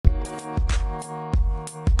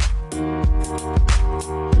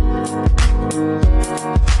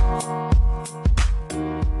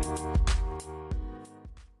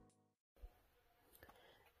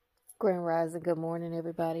Rising. Good morning,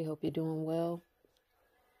 everybody. Hope you're doing well.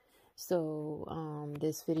 So,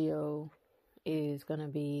 this video is going to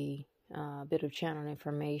be a bit of channel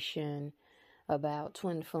information about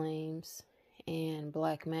twin flames and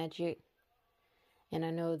black magic. And I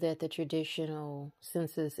know that the traditional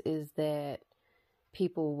census is that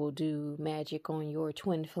people will do magic on your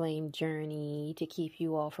twin flame journey to keep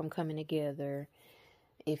you all from coming together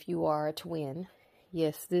if you are a twin.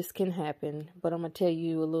 Yes, this can happen, but I'm going to tell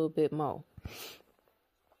you a little bit more.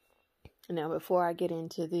 Now, before I get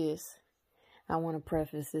into this, I want to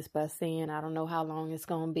preface this by saying I don't know how long it's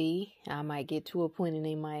going to be. I might get to a point and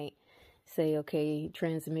they might say, okay,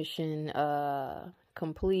 transmission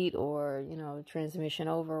complete, or, transmission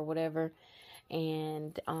over, or whatever.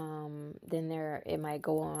 And then it might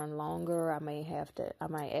go on longer. I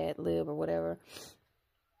might ad lib or whatever.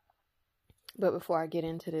 But before I get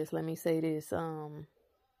into this, let me say this.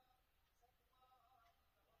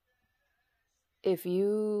 If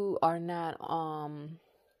you are not,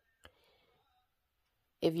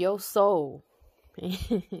 if your soul,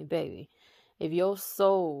 baby, if your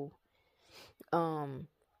soul, and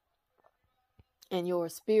your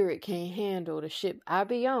spirit can't handle the ship I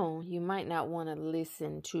be on, you might not want to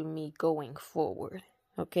listen to me going forward.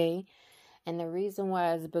 Okay? And the reason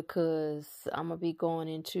why is because I'm going to be going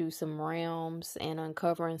into some realms and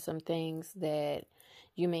uncovering some things that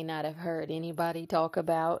you may not have heard anybody talk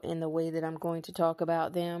about in the way that I'm going to talk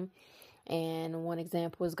about them. And one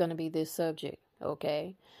example is going to be this subject,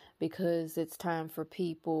 okay? Because it's time for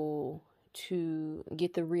people to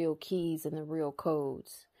get the real keys and the real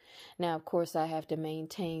codes. Now, of course, I have to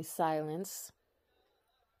maintain silence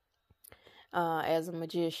as a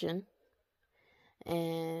magician.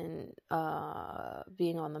 And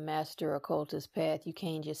being on the master occultist path, you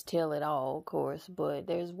can't just tell it all, of course, but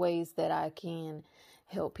there's ways that I can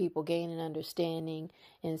help people gain an understanding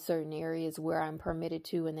in certain areas where I'm permitted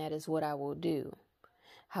to, and that is what I will do.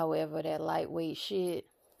 However, that lightweight shit,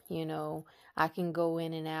 I can go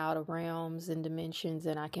in and out of realms and dimensions,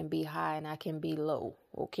 and I can be high and I can be low,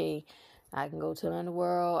 okay? I can go to the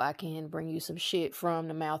underworld, I can bring you some shit from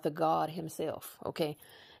the mouth of God himself, okay?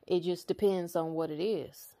 It just depends on what it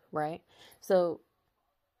is, right? So,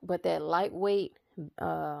 but that lightweight,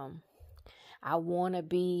 I want to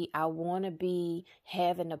be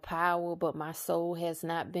having the power, but my soul has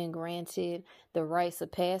not been granted the rites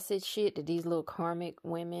of passage shit that these little karmic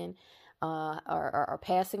women are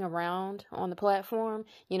passing around on the platform.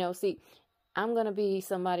 See, I'm going to be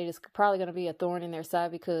somebody that's probably going to be a thorn in their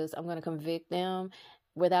side because I'm going to convict them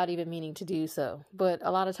without even meaning to do so. But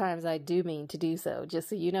a lot of times I do mean to do so. Just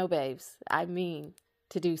so you know, babes, I mean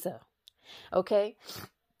to do so. Okay?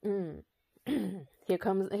 Here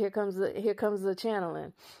comes the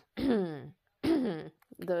channeling. the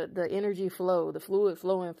energy flow, the fluid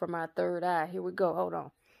flowing from my third eye. Here we go. Hold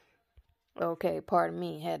on. Okay, pardon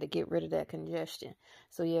me. Had to get rid of that congestion.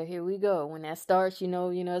 So yeah, here we go. When that starts, you know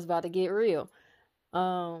it's about to get real.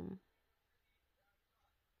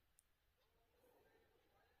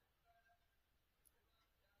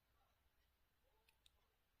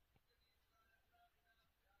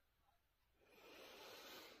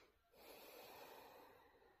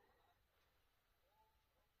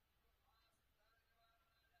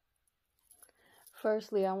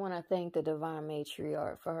 Firstly, I want to thank the Divine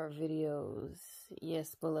Matriarch for her videos.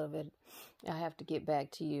 Yes, beloved, I have to get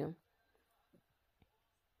back to you.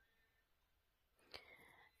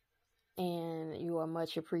 And you are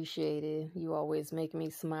much appreciated. You always make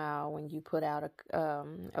me smile when you put out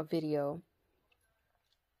a video.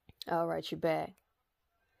 I'll write you back.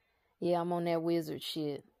 Yeah, I'm on that wizard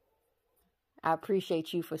shit. I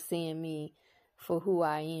appreciate you for seeing me for who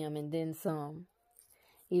I am and then some.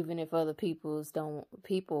 Even if other peoples don't want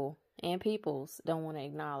to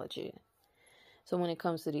acknowledge it. So when it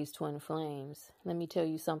comes to these twin flames, let me tell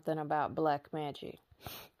you something about black magic.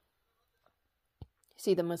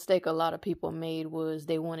 See, the mistake a lot of people made was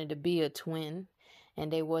they wanted to be a twin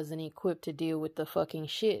and they wasn't equipped to deal with the fucking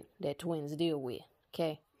shit that twins deal with.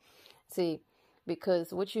 Okay? See,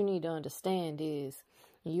 because what you need to understand is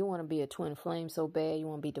you want to be a twin flame so bad. You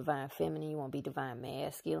want to be divine feminine. You want to be divine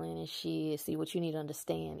masculine and shit. See, what you need to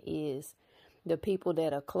understand is the people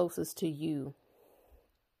that are closest to you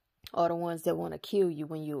are the ones that want to kill you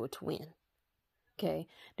when you're a twin. Okay?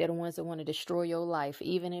 They're the ones that want to destroy your life,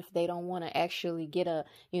 even if they don't want to actually get a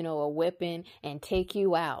weapon and take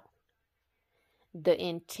you out. The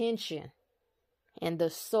intention and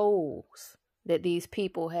the souls that these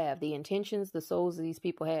people have, the souls that these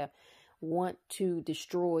people have, want to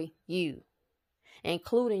destroy you,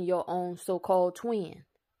 including your own so-called twin.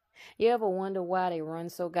 You ever wonder why they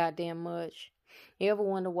run so goddamn much? You ever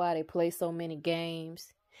wonder why they play so many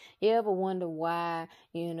games? You ever wonder why,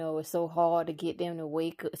 it's so hard to get them to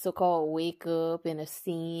wake up, so-called wake up and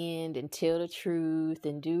ascend and tell the truth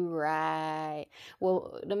and do right?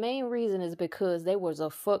 Well, the main reason is because they was a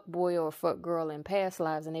fuck boy or a fuck girl in past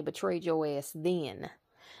lives and they betrayed your ass then.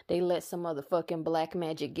 They let some motherfucking black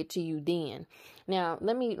magic get to you then. Now,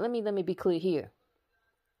 let me be clear here.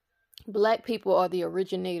 Black people are the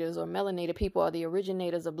originators, or melanated people are the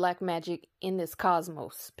originators of black magic in this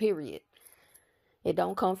cosmos, period. It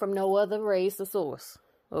don't come from no other race or source.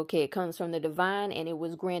 Okay, it comes from the divine and it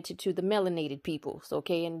was granted to the melanated peoples.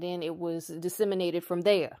 Okay, and then it was disseminated from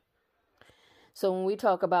there. So when we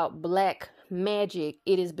talk about black magic,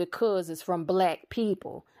 it is because it's from black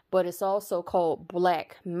people. But it's also called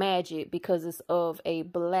black magic because it's of a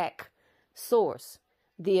black source.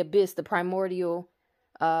 The abyss, the primordial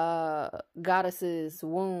goddess's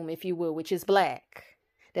womb, if you will, which is black.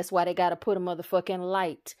 That's why they got to put a motherfucking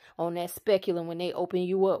light on that speculum when they open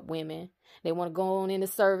you up, women. They want to go on in the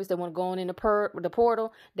service. They want to go on in the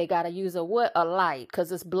portal. They got to use a what? A light, because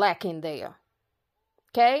it's black in there.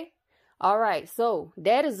 Okay? All right. So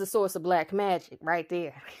that is the source of black magic right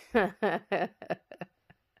there.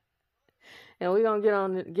 And we're going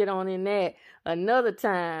to get on in that another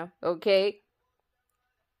time. Okay?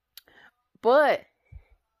 But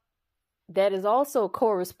that is also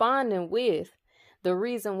corresponding with the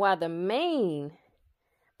reason why the main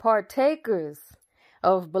partakers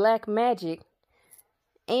of black magic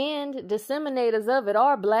and disseminators of it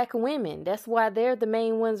are black women. That's why they're the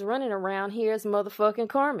main ones running around here as motherfucking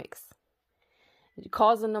karmics.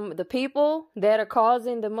 Causing them, the people that are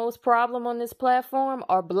causing the most problem on this platform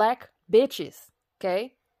are black bitches.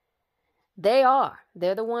 Okay? They're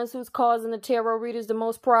the ones who's causing the tarot readers the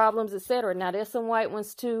most problems, etc. Now there's some white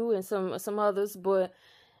ones too and some others, but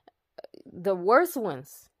the worst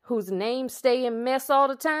ones whose names stay in mess all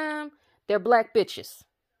the time, they're black bitches.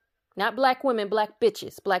 Not black women, black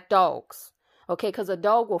bitches, black dogs. Okay, because a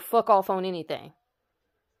dog will fuck off on anything.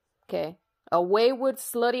 Okay, a wayward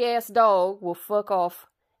slutty ass dog will fuck off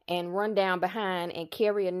and run down behind and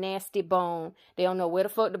carry a nasty bone. They don't know where the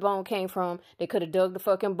fuck the bone came from. They could have dug the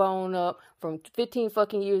fucking bone up from 15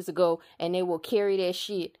 fucking years ago, and they will carry that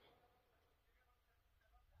shit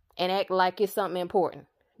and act like it's something important.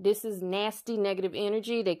 This is nasty negative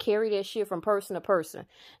energy. They carry that shit from person to person.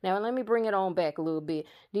 Now, let me bring it on back a little bit.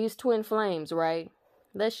 These twin flames, right?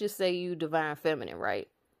 Let's just say you divine feminine, right?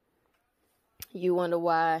 You wonder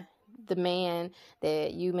why the man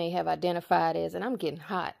that you may have identified as, and I'm getting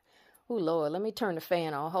hot. Oh, Lord, let me turn the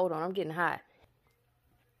fan on. Hold on, I'm getting hot.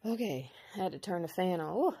 Okay, I had to turn the fan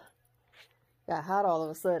on. Ooh, got hot all of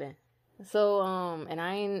a sudden. So, and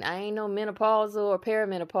I ain't no menopausal or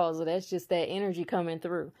perimenopausal. That's just that energy coming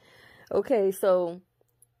through. Okay, so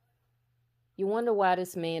you wonder why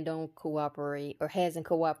this man don't cooperate or hasn't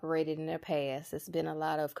cooperated in their past. It's been a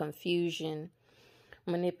lot of confusion,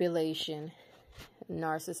 manipulation,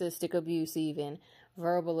 narcissistic abuse, even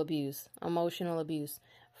verbal abuse, emotional abuse,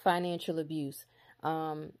 financial abuse.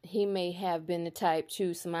 He may have been the type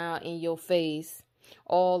to smile in your face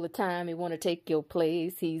all the time. He want to take your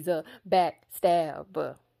place. He's a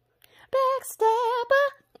backstabber.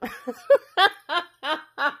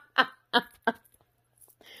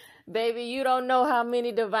 Baby, you don't know how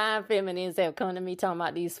many divine feminines have come to me talking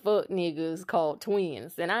about these fuck niggas called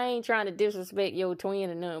twins. And I ain't trying to disrespect your twin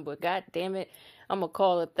or nothing, but god damn it, I'm going to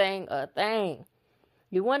call a thing a thing.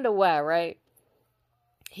 You wonder why, right?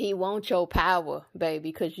 He wants your power,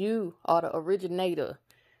 baby, because you are the originator.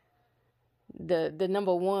 The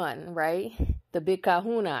number one, right? The big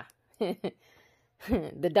kahuna. The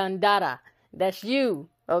dandada. That's you,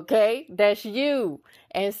 okay? That's you.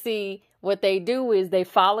 And see, what they do is they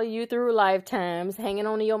follow you through lifetimes, hanging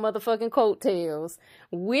on to your motherfucking coattails,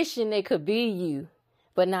 wishing they could be you,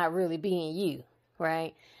 but not really being you,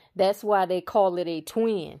 right? That's why they call it a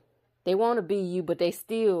twin. They want to be you, but they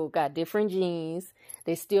still got different genes.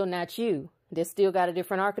 They still not you. They still got a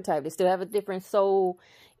different archetype. They still have a different soul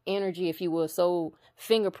energy, if you will, soul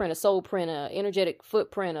fingerprint, a soul print, a energetic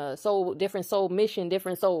footprint, a soul, different soul mission,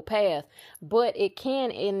 different soul path. But it can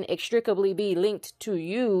inextricably be linked to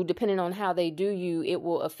you, depending on how they do you. It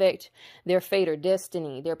will affect their fate or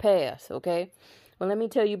destiny, their path, okay? Well, let me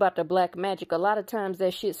tell you about the black magic. A lot of times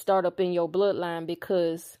that shit start up in your bloodline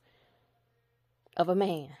because of a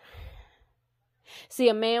man. See,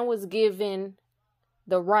 a man was given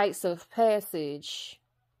the rites of passage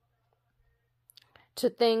to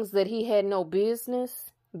things that he had no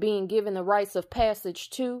business being given the rites of passage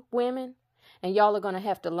to, women. And y'all are going to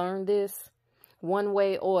have to learn this one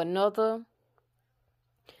way or another.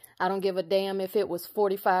 I don't give a damn if it was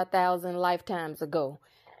 45,000 lifetimes ago.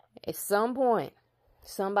 At some point,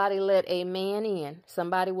 somebody let a man in,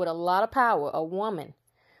 somebody with a lot of power, a woman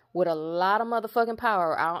with a lot of motherfucking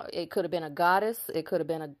power. It could have been a goddess. It could have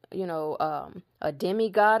been a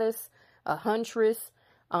demi-goddess, a huntress,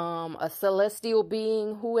 a celestial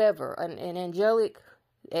being, whoever, an angelic.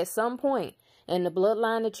 At some point in the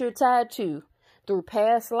bloodline that you're tied to, through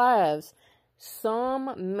past lives,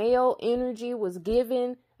 some male energy was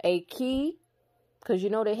given a key. Because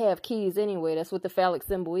you know they have keys anyway. That's what the phallic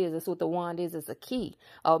symbol is. That's what the wand is. It's a key.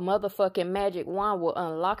 A motherfucking magic wand will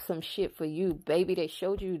unlock some shit for you, baby. They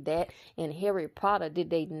showed you that in Harry Potter,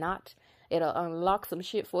 did they not? It'll unlock some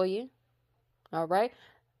shit for you. All right?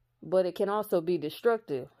 But it can also be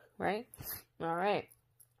destructive, right? All right.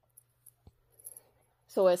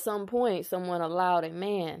 So at some point, someone allowed a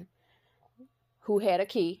man who had a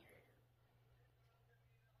key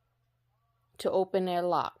to open their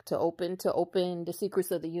lock, to open the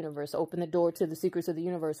secrets of the universe, open the door to the secrets of the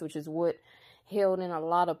universe, which is what held in a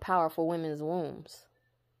lot of powerful women's wombs.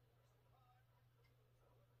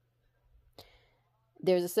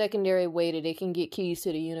 There's a secondary way that they can get keys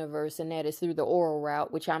to the universe, and that is through the oral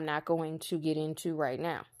route, which I'm not going to get into right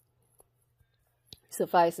now.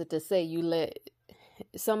 Suffice it to say, you let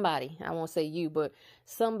somebody, I won't say you, but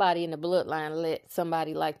somebody in the bloodline let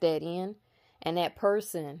somebody like that in, and that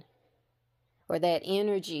person or that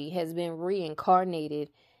energy has been reincarnated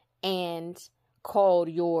and called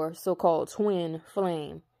your so-called twin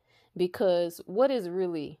flame. Because what is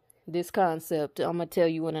really this concept? I'm going to tell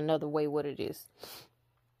you in another way what it is.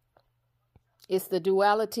 It's the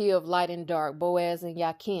duality of light and dark, Boaz and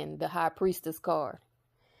Yakin, the high priestess card.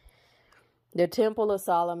 The Temple of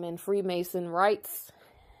Solomon, Freemason rites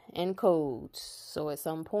and codes. So at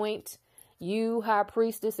some point, you, high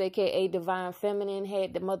priestess, aka divine feminine,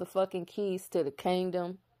 had the motherfucking keys to the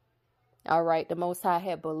kingdom. All right, the Most High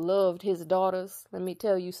had beloved his daughters. Let me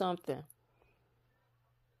tell you something.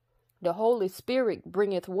 The Holy Spirit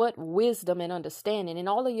bringeth what? Wisdom and understanding. In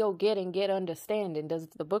all of your getting, get understanding. Does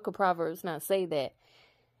the book of Proverbs not say that?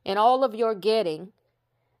 In all of your getting,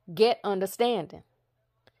 get understanding.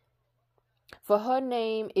 For her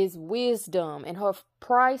name is wisdom, and her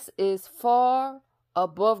price is far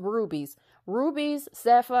above rubies. Rubies,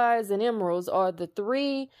 sapphires, and emeralds are the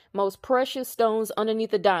three most precious stones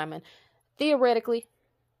underneath a diamond, theoretically.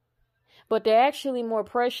 But they're actually more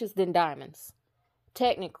precious than diamonds,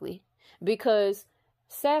 technically, because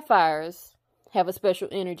sapphires have a special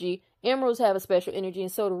energy, emeralds have a special energy,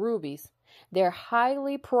 and so do rubies. They're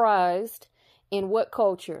highly prized in what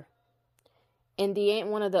culture? In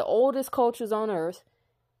one of the oldest cultures on earth,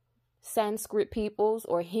 Sanskrit peoples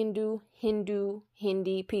or Hindi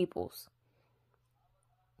peoples.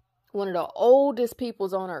 One of the oldest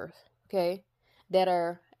peoples on earth, okay, that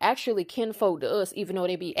are actually kinfolk to us, even though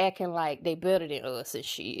they be acting like they better than us and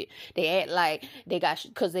shit. They act like they got,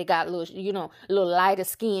 because they got little lighter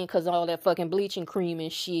skin because all that fucking bleaching cream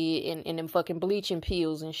and shit, and them fucking bleaching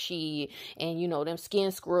pills and shit, and them skin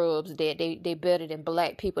scrubs that they better than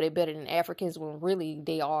black people, they better than Africans, when really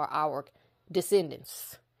they are our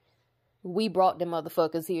descendants. We brought them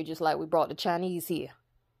motherfuckers here just like we brought the Chinese here.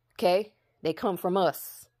 Okay? They come from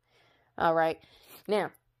us. All right.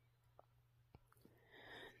 Now,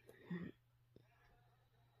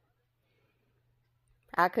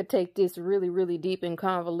 I could take this really, really deep and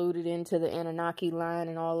convoluted into the Anunnaki line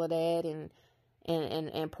and all of that,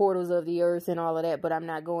 and portals of the earth and all of that, but I'm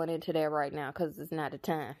not going into that right now because it's not the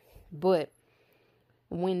time. But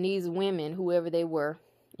when these women, whoever they were,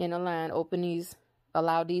 in a line,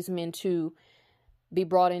 allowed these men to be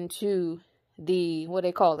brought into the, what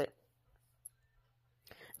they call it?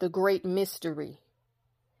 The great mystery.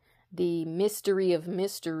 The mystery of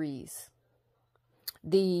mysteries.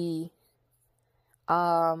 The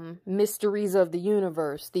mysteries of the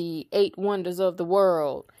universe. The 8 wonders of the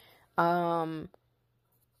world. The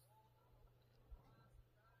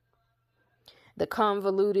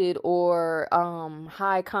convoluted or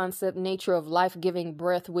high concept nature of life-giving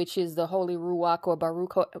breath, which is the Holy Ruach or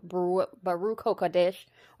Baruch HaKodesh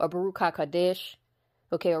or Baruch HaKodesh,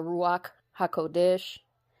 okay, or Ruach HaKodesh,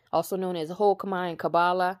 also known as Hokmah in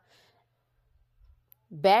Kabbalah.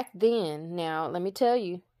 Back then, now, let me tell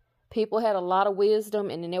you, people had a lot of wisdom,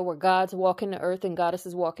 and then there were gods walking the earth and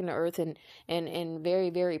goddesses walking the earth, and very,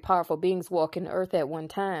 very powerful beings walking the earth at one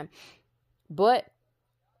time. But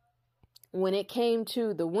when it came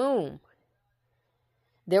to the womb,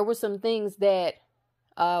 there were some things that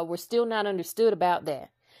were still not understood about that.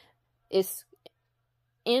 It's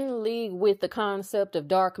in league with the concept of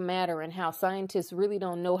dark matter and how scientists really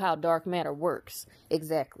don't know how dark matter works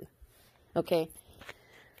exactly. Okay.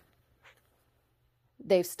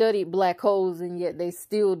 they've studied black holes, and yet they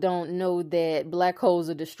still don't know that black holes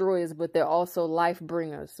are destroyers, but they're also life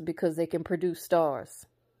bringers because they can produce stars.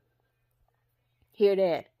 Hear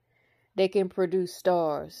that? They can produce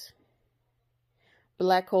stars.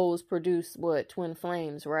 Black holes produce what? Twin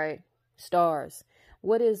flames, right? Stars.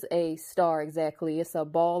 What is a star exactly? It's a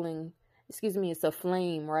it's a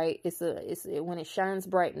flame, right? It's when it shines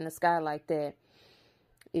bright in the sky like that,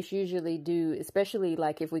 it's usually due, especially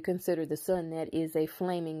like if we consider the sun, that is a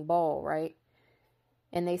flaming ball, right?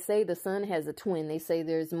 And they say the sun has a twin. They say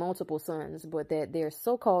there's multiple suns, but that they're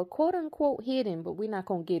so-called quote-unquote hidden, but we're not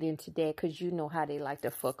going to get into that because you know how they like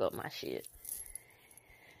to fuck up my shit.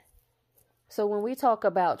 So when we talk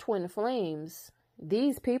about twin flames,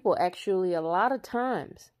 these people actually a lot of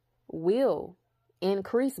times will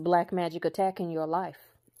increase black magic attack in your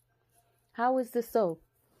life. How is this so?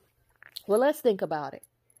 Well, let's think about it.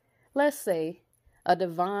 Let's say a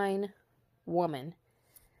divine woman,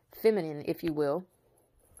 feminine, if you will,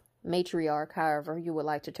 matriarch, however you would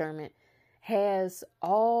like to term it, has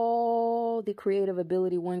all the creative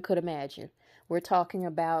ability one could imagine. We're talking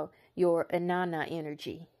about your Inanna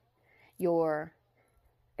energy, your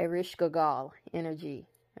Ereshkigal energy,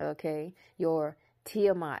 okay, your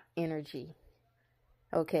Tiamat energy,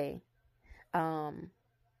 okay,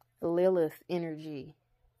 Lilith energy.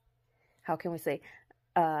 How can we say?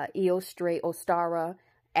 Eostre, Ostara,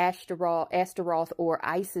 Astaroth, or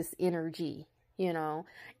Isis energy, you know.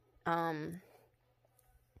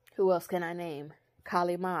 Who else can I name?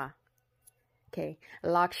 Kali Ma. Okay.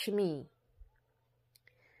 Lakshmi.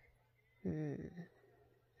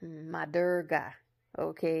 Ma Durga.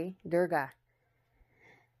 Okay. Durga.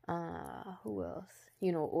 Who else?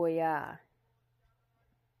 You know, Oya.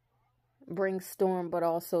 Brings storm, but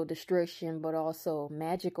also destruction, but also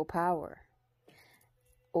magical power.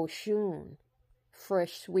 Oshun,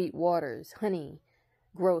 fresh sweet waters, honey,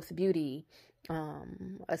 growth, beauty,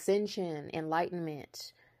 ascension,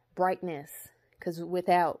 enlightenment, brightness. Because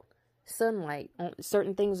without sunlight, a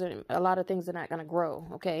lot of things are not going to grow,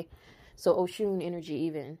 okay? So Oshun energy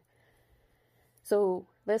even. So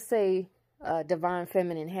let's say divine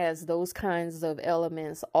feminine has those kinds of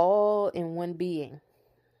elements all in one being.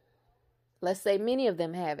 Let's say many of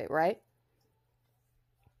them have it, right?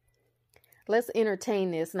 Let's entertain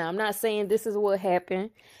this. Now, I'm not saying this is what happened,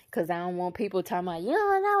 because I don't want people talking about, you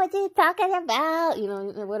don't know what you're talking about, you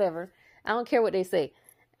know, whatever. I don't care what they say.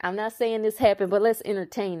 I'm not saying this happened, but let's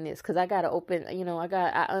entertain this, because I got to open, you know,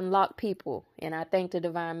 I unlock people, and I thank the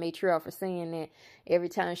divine matriarch for saying that every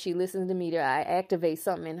time she listens to me, I activate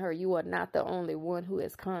something in her. You are not the only one who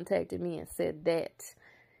has contacted me and said that.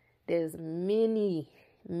 There's many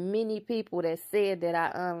people that said that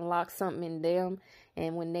I unlocked something in them.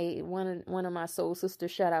 And when one of my soul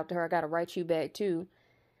sisters, shout out to her, I got to write you back too.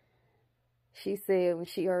 She said when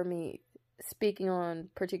she heard me speaking on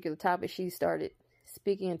particular topics, she started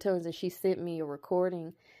speaking in tongues, and she sent me a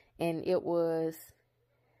recording, and it was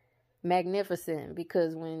magnificent,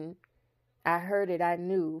 because when I heard it, I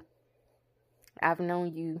knew I've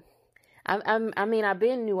known you. I mean, I've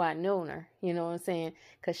been knew I'd known her, you know what I'm saying?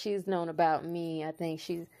 Because she's known about me. I think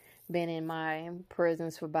she's been in my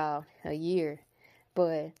presence for about a year.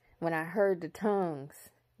 But when I heard the tongues,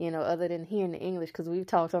 you know, other than hearing the English, because we've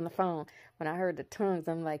talked on the phone, when I heard the tongues,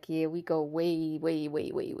 I'm like, yeah, we go way, way,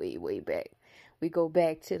 way, way, way, way back. We go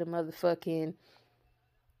back to the motherfucking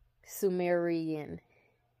Sumerian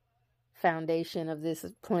foundation of this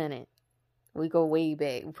planet. We go way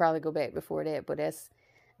back. We probably go back before that, but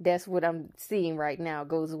that's what I'm seeing right now. It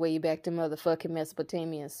goes way back to motherfucking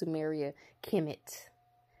Mesopotamia and Sumeria, Kemet.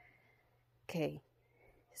 Okay.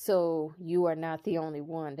 So you are not the only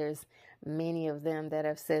one. There's many of them that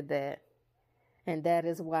have said that. And that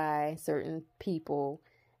is why certain people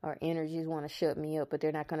or energies want to shut me up, but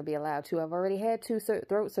they're not going to be allowed to. I've already had 2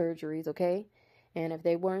 throat surgeries, okay? And if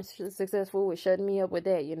they weren't successful with shutting me up with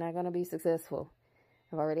that, you're not going to be successful.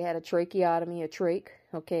 I've already had a tracheotomy, a trach,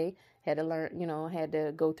 okay? Had to learn, you know, had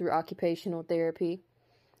to go through occupational therapy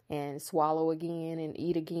and swallow again and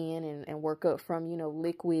eat again and work up from, you know,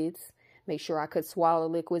 liquids. Make sure I could swallow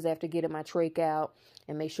liquids after getting my trach out,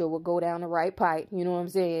 and make sure it would go down the right pipe. You know what I'm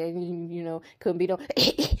saying? You know, couldn't be no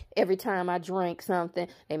every time I drank something.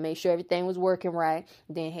 They made sure everything was working right.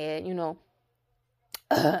 Then had, you know,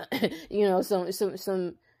 some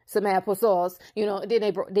applesauce. You know,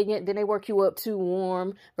 then they work you up to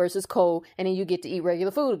warm versus cold, and then you get to eat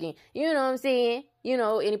regular food again. You know what I'm saying? You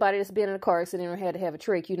know, anybody that's been in a car accident or had to have a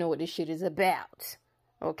trach, you know what this shit is about.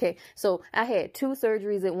 Okay, so I had 2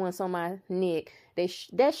 surgeries at once on my neck.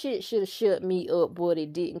 That shit should have shut me up, but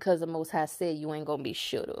it didn't, because the Most High said you ain't gonna be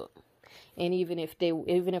shut up. And even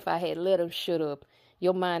if I had let them shut up,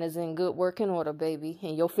 Your mind is in good working order, baby,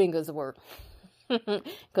 and your fingers work.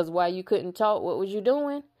 Because while you couldn't talk, what was you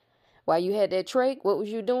doing? While you had that trach, what was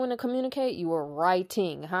you doing to communicate? You were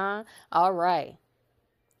writing, huh? All right.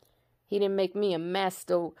 He didn't make me a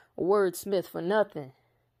master wordsmith for nothing.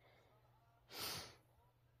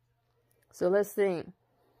 So let's think.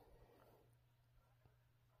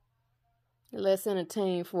 Let's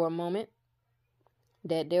entertain for a moment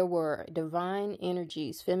that there were divine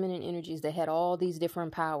energies, feminine energies that had all these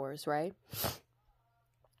different powers, right?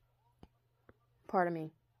 Pardon me.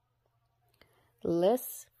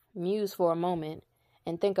 Let's muse for a moment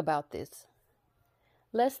and think about this.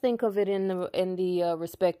 Let's think of it in the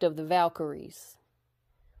respect of the Valkyries.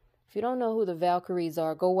 If you don't know who the Valkyries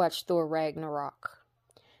are, go watch Thor Ragnarok.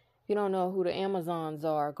 If you don't know who the Amazons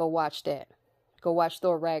are, go watch that. Go watch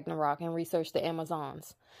Thor Ragnarok and research the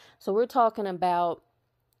Amazons. So we're talking about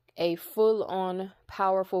a full-on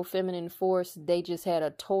powerful feminine force. They just had a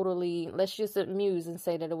totally, let's just muse and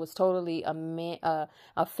say that it was totally a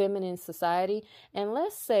feminine society. And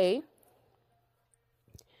let's say,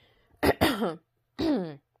 oh,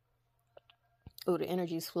 the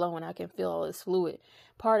energy's flowing. I can feel all this fluid.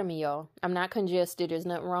 Pardon me, y'all. I'm not congested. There's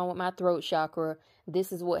nothing wrong with my throat chakra.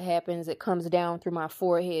 This is what happens. It comes down through my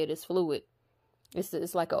forehead. It's fluid.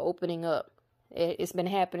 It's like an opening up. It's been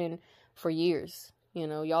happening for years. You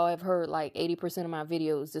know, y'all have heard like 80% of my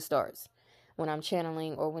videos. This starts when I'm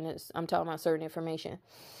channeling or when I'm talking about certain information.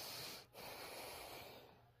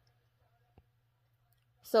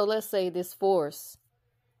 So let's say this force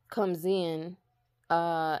comes in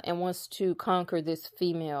and wants to conquer this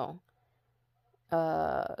female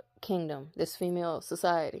kingdom, this female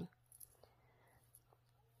society.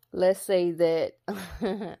 Let's say that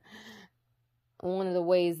one of the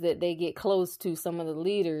ways that they get close to some of the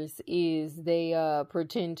leaders is they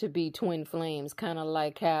pretend to be twin flames, kind of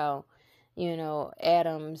like how, you know,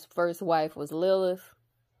 Adam's first wife was Lilith,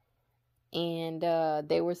 and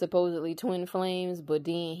they were supposedly twin flames, but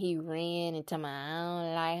then he ran into my, I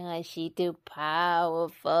don't like her, she too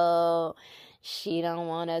powerful, she don't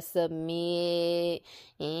want to submit,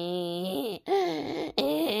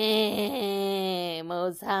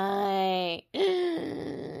 Most High,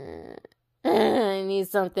 I need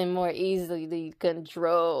something more easily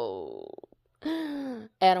controlled.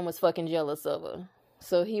 Adam was fucking jealous of her.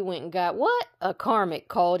 So he went and got what? A karmic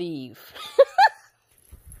called Eve.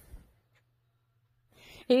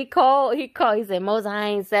 He said, Most High, I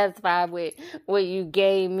ain't satisfied with what you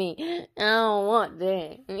gave me. I don't want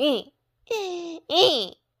that.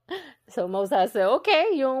 So Most High said, okay,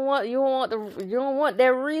 you don't want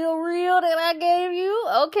that real that I gave you?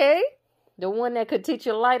 Okay. The one that could teach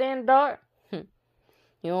you light and dark?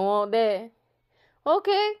 You don't want that?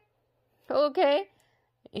 Okay.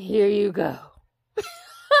 Here you go.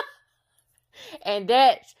 And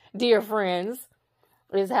that, dear friends,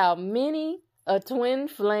 is how many a twin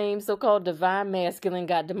flame, so-called divine masculine,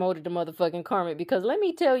 got demoted to motherfucking karmic. Because let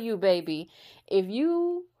me tell you, baby, if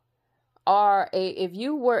you were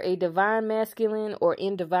a divine masculine or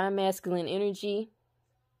in divine masculine energy,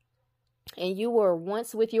 and you were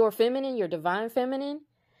once with your feminine, your divine feminine,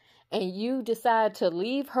 and you decide to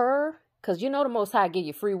leave her, because you know the Most High give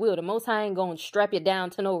you free will. The Most High ain't going to strap you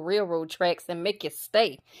down to no railroad tracks and make you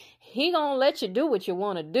stay. He going to let you do what you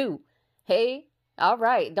want to do. Hey, all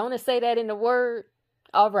right. Don't it say that in the word?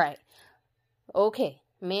 All right. Okay.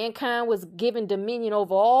 Mankind was given dominion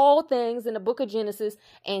over all things in the book of Genesis.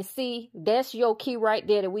 And see, that's your key right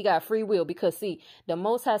there, that we got free will. Because see, the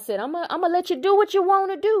Most High said, I'm gonna let you do what you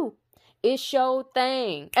want to do. It's your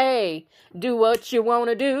thing. Hey, do what you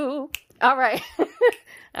want to do. All right.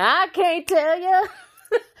 I can't tell you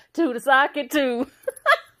to the socket too.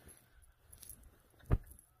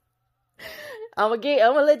 I'm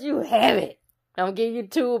gonna let you have it. I'm gonna give you the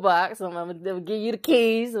toolbox. I'm gonna give you the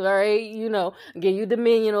keys. All right. You know, give you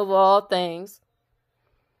dominion over all things.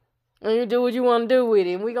 And you do what you want to do with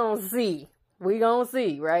it. And we gonna see.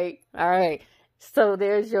 Right? All right. So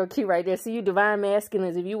there's your key right there. See, you divine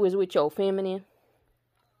masculines, if you was with your feminine.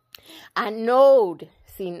 I know.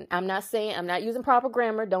 See, I'm not using proper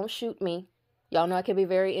grammar. Don't shoot me. Y'all know I can be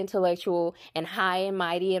very intellectual and high and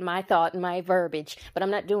mighty in my thought and my verbiage. But I'm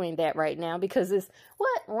not doing that right now because it's,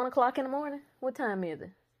 1 o'clock in the morning? What time is it?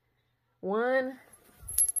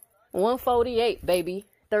 1:48, baby.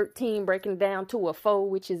 13 breaking down to a 4,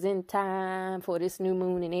 which is in time for this new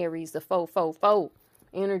moon in Aries, the 4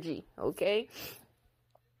 energy, okay?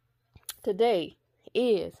 Today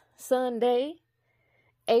is Sunday,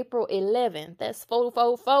 April 11th. That's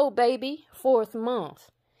 444, baby. 4th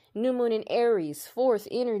month. New moon in Aries, 4th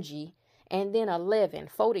energy. And then 11,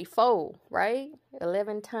 44, right?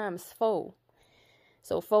 11 times 4.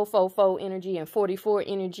 So 444 energy and 44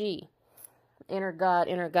 energy. Inner God,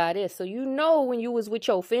 inner goddess. So you know when you was with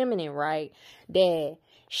your feminine, right, that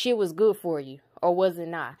shit was good for you. Or was it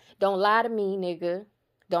not? Don't lie to me, nigga.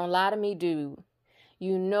 Don't lie to me, dude.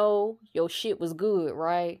 You know your shit was good,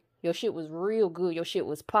 right? Your shit was real good. Your shit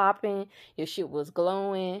was popping. Your shit was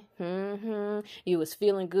glowing. You was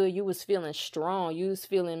feeling good. You was feeling strong. You was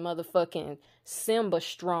feeling motherfucking Simba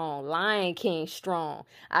strong. Lion King strong.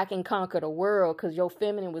 I can conquer the world because your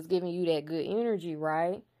feminine was giving you that good energy,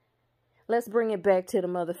 right? Let's bring it back to the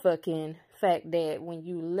motherfucking fact that when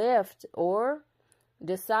you left or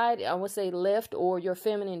decided, I would say left or your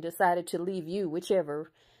feminine decided to leave you,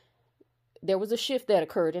 whichever, there was a shift that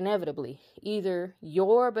occurred inevitably. Either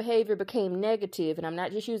your behavior became negative, and I'm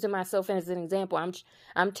not just using myself as an example.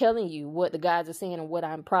 I'm telling you what the guys are saying and what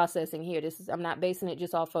I'm processing here. I'm not basing it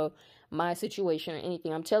just off of my situation or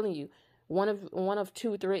anything. I'm telling you, one of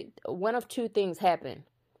two things happened,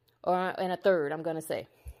 and a third, I'm gonna say.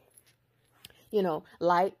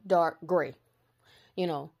 Light, dark, gray.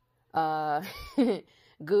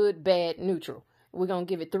 Good, bad, neutral. We're going to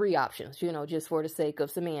give it 3 options, just for the sake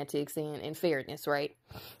of semantics and fairness, right?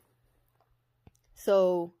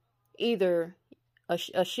 So either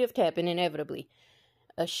a shift happened inevitably.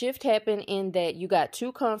 A shift happened in that you got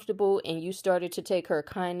too comfortable and you started to take her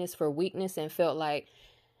kindness for weakness and felt like,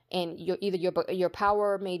 and your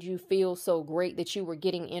power made you feel so great that you were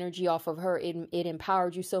getting energy off of her. It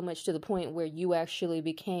empowered you so much to the point where you actually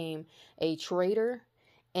became a traitor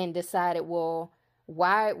and decided, well,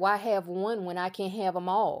 why have one when I can't have them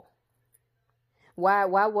all? Why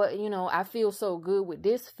what, I feel so good with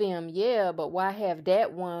this femme, yeah, but why have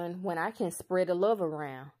that one when I can spread the love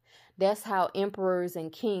around? That's how emperors and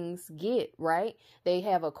kings get, right? They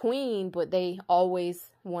have a queen, but they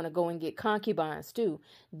always want to go and get concubines too.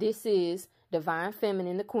 This is divine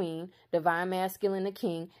feminine, the queen, divine masculine, the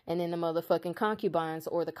king, and then the motherfucking concubines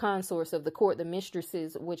or the consorts of the court, the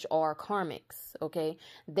mistresses, which are karmics, okay?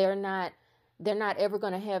 They're not ever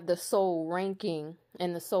going to have the soul ranking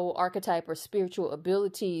and the soul archetype or spiritual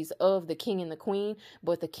abilities of the king and the queen.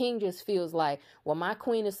 But the king just feels like, well, my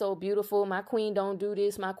queen is so beautiful. My queen don't do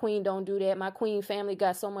this. My queen don't do that. My queen family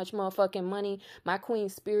got so much motherfucking money. My queen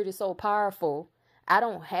spirit is so powerful. I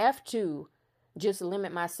don't have to just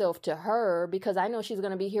limit myself to her because I know she's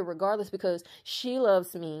going to be here regardless because she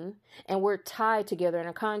loves me and we're tied together in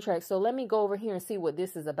a contract. So let me go over here and see what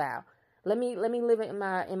this is about. Let me live in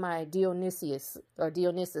my Dionysius.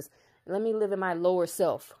 Let me live in my lower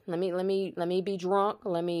self. Let me be drunk.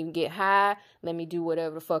 Let me get high. Let me do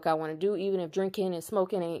whatever the fuck I want to do. Even if drinking and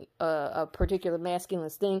smoking ain't a particular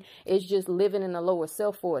masculine thing, it's just living in the lower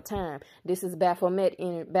self for a time. This is Baphomet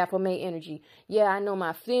energy. Yeah, I know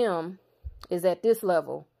my film is at this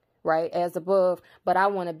level, right, as above, but I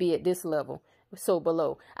want to be at this level, so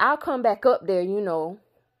below. I'll come back up there,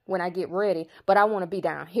 when I get ready, but I want to be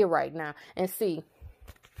down here right now. And see,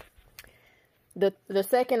 the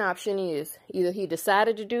second option is either he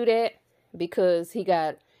decided to do that because he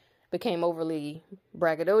became overly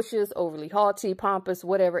braggadocious, overly haughty, pompous,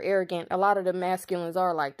 whatever, arrogant. A lot of the masculines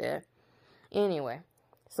are like that. Anyway,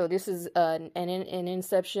 so this is an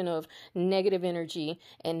inception of negative energy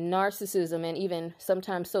and narcissism and even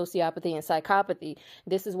sometimes sociopathy and psychopathy.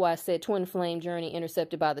 This is why I said twin flame journey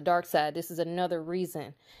intercepted by the dark side. This is another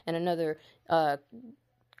reason and another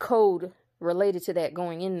code related to that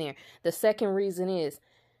going in there. The second reason is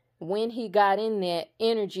when he got in that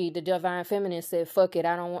energy, the divine feminine said, fuck it,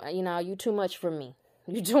 I don't want, you too much for me.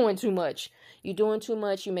 You're doing too much. You're doing too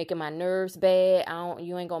much. You're making my nerves bad.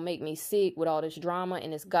 You ain't gonna make me sick with all this drama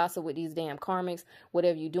and this gossip with these damn karmics.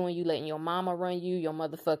 Whatever you're doing, you letting your mama run you. Your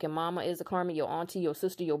motherfucking mama is a karmic. Your auntie, your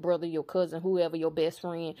sister, your brother, your cousin, whoever, your best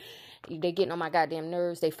friend. They getting on my goddamn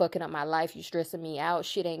nerves. They fucking up my life. You stressing me out.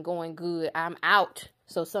 Shit ain't going good. I'm out.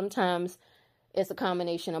 So sometimes it's a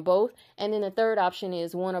combination of both. And then the third option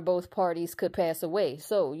is one or both parties could pass away.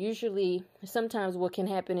 So usually, sometimes what can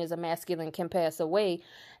happen is a masculine can pass away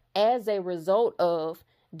as a result of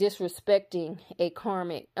disrespecting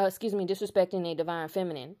disrespecting a divine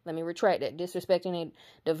feminine. Let me retract that. Disrespecting a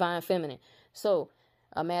divine feminine. So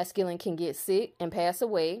a masculine can get sick and pass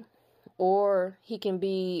away, or he can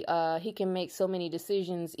make so many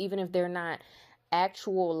decisions, even if they're not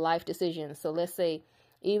actual life decisions. So let's say,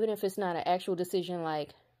 even if it's not an actual decision, like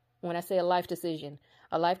when I say a life decision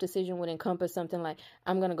would encompass something like,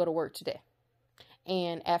 I'm going to go to work today.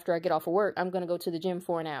 And after I get off of work, I'm going to go to the gym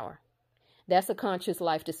for an hour. That's a conscious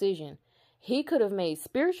life decision. He could have made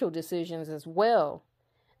spiritual decisions as well,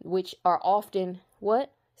 which are often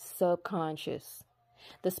what? Subconscious.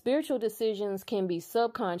 The spiritual decisions can be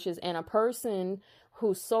subconscious, and a person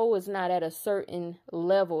whose soul is not at a certain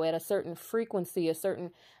level, at a certain frequency, a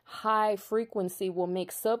certain high frequency, will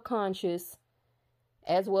make subconscious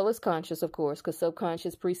as well as conscious, of course, because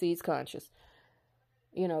subconscious precedes conscious.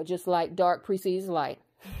 You know, just like dark precedes light.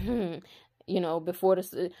 You know, before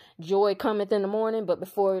the joy cometh in the morning, but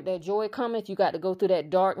before that joy cometh, you got to go through that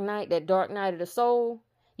dark night of the soul.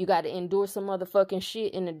 You got to endure some motherfucking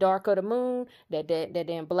shit in the dark of the moon, that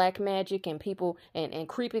damn black magic and people and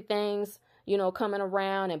creepy things, you know, coming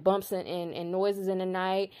around, and bumps and noises in the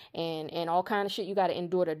night and all kind of shit. You got to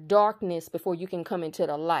endure the darkness before you can come into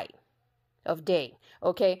the light of day.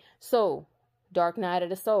 Okay, so dark night of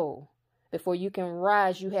the soul. Before you can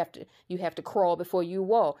rise, you have to crawl before you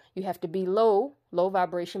walk. You have to be low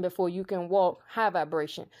vibration before you can walk high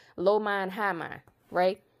vibration. Low mind, high mind,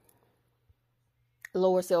 right?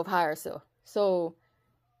 Lower self, higher self. So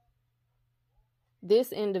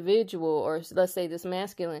this individual, or let's say this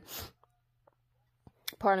masculine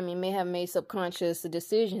part of me, may have made subconscious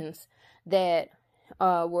decisions that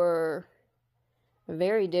were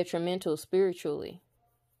very detrimental spiritually.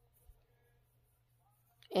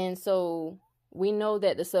 And so we know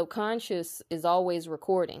that the subconscious is always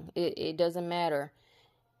recording. It doesn't matter.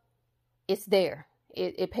 It's there.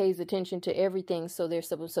 It pays attention to everything. So there's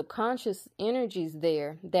some subconscious energies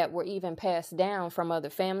there that were even passed down from other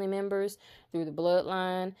family members through the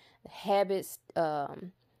bloodline, habits, thought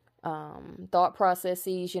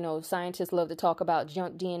processes. You know, scientists love to talk about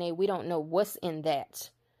junk DNA. We don't know what's in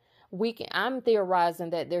that. I'm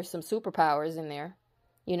theorizing that there's some superpowers in there.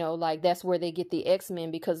 You know, like that's where they get the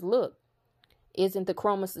X-Men, because look, doesn't the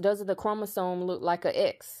chromosome look like an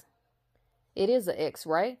X? It is an X,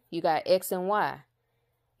 right? You got X and Y,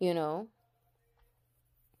 you know.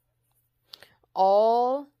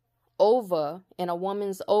 All ova in a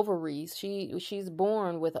woman's ovaries, she's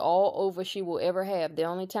born with all ova she will ever have. The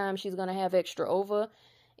only time she's going to have extra ova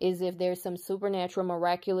is if there's some supernatural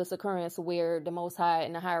miraculous occurrence where the Most High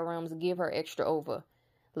and the higher realms give her extra ova.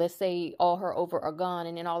 Let's say all her ova are gone,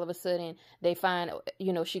 and then all of a sudden they find,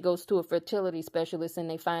 you know, she goes to a fertility specialist and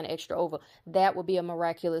they find extra ova. That would be a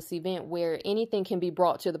miraculous event where anything can be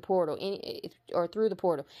brought to the portal, or through the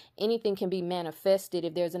portal. Anything can be manifested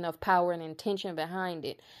if there's enough power and intention behind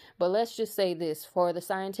it. But let's just say this, for the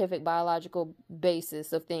scientific biological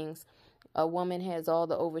basis of things, a woman has all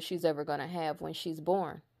the ova she's ever going to have when she's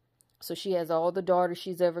born. So she has all the daughters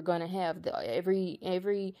she's ever going to have.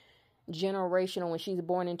 Every generational, when she's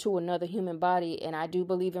born into another human body. And I do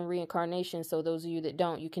believe in reincarnation, so those of you that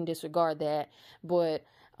don't, you can disregard that. But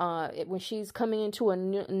when she's coming into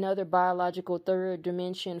another biological third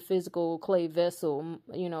dimension physical clay vessel,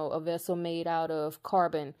 you know, a vessel made out of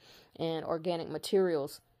carbon and organic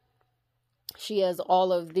materials, she has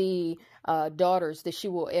all of the daughters that she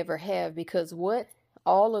will ever have, because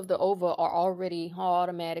all of the ova are already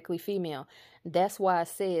automatically female. That's why I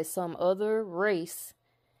said some other race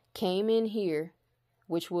came in here,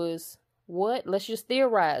 which was what? Let's just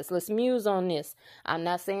theorize. Let's muse on this. I'm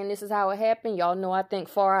not saying this is how it happened. Y'all know I think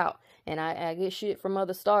far out, and I get shit from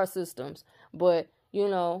other star systems. But, you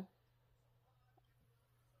know,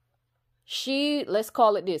 let's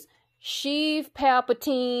call it this. Sheev,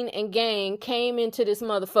 Palpatine, and gang came into this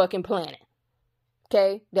motherfucking planet.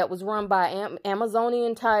 Okay? That was run by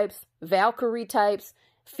Amazonian types, Valkyrie types,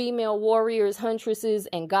 female warriors, huntresses,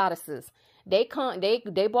 and goddesses. They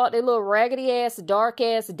bought their little raggedy ass, dark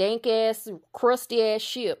ass, dank ass, crusty ass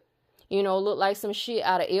ship. You know, looked like some shit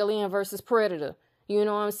out of Alien versus Predator. You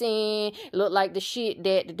know what I'm saying? Looked like the shit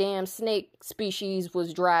that the damn snake species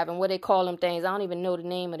was driving. What they call them things? I don't even know the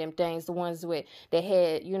name of them things. The ones that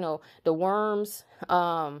had, you know, the worms.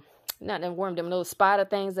 Not them worms, them little spider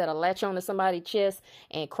things that'll latch onto somebody's chest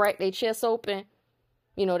and crack their chest open.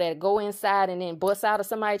 You know, that go inside and then bust out of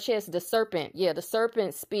somebody's chest. The serpent. Yeah, the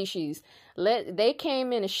serpent species. They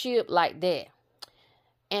came in a ship like that.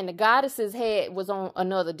 And the goddess's head was on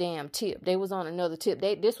another damn tip. They was on another tip.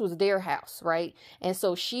 This was their house, right? And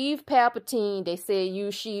so Sheev Palpatine, they said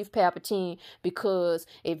use Sheev Palpatine because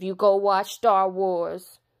if you go watch Star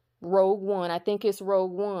Wars, Rogue One, I think it's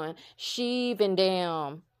Rogue One, Sheev and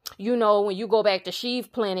damn... You know, when you go back to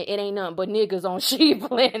Sheev planet, it ain't nothing but niggas on Sheev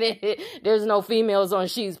planet. There's no females on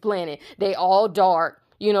Sheev's planet. They all dark.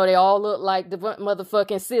 You know, they all look like the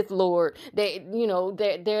motherfucking Sith Lord. They, you know,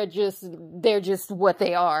 they're just what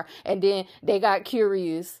they are. And then they got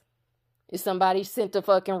curious. If somebody sent a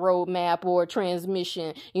fucking roadmap or a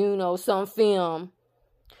transmission, you know, some film.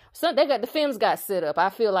 The films got set up. I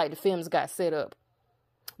feel like the films got set up.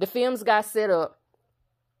 The films got set up.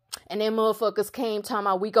 And then motherfuckers came talking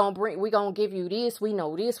about, we gonna give you this, we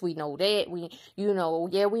know that,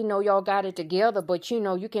 we know y'all got it together, but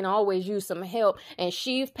you can always use some help. And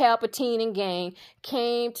Sheev Palpatine and gang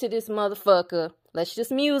came to this motherfucker. Let's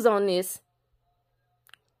just muse on this.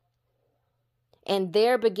 And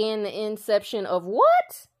there began the inception of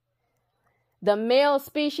what? The male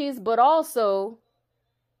species, but also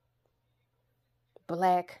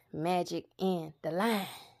black magic in the line.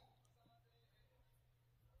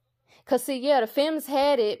 Because, see, yeah, the Femmes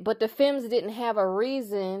had it, but the Femmes didn't have a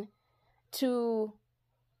reason to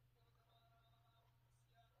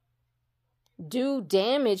do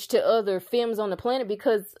damage to other Femmes on the planet,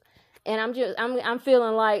 because, and I'm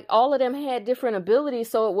feeling like all of them had different abilities,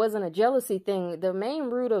 so it wasn't a jealousy thing. The main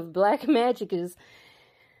root of black magic is,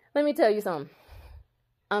 let me tell you something.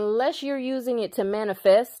 Unless you're using it to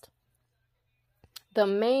manifest, the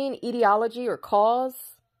main etiology or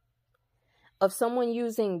cause of someone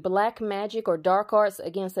using black magic or dark arts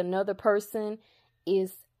against another person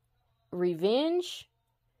is revenge,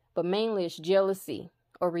 but mainly it's jealousy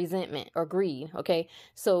or resentment or greed, okay?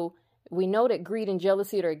 So we know that greed and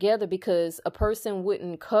jealousy are together because a person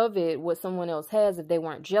wouldn't covet what someone else has if they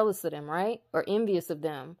weren't jealous of them, right? Or envious of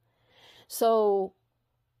them. So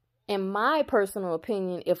in my personal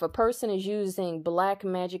opinion, if a person is using black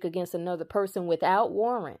magic against another person without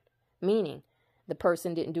warrant, meaning the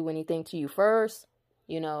person didn't do anything to you first,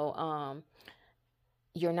 you're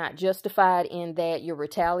not justified in that you're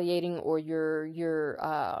retaliating or you're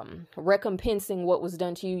recompensing what was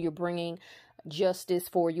done to you. You're bringing justice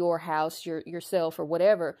for your house, yourself, or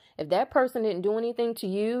whatever. If that person didn't do anything to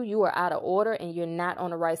you, you are out of order and you're not on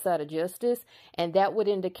the right side of justice. And that would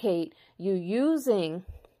indicate you using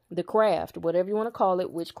the craft, whatever you want to call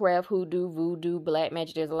it, witchcraft, hoodoo, voodoo, black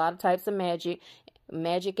magic. There's a lot of types of magic.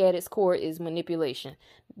 Magic at its core is manipulation.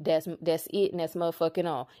 That's it, and that's motherfucking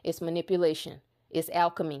all. It's manipulation. It's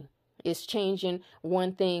alchemy. It's changing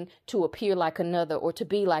one thing to appear like another or to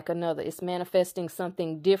be like another. It's manifesting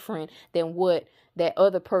something different than what that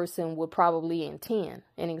other person would probably intend.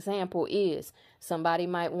 An example is somebody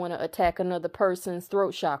might want to attack another person's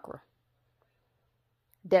throat chakra.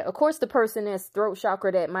 That, of course, the person that's throat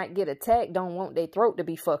chakra that might get attacked don't want their throat to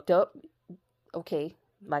be fucked up. Okay,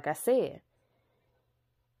 like I said.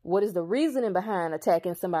 What is the reasoning behind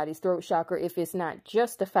attacking somebody's throat chakra if it's not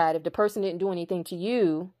justified? If the person didn't do anything to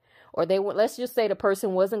you, or let's just say the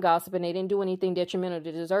person wasn't gossiping, they didn't do anything detrimental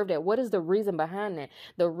to deserve that. What is the reason behind that?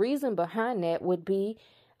 The reason behind that would be,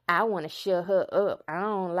 I want to shut her up. I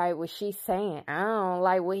don't like what she's saying. I don't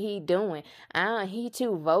like what he doing. He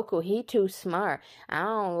too vocal. He too smart. I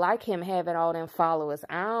don't like him having all them followers.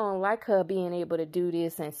 I don't like her being able to do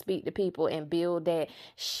this and speak to people and build that.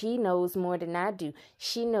 She knows more than I do.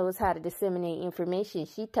 She knows how to disseminate information.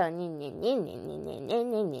 She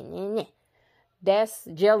That's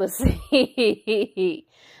jealousy.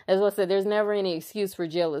 That's what I said. There's never any excuse for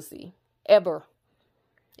jealousy. Ever.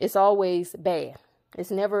 It's always bad. It's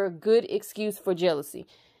never a good excuse for jealousy.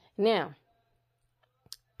 Now,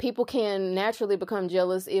 people can naturally become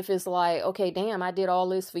jealous if it's like, okay, damn, I did all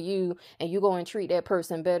this for you and you go and treat that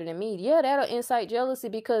person better than me. Yeah, that'll incite jealousy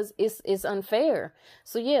because it's unfair.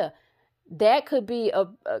 So yeah, that could be a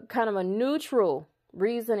kind of a neutral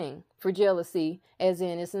reasoning for jealousy, as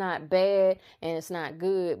in it's not bad and it's not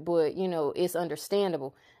good, but it's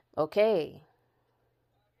understandable. Okay.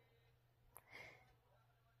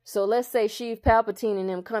 So let's say Sheev Palpatine and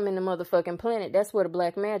them come in the motherfucking planet. That's where the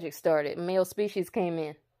black magic started. Male species came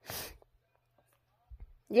in.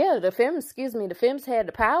 Yeah, the Femmes had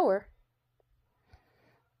the power.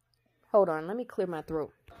 Hold on, let me clear my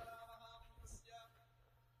throat.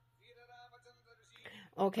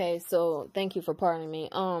 Okay, so thank you for pardoning me.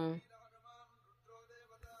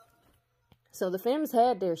 So the Femmes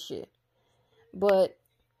had their shit. But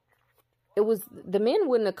the men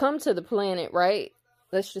wouldn't have come to the planet, right?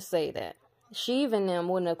 Let's just say that. Sheev and them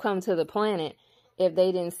wouldn't have come to the planet if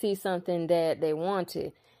they didn't see something that they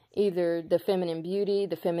wanted. Either the feminine beauty,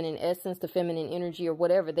 the feminine essence, the feminine energy, or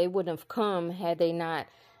whatever. They wouldn't have come had they not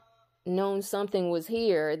known something was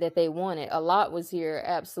here that they wanted. A lot was here,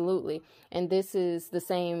 absolutely. And this is the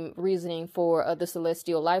same reasoning for the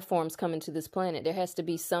celestial life forms coming to this planet. There has to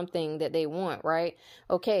be something that they want, right?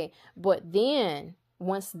 Okay, but then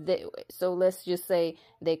so let's just say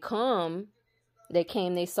they came,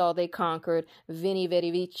 they saw, they conquered, Veni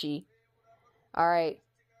Vidi Vici. All right,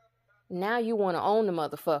 now you want to own the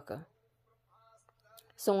motherfucker.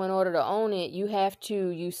 So in order to own it, you have to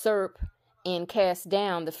usurp and cast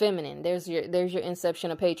down the feminine. There's your inception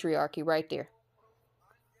of patriarchy right there.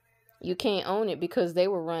 You can't own it because they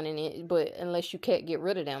were running it, but unless you can't get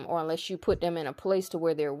rid of them, or unless you put them in a place to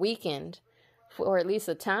where they're weakened for at least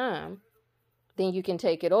a time, then you can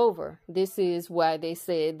take it over. This is why they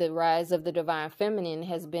said the rise of the divine feminine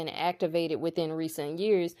has been activated within recent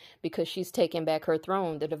years, because she's taking back her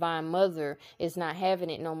throne. The divine mother is not having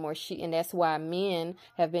it no more. And that's why men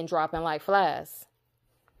have been dropping like flies.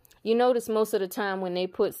 You notice most of the time when they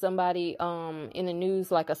put somebody in the news,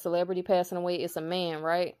 like a celebrity passing away, it's a man,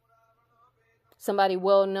 right? Somebody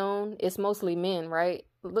well known, it's mostly men, right?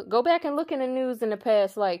 Go back and look in the news in the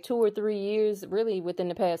past like 2 or 3 years, really within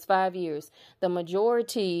the past 5 years. The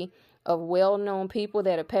majority of well-known people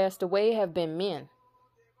that have passed away have been men.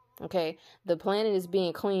 Okay, the planet is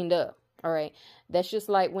being cleaned up. All right, that's just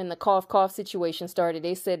like when the cough situation started.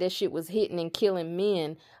 They said that shit was hitting and killing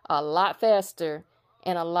men a lot faster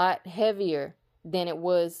and a lot heavier than it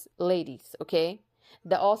was ladies. Okay,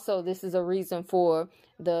 also this is a reason for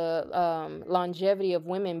the longevity of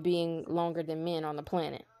women being longer than men on the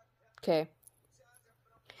planet. Okay,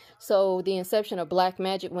 so the inception of black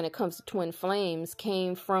magic when it comes to twin flames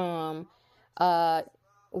came from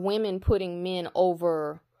women putting men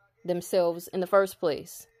over themselves in the first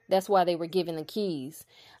place. That's why they were given the keys.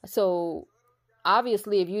 So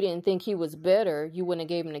obviously if you didn't think he was better, you wouldn't have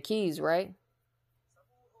gave him the keys, right?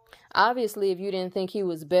 Obviously, if you didn't think he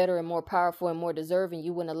was better and more powerful and more deserving,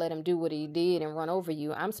 you wouldn't have let him do what he did and run over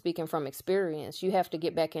you. I'm speaking from experience. You have to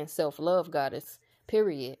get back in self-love, goddess,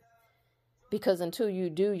 period. Because until you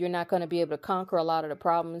do, you're not going to be able to conquer a lot of the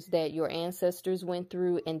problems that your ancestors went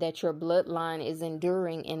through and that your bloodline is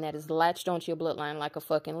enduring and that is latched onto your bloodline like a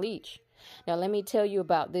fucking leech. Now, let me tell you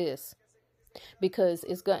about this. Because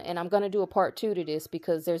it's going, and I'm going to do a part 2 to this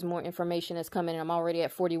because there's more information that's coming. I'm already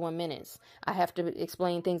at 41 minutes. I have to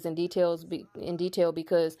explain things in detail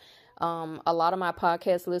because a lot of my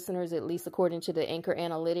podcast listeners, at least according to the Anchor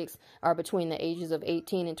Analytics, are between the ages of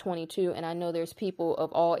 18 and 22. And I know there's people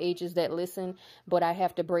of all ages that listen, but I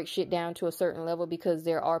have to break shit down to a certain level because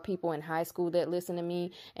there are people in high school that listen to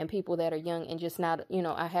me and people that are young and just not,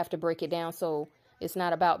 I have to break it down. So it's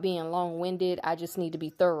not about being long-winded. I just need to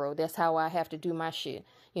be thorough. That's how I have to do my shit.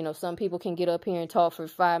 Some people can get up here and talk for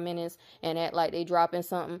 5 minutes and act like they dropping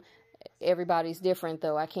something. Everybody's different,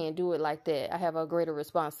 though. I can't do it like that. I have a greater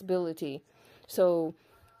responsibility. So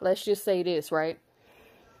let's just say this, right?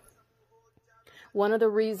 One of the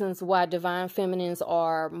reasons why divine feminines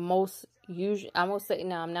are most usually, I'm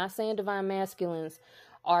not saying divine masculines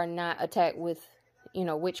are not attacked with,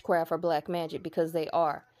 witchcraft or black magic, because they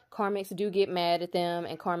are. Karmics do get mad at them,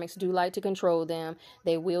 and karmics do like to control them.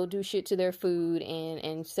 They will do shit to their food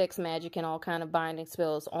and sex magic and all kind of binding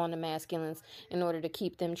spells on the masculines in order to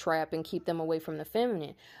keep them trapped and keep them away from the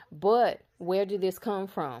feminine. But where did this come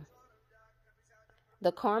from?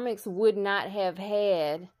 The karmics would not have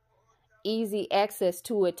had easy access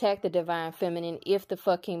to attack the divine feminine if the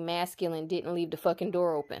fucking masculine didn't leave the fucking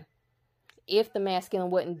door open. If the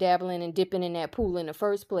masculine wasn't dabbling and dipping in that pool in the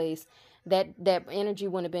first place, that energy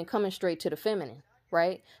wouldn't have been coming straight to the feminine,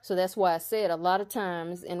 right? So that's why I said a lot of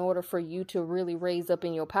times in order for you to really raise up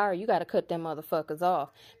in your power, you got to cut them motherfuckers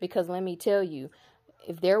off. Because let me tell you,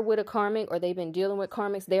 if they're with a karmic or they've been dealing with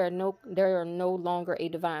karmics, they are no longer a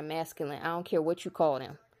divine masculine. I don't care what you call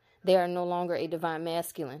them. They are no longer a divine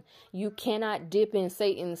masculine. You cannot dip in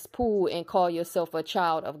Satan's pool and call yourself a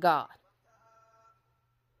child of God.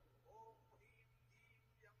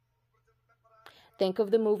 Think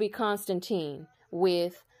of the movie Constantine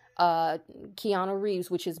with Keanu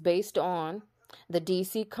Reeves, which is based on the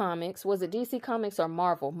DC Comics. Was it DC Comics or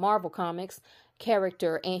Marvel? Marvel Comics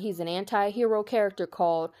character. And he's an anti-hero character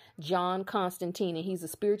called John Constantine. And he's a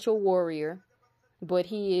spiritual warrior. But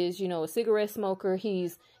he is, a cigarette smoker.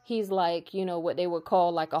 He's like, what they would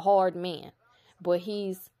call like a hard man. But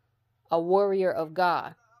he's a warrior of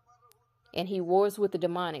God. And he wars with the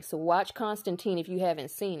demonic. So watch Constantine if you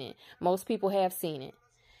haven't seen it. Most people have seen it.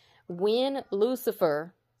 When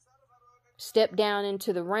Lucifer stepped down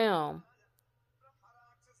into the realm,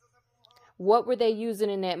 what were they using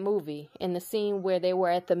in that movie? In the scene where they were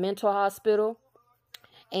at the mental hospital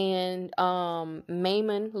and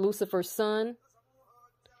Mammon, Lucifer's son,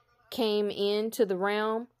 came into the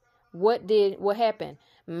realm. What happened?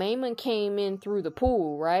 Mammon came in through the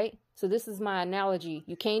pool, right? So this is my analogy.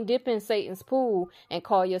 You can't dip in Satan's pool and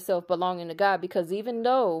call yourself belonging to God, because even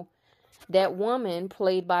though that woman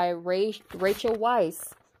played by Rachel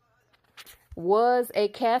Weisz was a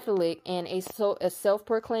Catholic and a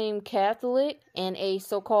self-proclaimed Catholic and a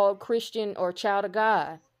so-called Christian or child of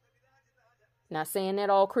God. Not saying that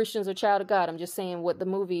all Christians are child of God. I'm just saying what the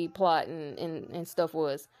movie plot and stuff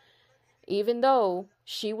was. Even though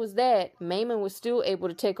she was that, Maimon was still able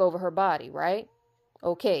to take over her body, right?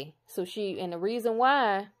 Okay, so and the reason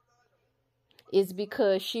why is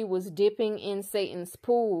because she was dipping in Satan's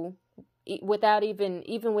pool without even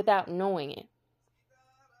without knowing it.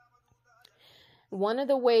 One of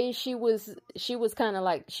the ways she was kind of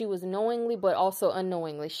like, she was knowingly but also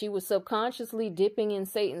unknowingly, she was subconsciously dipping in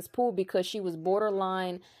Satan's pool because she was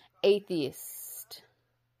borderline atheist.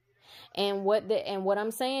 And what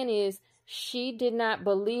I'm saying is, she did not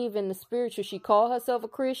believe in the spiritual. She called herself a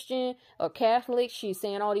Christian or Catholic. She's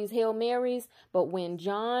saying all these Hail Marys. But when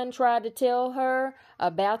John tried to tell her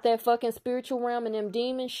about that fucking spiritual realm and them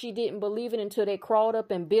demons, she didn't believe it until they crawled up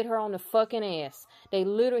and bit her on the fucking ass. She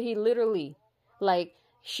literally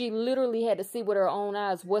had to see with her own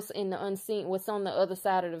eyes what's in the unseen, what's on the other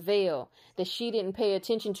side of the veil that she didn't pay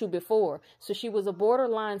attention to before. So she was a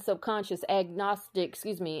borderline subconscious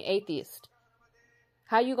atheist.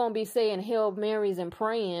 How you gonna be saying Hail Marys and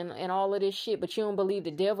praying and all of this shit, but you don't believe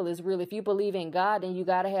the devil is real? If you believe in God, then you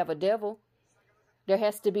gotta have a devil. There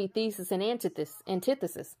has to be thesis and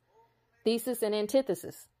antithesis. Thesis and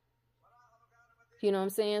antithesis. You know what I'm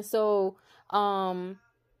saying? So, the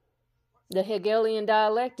Hegelian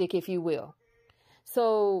dialectic, if you will.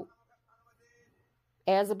 So,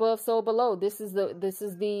 as above, so below. This is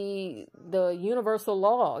the universal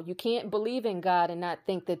law. You can't believe in God and not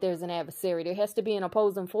think that there's an adversary. There has to be an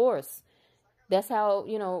opposing force. That's how,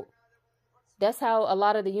 that's how a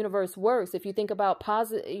lot of the universe works. If you think about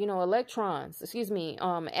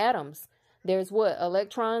atoms, there's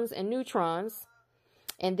electrons and neutrons.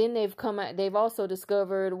 And then they've also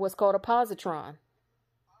discovered what's called a positron.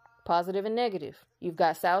 Positive and negative. You've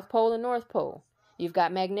got South Pole and North Pole. You've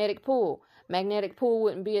got magnetic pull. Magnetic pull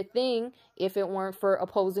wouldn't be a thing if it weren't for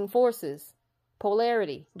opposing forces.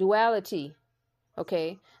 Polarity, duality.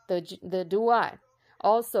 Okay, the duat.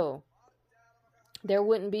 Also, there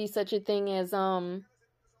wouldn't be such a thing as we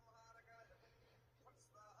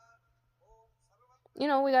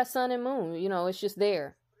got sun and moon. It's just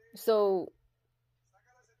there. So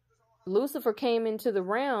Lucifer came into the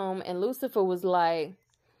realm, and Lucifer was like,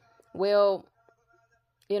 well,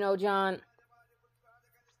 John,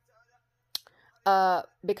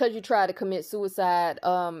 because you tried to commit suicide,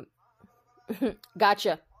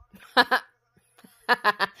 gotcha.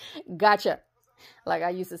 Gotcha. Like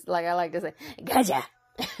I like to say, gotcha.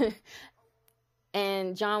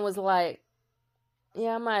 And John was like,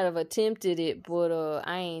 yeah, I might have attempted it, but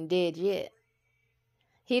I ain't dead yet.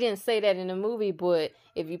 He didn't say that in the movie, but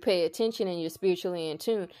if you pay attention and you're spiritually in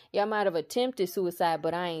tune, yeah, I might have attempted suicide,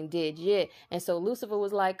 but I ain't dead yet. And so Lucifer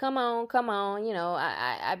was like, come on.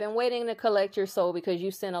 I've been waiting to collect your soul because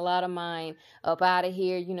you sent a lot of mine up out of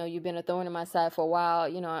here. You've been a thorn in my side for a while.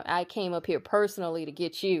 I came up here personally to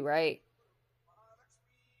get you, right?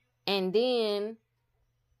 And then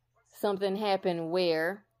something happened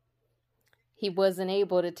where he wasn't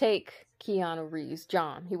able to take Keanu Reeves,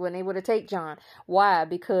 John. He wasn't able to take John. Why?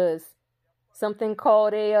 Because something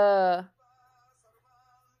called a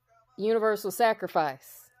universal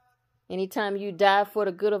sacrifice. Anytime you die for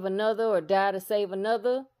the good of another or die to save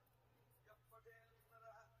another,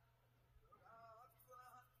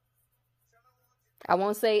 I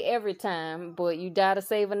won't say every time, but you die to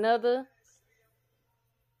save another,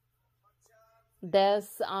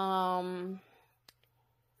 that's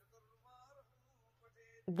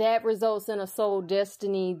that results in a soul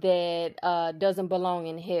destiny that doesn't belong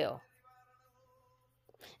in hell.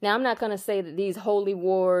 Now, I'm not going to say that these holy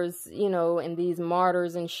wars, and these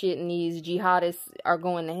martyrs and shit and these jihadists are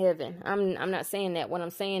going to heaven. I'm not saying that. What I'm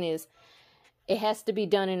saying is it has to be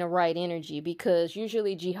done in the right energy, because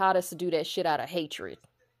usually jihadists do that shit out of hatred.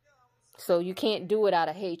 So you can't do it out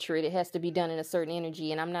of hatred. It has to be done in a certain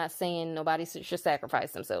energy. And I'm not saying nobody should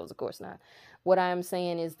sacrifice themselves. Of course not. What I'm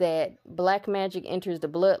saying is that black magic enters the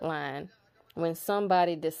bloodline when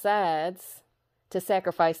somebody decides to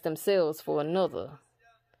sacrifice themselves for another.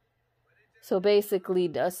 So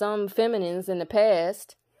basically, some feminines in the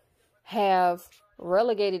past have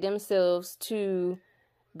relegated themselves to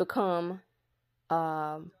become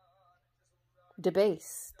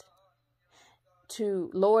debased,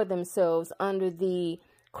 to lower themselves under the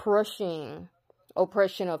crushing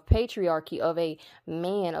oppression of patriarchy of a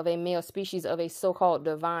man, of a male species, of a so-called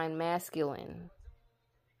divine masculine.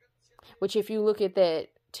 Which, if you look at that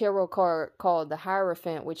tarot card called the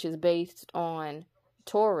Hierophant, which is based on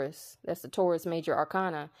Taurus, that's the Taurus major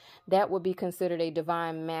arcana, that would be considered a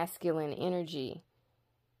divine masculine energy.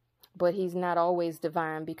 But he's not always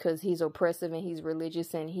divine, because he's oppressive and he's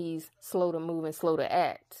religious and he's slow to move and slow to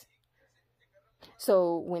act.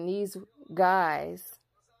 So when these guys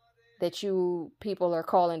that you people are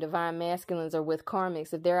calling divine masculines are with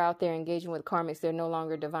karmics, if they're out there engaging with karmics, they're no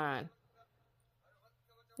longer divine.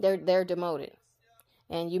 They're demoted.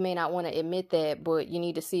 And you may not want to admit that, but you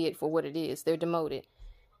need to see it for what it is. They're demoted.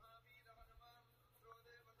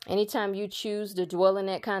 Anytime you choose to dwell in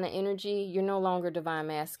that kind of energy, you're no longer divine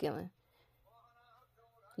masculine.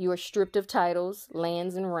 You are stripped of titles,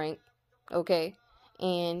 lands, and rank, okay?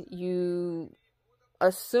 And you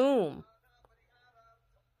assume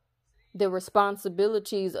the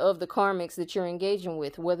responsibilities of the karmics that you're engaging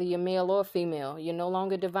with, whether you're male or female. You're no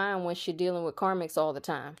longer divine once you're dealing with karmics all the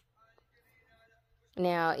time.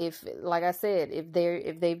 Now, if, like I said, if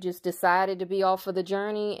they've just decided to be off of the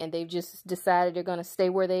journey and they've just decided they're going to stay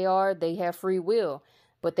where they are, they have free will,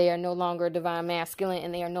 but they are no longer divine masculine,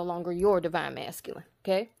 and they are no longer your divine masculine.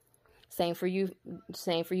 Okay. Same for you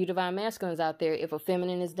divine masculines out there. If a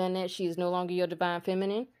feminine has done that, she is no longer your divine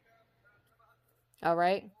feminine. All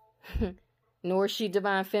right. Nor is she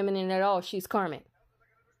divine feminine at all. She's karmic.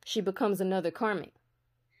 She becomes another karmic.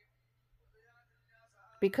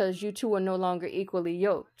 Because you two are no longer equally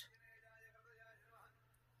yoked.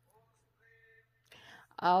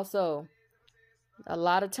 Also, a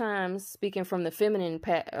lot of times, speaking from the feminine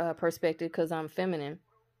perspective, because I'm feminine,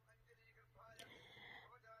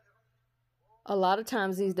 a lot of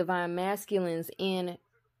times these divine masculines in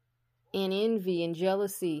envy and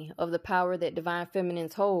jealousy of the power that divine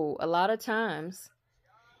feminines hold, a lot of times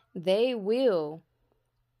they will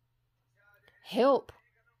help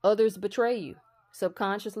others betray you.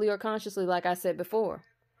 Subconsciously or consciously, like I said before.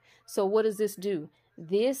 So what does this do?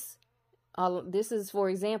 This is, for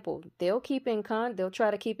example, they'll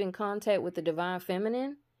try to keep in contact with the divine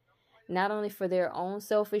feminine, not only for their own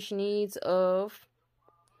selfish needs of,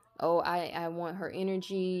 oh, I want her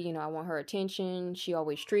energy, I want her attention. She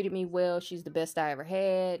always treated me well. She's the best I ever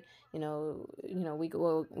had. We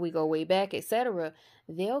go way back, etc.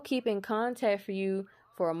 They'll keep in contact for you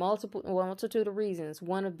for a multitude of reasons.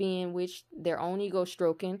 One of being which their own ego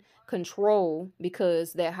stroking, control,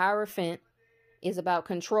 because that Hierophant is about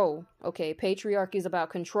control. Okay, patriarchy is about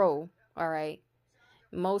control. All right.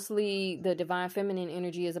 Mostly the divine feminine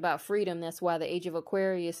energy is about freedom. That's why the Age of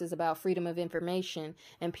Aquarius is about freedom of information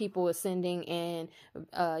and people ascending and,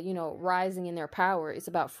 rising in their power. It's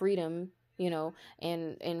about freedom,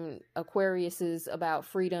 and Aquarius is about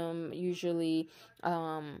freedom. Usually,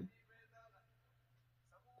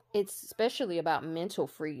 it's especially about mental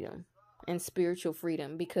freedom and spiritual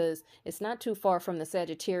freedom, because it's not too far from the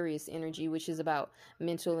Sagittarius energy, which is about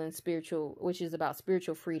mental and spiritual, which is about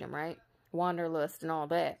spiritual freedom, right? Wanderlust and all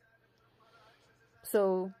that.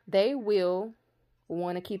 So they will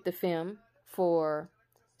want to keep the femme for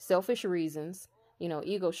selfish reasons,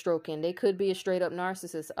 ego stroking. They could be a straight up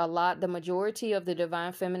narcissist. The majority of the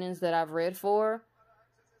divine feminines that I've read for,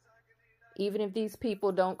 even if these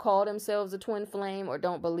people don't call themselves a twin flame or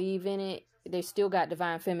don't believe in it, they still got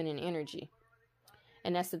divine feminine energy.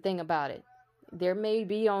 And that's the thing about it. There may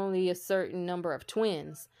be only a certain number of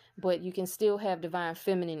twins, but you can still have divine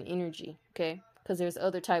feminine energy, okay? Because there's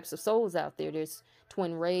other types of souls out there. There's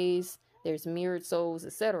twin rays, there's mirrored souls,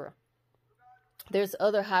 etc. There's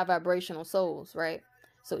other high vibrational souls, right?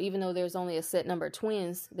 So even though there's only a set number of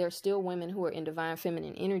twins, there's still women who are in divine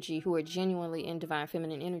feminine energy, who are genuinely in divine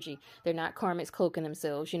feminine energy. They're not karmics cloaking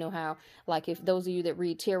themselves. You know how, like, if those of you that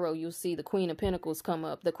read tarot, you'll see the Queen of Pentacles come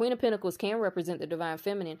up. The Queen of Pentacles can represent the divine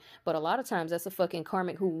feminine, but a lot of times that's a fucking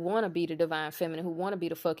karmic who want to be the divine feminine, who want to be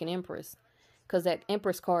the fucking Empress. Because that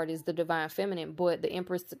Empress card is the divine feminine, but the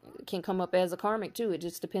Empress can come up as a karmic too. It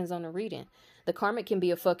just depends on the reading. The karmic can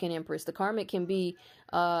be a fucking Empress. The karmic can be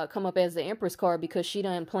come up as the Empress card because she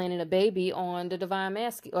done planted a baby on the divine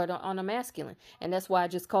masculine, or on the masculine, and that's why I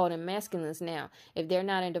just call them masculines now. If they're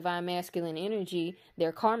not in divine masculine energy,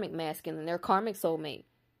 they're karmic masculine. They're karmic soulmate.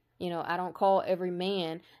 I don't call every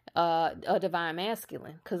man a divine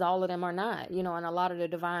masculine, because all of them are not, and a lot of the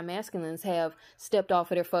divine masculines have stepped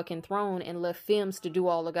off of their fucking throne and left femmes to do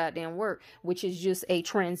all the goddamn work, which is just a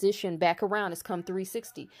transition back around. It's come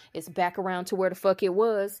 360. It's back around to where the fuck it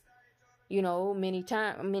was, many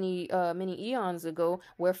eons ago,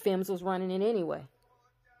 where femmes was running it anyway.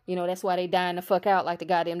 That's why they dying the fuck out like the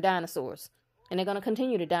goddamn dinosaurs. And they're going to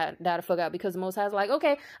continue to die the fuck out, because the Most High's like,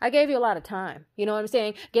 okay, I gave you a lot of time. You know what I'm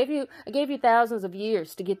saying? I gave you thousands of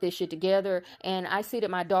years to get this shit together. And I see that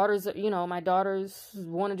my daughters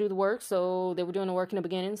want to do the work. So they were doing the work in the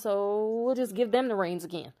beginning. So we'll just give them the reins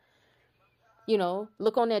again.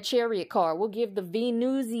 Look on that chariot card. We'll give the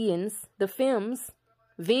Venusians, the femmes,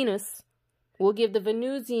 Venus. We'll give the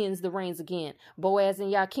Venusians the reins again. Boaz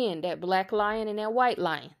and Yakin, that black lion and that white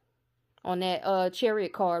lion. On that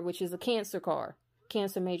chariot card, which is a Cancer card.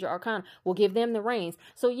 Cancer Major Arcana. We'll give them the reins.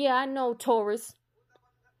 So yeah, I know Taurus,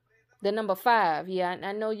 the number 5. Yeah,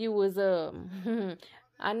 I know you was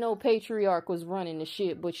I know Patriarch was running the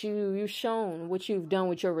shit, but you've shown what you've done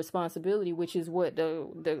with your responsibility, which is what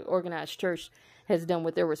the organized church has done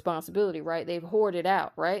with their responsibility, right? They've hoarded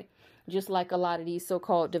out, right? Just like a lot of these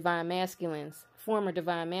so-called divine masculines, former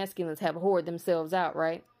divine masculines have hoarded themselves out,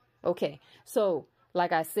 right? Okay, so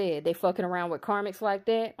like I said, they fucking around with karmics like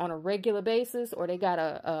that on a regular basis, or they got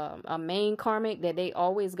a main karmic that they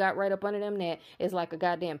always got right up under them that is like a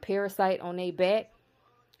goddamn parasite on their back.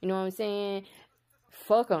 You know what I'm saying?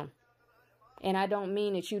 Fuck them. And I don't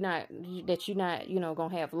mean that you're not, you know,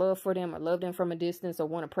 gonna have love for them or love them from a distance or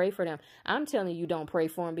want to pray for them. I'm telling you, don't pray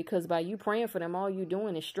for them, because by you praying for them, all you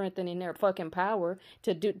doing is strengthening their fucking power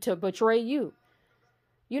to betray you.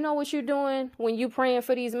 You know what you're doing when you praying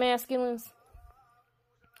for these masculines?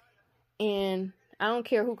 And I don't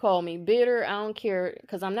care who called me bitter. I don't care,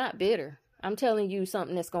 because I'm not bitter. I'm telling you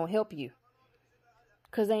something that's going to help you.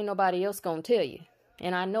 Because ain't nobody else going to tell you.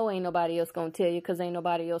 And I know ain't nobody else going to tell you, because ain't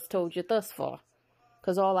nobody else told you thus far.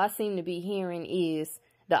 Because all I seem to be hearing is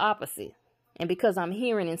the opposite. And because I'm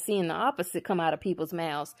hearing and seeing the opposite come out of people's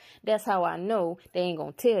mouths, that's how I know they ain't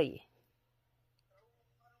going to tell you.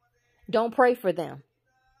 Don't pray for them.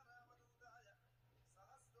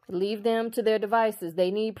 Leave them to their devices.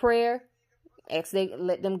 They need prayer.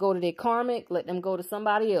 Let them go to their karmic. Let them go to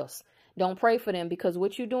somebody else. Don't pray for them, because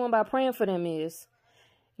what you're doing by praying for them is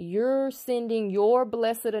you're sending your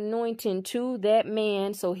blessed anointing to that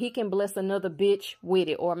man so he can bless another bitch with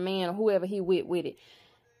it, or man, or whoever he with it.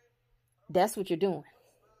 That's what you're doing.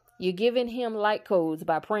 You're giving him light codes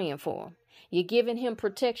by praying for him. You're giving him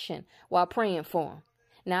protection while praying for him.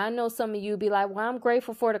 Now, I know some of you be like, well, I'm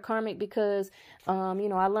grateful for the karmic because, you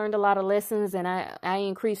know, I learned a lot of lessons and I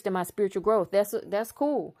increased in my spiritual growth. That's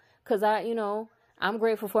cool. Because I'm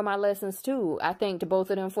grateful for my lessons too. I thank to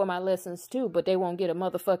both of them for my lessons too, but they won't get a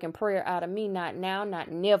motherfucking prayer out of me. Not now,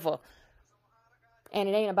 not never. And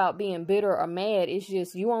it ain't about being bitter or mad. It's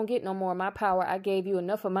just, you won't get no more of my power. I gave you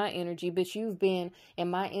enough of my energy, but you've been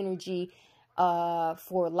in my energy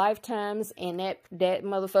for lifetimes, and that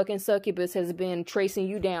motherfucking succubus has been tracing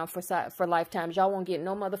you down for lifetimes. Y'all won't get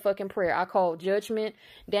no motherfucking prayer. I call judgment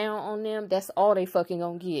down on them. That's all they fucking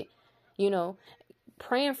gonna get. You know,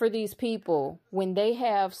 praying for these people when they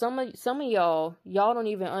have some of y'all don't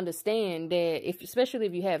even understand that, especially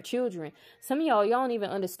if you have children, some of y'all don't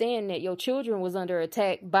even understand that your children was under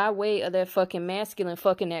attack by way of that fucking masculine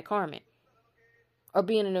fucking that karmic, or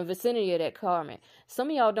being in the vicinity of that karmic. Some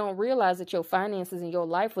of y'all don't realize that your finances and your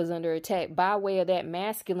life was under attack by way of that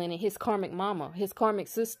masculine and his karmic mama, his karmic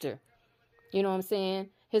sister. You know what I'm saying?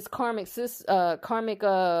 His karmic cousins,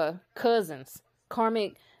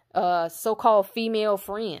 karmic so-called female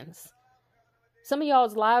friends. Some of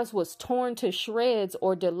y'all's lives was torn to shreds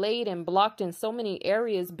or delayed and blocked in so many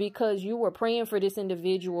areas because you were praying for this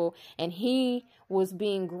individual and he was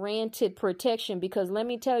being granted protection. Because let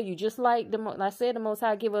me tell you, just like I said, the Most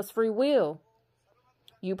High give us free will.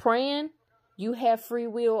 You praying, you have free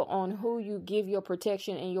will on who you give your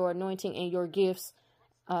protection and your anointing and your gifts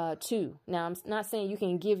to. Now, I'm not saying you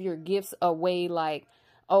can give your gifts away like,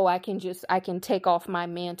 oh, I can take off my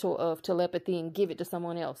mantle of telepathy and give it to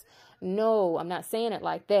someone else. No, I'm not saying it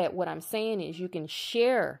like that. What I'm saying is you can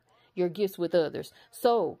share your gifts with others.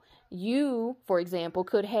 So you, for example,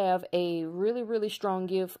 could have a really, really strong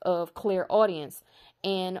gift of clairaudience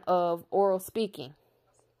and of oral speaking.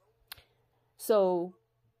 So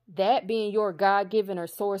that being your God-given or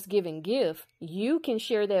source-given gift, you can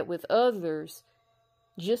share that with others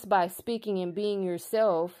just by speaking and being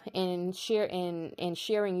yourself, and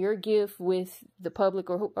sharing your gift with the public,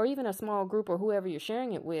 or even a small group, or whoever you're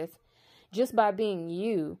sharing it with. Just by being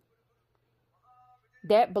you,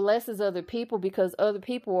 that blesses other people, because other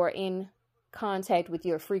people are in contact with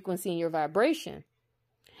your frequency and your vibration.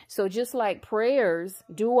 So just like prayers,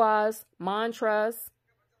 duas, mantras,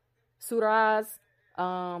 surahs,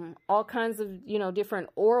 all kinds of, different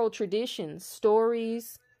oral traditions,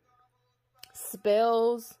 stories,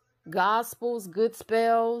 spells, gospels, good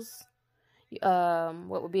spells.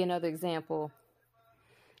 What would be another example?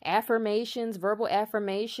 Affirmations, verbal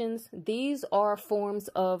affirmations. These are forms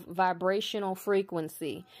of vibrational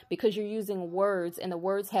frequency, because you're using words, and the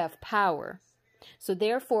words have power. So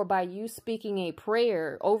therefore, by you speaking a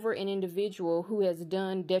prayer over an individual who has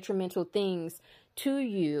done detrimental things to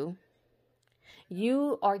you,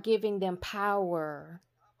 you are giving them power.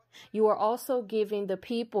 You are also giving the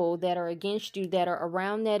people that are against you, that are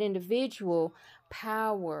around that individual,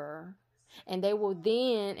 power. And they will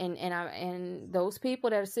then, and those people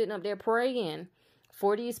that are sitting up there praying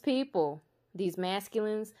for these people, these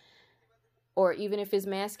masculines, or even if it's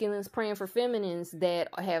masculines praying for feminines that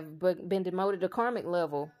have been demoted to karmic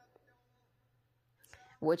level,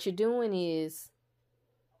 what you're doing is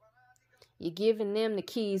you're giving them the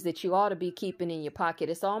keys that you ought to be keeping in your pocket.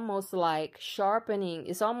 It's almost like sharpening.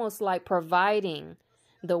 It's almost like providing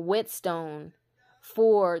the whetstone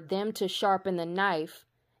for them to sharpen the knife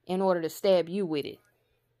in order to stab you with it.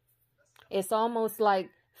 It's almost like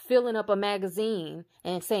filling up a magazine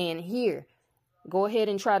and saying, here, go ahead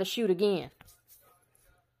and try to shoot again.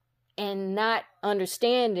 And not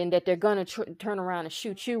understanding that they're going to turn around and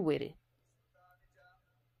shoot you with it.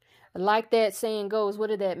 Like that saying goes, what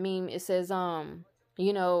did that mean? It says,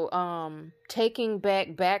 taking back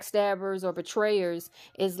backstabbers or betrayers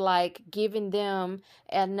is like giving them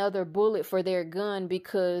another bullet for their gun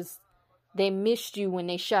because they missed you when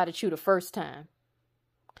they shot at you the first time.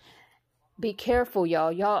 Be careful,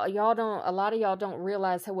 y'all. Y'all don't, a lot of y'all don't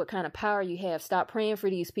realize what kind of power you have. Stop praying for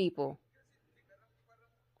these people.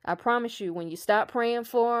 I promise you, when you stop praying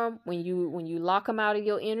for them, when you lock them out of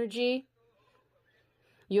your energy,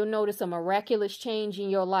 you'll notice a miraculous change in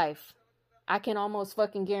your life. I can almost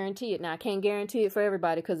fucking guarantee it. Now, I can't guarantee it for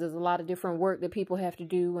everybody because there's a lot of different work that people have to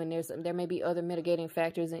do, and there may be other mitigating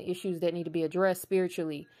factors and issues that need to be addressed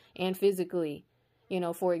spiritually and physically.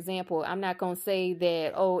 For example, I'm not going to say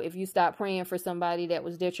that, if you stop praying for somebody that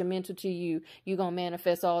was detrimental to you, you're going to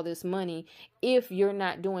manifest all this money if you're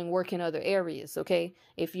not doing work in other areas, okay?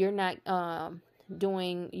 If you're not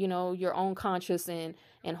doing, your own conscious and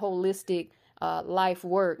holistic life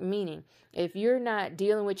work, meaning if you're not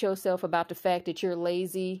dealing with yourself about the fact that you're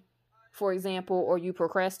lazy, for example, or you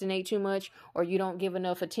procrastinate too much, or you don't give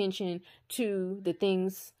enough attention to the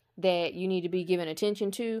things that you need to be giving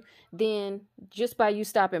attention to, then just by you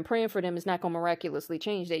stopping praying for them is not going to miraculously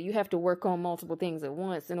change that. You have to work on multiple things at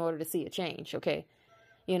once in order to see a change, okay?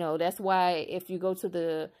 That's why if you go to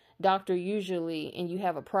the doctor usually and you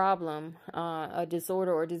have a problem, a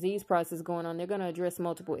disorder or disease process going on, they're going to address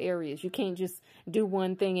multiple areas. You can't just do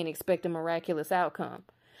one thing and expect a miraculous outcome.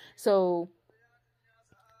 So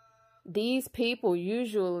these people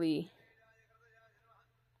usually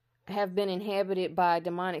have been inhabited by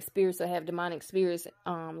demonic spirits or have demonic spirits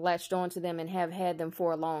latched onto them and have had them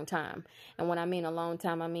for a long time. And when I mean a long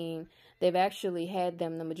time, I mean they've actually had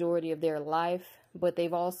them the majority of their life, but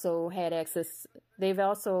they've also had access. They've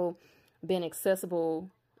also been accessible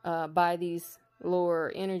by these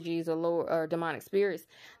lower energies or demonic spirits.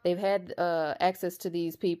 They've had access to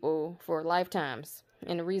these people for lifetimes.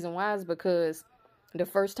 And the reason why is because the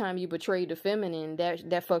first time you betrayed the feminine,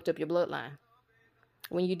 that fucked up your bloodline.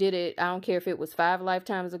 When you did it, I don't care if it was 5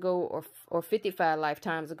 lifetimes ago or 55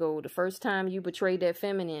 lifetimes ago, the first time you betrayed that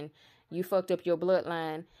feminine, you fucked up your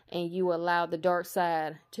bloodline and you allowed the dark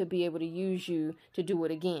side to be able to use you to do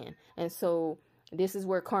it again. And so this is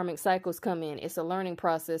where karmic cycles come in. It's a learning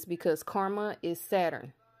process because karma is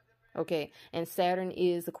Saturn. Okay. And Saturn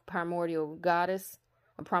is the primordial goddess,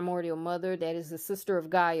 a primordial mother that is the sister of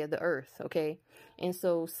Gaia, the earth. Okay. And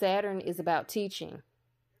so Saturn is about teaching.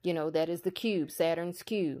 That is the cube, Saturn's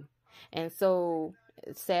cube. And so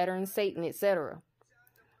Saturn, Satan, etc.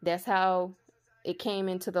 That's how it came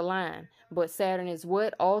into the line. But Saturn is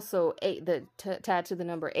what? Also tied to the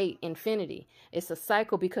number 8, infinity. It's a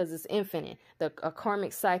cycle because it's infinite. A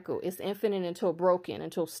karmic cycle. It's infinite until broken,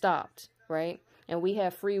 until stopped, right? And we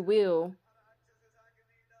have free will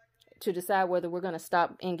to decide whether we're going to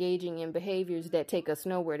stop engaging in behaviors that take us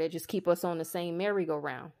nowhere, that just keep us on the same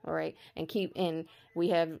merry-go-round, all right? And we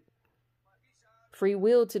have free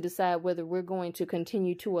will to decide whether we're going to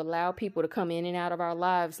continue to allow people to come in and out of our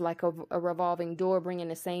lives like a revolving door, bringing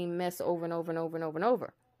the same mess over and over and over and over and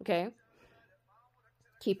over, okay?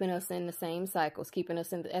 Keeping us in the same cycles, keeping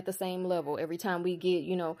us at the same level. Every time we get,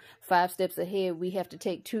 5 steps ahead, we have to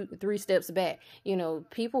take 2-3 steps back.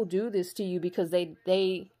 People do this to you because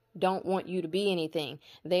they don't want you to be anything.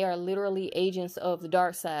 They are literally agents of the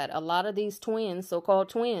dark side. A lot of these twins, so-called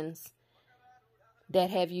twins, that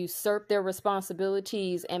have usurped their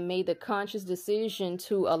responsibilities and made the conscious decision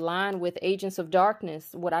to align with agents of darkness,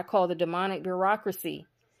 what I call the demonic bureaucracy,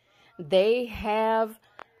 they have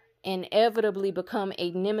inevitably become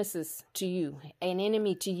a nemesis to you, an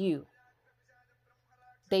enemy to you.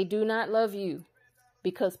 They do not love you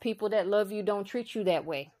because people that love you don't treat you that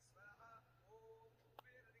way.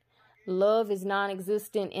 Love is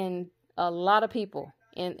non-existent in a lot of people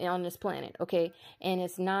on this planet, okay? And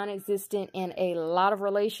it's non-existent in a lot of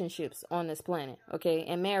relationships on this planet, okay?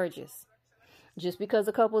 And marriages. Just because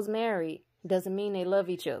a couple's married doesn't mean they love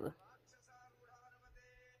each other.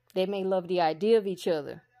 They may love the idea of each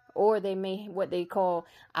other, Or they may, what they call,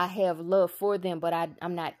 I have love for them, but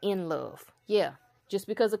I'm not in love. Yeah. Just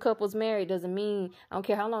because a couple's married doesn't mean, I don't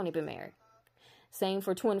care how long they've been married. Same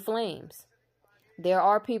for twin flames. There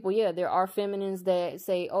are people, there are feminines that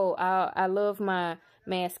say, oh, I love my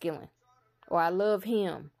masculine, or I love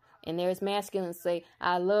him. And there's masculines say,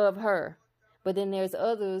 I love her. But then there's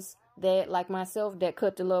others that, like myself, that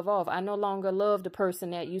cut the love off. I no longer love the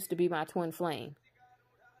person that used to be my twin flame.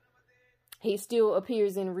 He still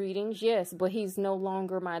appears in readings, yes, but he's no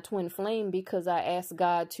longer my twin flame because I asked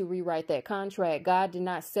God to rewrite that contract. God did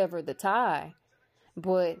not sever the tie,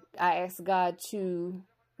 but I asked God to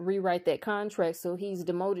rewrite that contract. So he's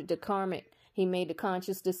demoted to karmic. He made the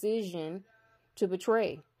conscious decision to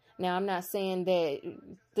betray. Now, I'm not saying that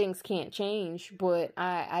things can't change, but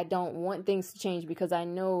I don't want things to change because I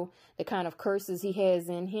know the kind of curses he has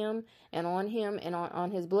in him and on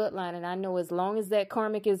his bloodline. And I know as long as that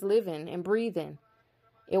karmic is living and breathing,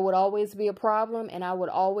 it would always be a problem. And I would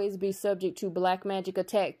always be subject to black magic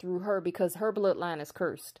attack through her because her bloodline is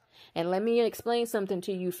cursed. And let me explain something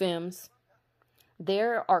to you, femmes.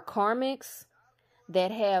 There are karmics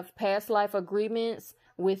that have past life agreements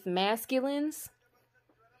with masculines.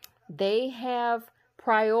 They have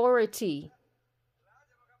priority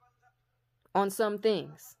on some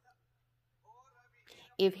things.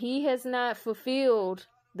 If he has not fulfilled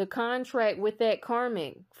the contract with that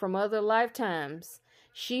karmic from other lifetimes,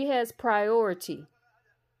 she has priority.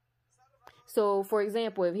 So, for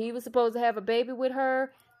example, if he was supposed to have a baby with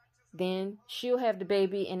her, then she'll have the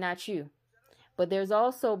baby and not you. But there's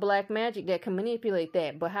also black magic that can manipulate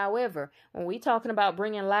that. But however, when we're talking about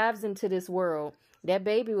bringing lives into this world, that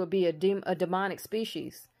baby will be a demonic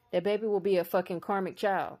species. That baby will be a fucking karmic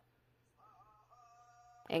child.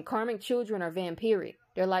 And karmic children are vampiric.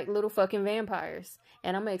 They're like little fucking vampires.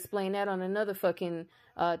 And I'm going to explain that on another fucking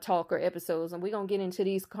talk or episodes. And we're going to get into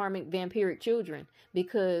these karmic vampiric children.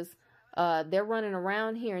 Because they're running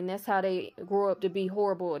around here and that's how they grow up to be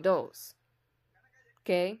horrible adults.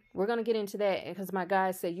 Okay, we're going to get into that because my guy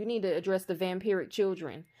said you need to address the vampiric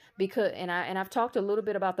children because I've talked a little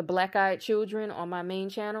bit about the black-eyed children on my main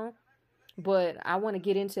channel, but I want to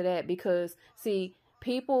get into that because see,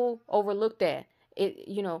 people overlook that.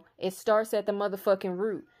 It starts at the motherfucking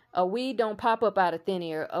root. A weed don't pop up out of thin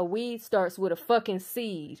air. A weed starts with a fucking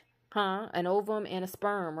seed, an ovum and a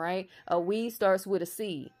sperm, right? A weed starts with a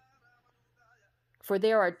seed. For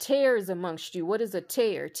there are tares amongst you. What is a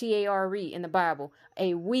tare? T-A-R-E in the Bible.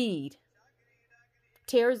 A weed.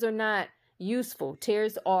 Tares are not useful.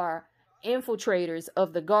 Tares are infiltrators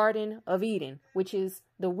of the Garden of Eden, which is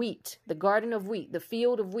the wheat, the garden of wheat, the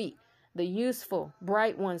field of wheat, the useful,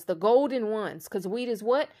 bright ones, the golden ones. Because wheat is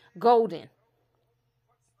what? Golden.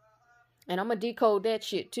 And I'm going to decode that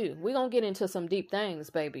shit too. We're going to get into some deep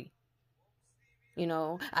things, baby.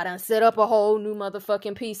 I done set up a whole new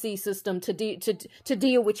motherfucking PC system to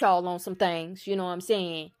deal with y'all on some things. You know what I'm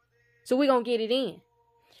saying? So we gonna get it in.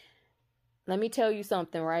 Let me tell you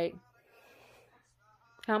something, right?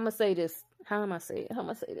 How am I say this? How am I say it? How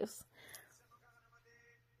am I say this?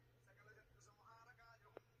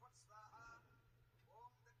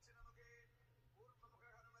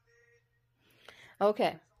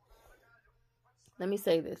 Okay. Let me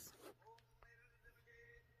say this.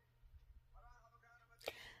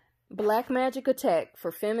 Black magic attack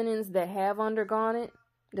for feminines that have undergone it,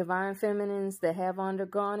 divine feminines that have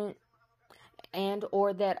undergone it, and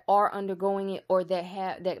or that are undergoing it, or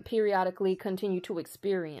that periodically continue to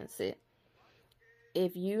experience it.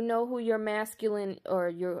 If you know who your masculine or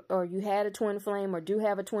you had a twin flame or do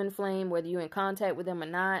have a twin flame, whether you're in contact with them or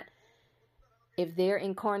not, if they're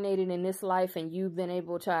incarnated in this life and you've been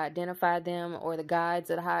able to identify them, or the guides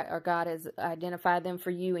or God has identified them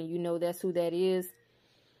for you and you know that's who that is,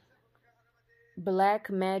 black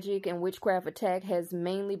magic and witchcraft attack has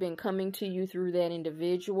mainly been coming to you through that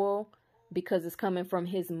individual because it's coming from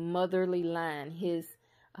his motherly line, his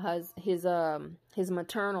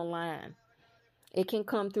maternal line. It can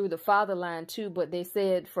come through the father line too, but they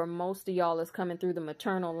said for most of y'all it's coming through the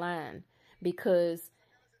maternal line because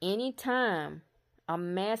anytime a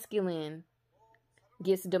masculine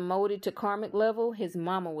gets demoted to karmic level, his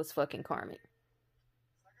mama was fucking karmic.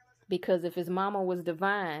 Because if his mama was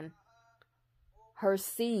divine, her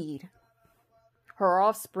seed, her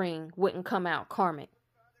offspring wouldn't come out karmic.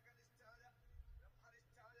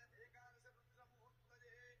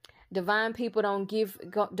 Divine people don't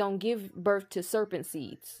give birth to serpent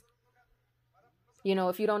seeds.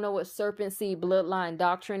 If you don't know what serpent seed bloodline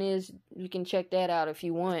doctrine is, you can check that out if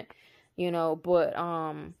you want. But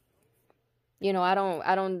You know, I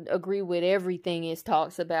don't agree with everything it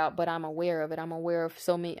talks about, but I'm aware of it. I'm aware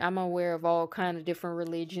of all kind of different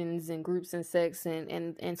religions and groups and sects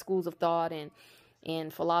and schools of thought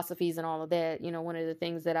and philosophies and all of that. You know, one of the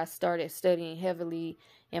things that I started studying heavily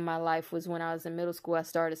in my life was when I was in middle school. I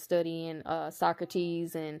started studying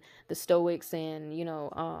Socrates and the Stoics and,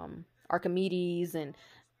 Archimedes and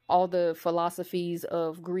all the philosophies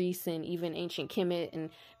of Greece and even ancient Kemet,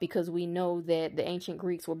 and because we know that the ancient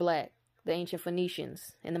Greeks were black, the ancient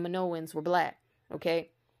Phoenicians and the Minoans were black. Okay,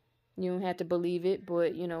 you don't have to believe it,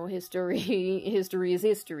 but history history is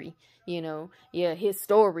history. Yeah, his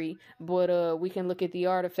story, but we can look at the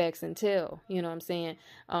artifacts and tell. You know what I'm saying?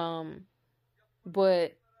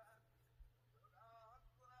 But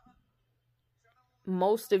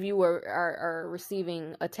most of you are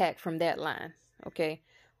receiving attack from that line. Okay,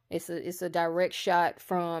 it's a direct shot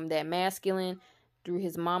from that masculine through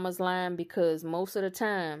his mama's line, because most of the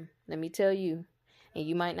time, let me tell you, and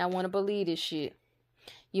you might not want to believe this shit.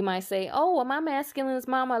 You might say, "Oh, well, my masculine's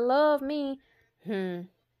mama loved me."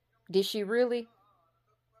 Did she really?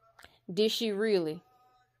 Did she really?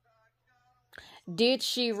 Did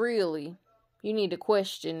she really? You need to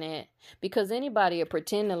question that, because anybody will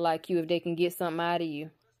pretend to like you if they can get something out of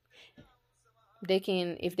you.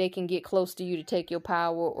 If they can get close to you to take your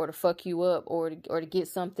power or to fuck you up or to get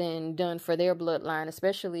something done for their bloodline,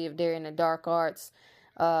 especially if they're in the dark arts,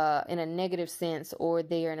 in a negative sense, or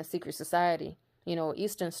they're in a secret society.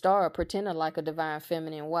 Eastern Star pretend to like a divine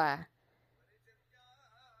feminine. Why?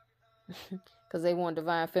 Because they want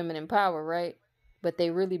divine feminine power, right? But they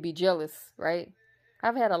really be jealous, right?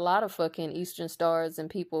 I've had a lot of fucking Eastern Stars and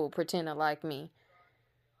people pretend to like me,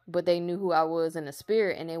 but they knew who I was in the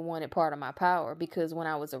spirit and they wanted part of my power, because when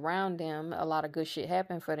I was around them, a lot of good shit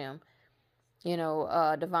happened for them.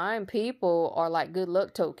 Divine people are like good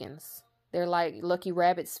luck tokens. They're like lucky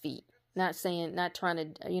rabbit's feet. Not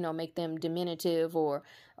trying to, make them diminutive or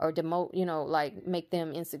demote, like make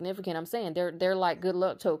them insignificant. I'm saying they're like good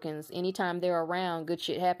luck tokens. Anytime they're around, good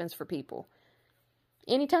shit happens for people.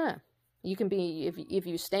 Anytime. You can be, if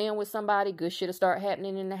you stand with somebody, good shit will start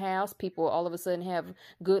happening in the house. People all of a sudden have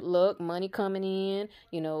good luck, money coming in,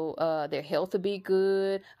 their health will be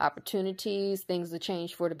good, opportunities, things will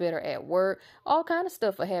change for the better at work. All kind of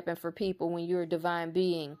stuff will happen for people when you're a divine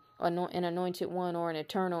being, an anointed one, or an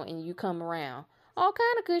eternal, and you come around. All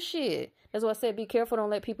kind of good shit. That's why I said be careful,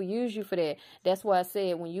 don't let people use you for that. That's why I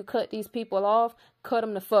said when you cut these people off, cut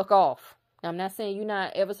them the fuck off. I'm not saying you're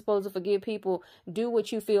not ever supposed to forgive people. Do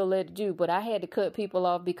what you feel led to do. But I had to cut people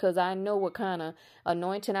off because I know what kind of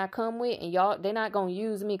anointing I come with. And y'all, they're not going to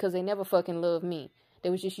use me because they never fucking love me. They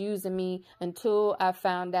was just using me until I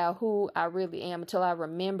found out who I really am. Until I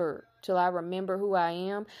remember who I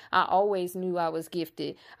am. I always knew I was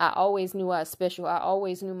gifted. I always knew I was special. I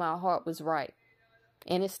always knew my heart was right.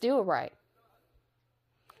 And it's still right.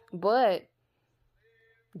 But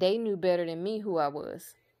they knew better than me who I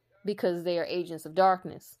was. Because they are agents of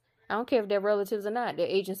darkness. I don't care if they're relatives or not. They're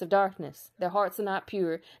agents of darkness. Their hearts are not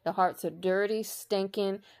pure. Their hearts are dirty,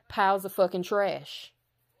 stinking piles of fucking trash.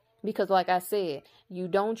 Because like I said, you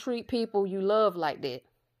don't treat people you love like that.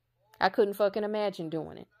 I couldn't fucking imagine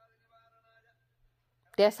doing it.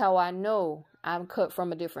 That's how I know I'm cut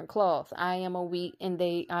from a different cloth. I am a wheat and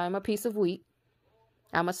I'm a piece of wheat.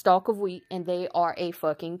 I'm a stalk of wheat and they are a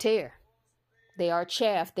fucking tear. They are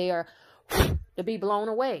chaff. They are to be blown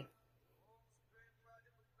away.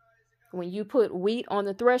 When you put wheat on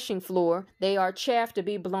the threshing floor, they are chaff to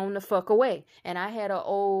be blown the fuck away. And I had an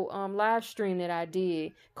old live stream that I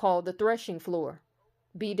did called The Threshing Floor.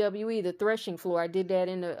 BWE, The Threshing Floor. I did that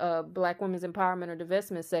in the Black Women's Empowerment or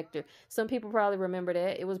Divestment sector. Some people probably remember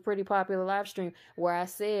that. It was a pretty popular live stream where I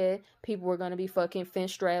said people were going to be fucking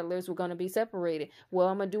fence straddlers, were going to be separated. Well,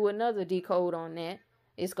 I'm going to do another decode on that.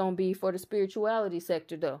 It's going to be for the spirituality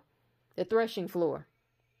sector, though. The Threshing Floor.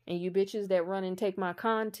 And you bitches that run and take my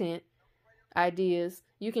content ideas,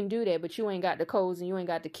 you can do that, but you ain't got the codes and you ain't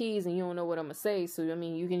got the keys and you don't know what I'm gonna say. So I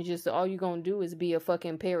mean, you can just, all you gonna do is be a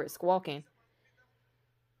fucking parrot squawking.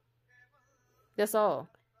 That's all.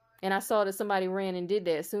 And I saw that somebody ran and did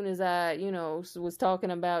that as soon as I, was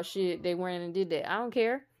talking about shit. They ran and did that. I don't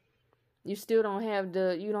care. You still don't have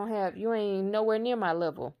you ain't nowhere near my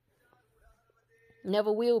level.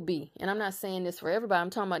 Never will be. And I'm not saying this for everybody. I'm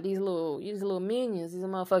talking about these little minions, these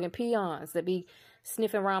motherfucking peons that be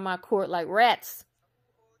sniffing around my court like rats.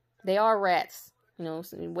 They are rats,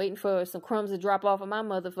 waiting for some crumbs to drop off of my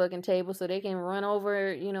motherfucking table so they can run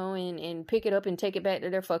over, and pick it up and take it back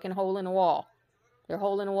to their fucking hole in the wall. Their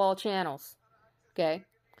hole in the wall channels. Okay.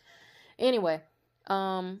 Anyway,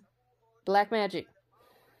 black magic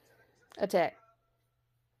attack.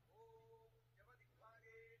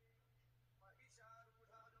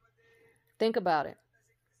 Think about it.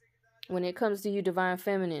 When it comes to you divine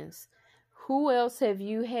feminines, who else have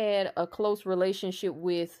you had a close relationship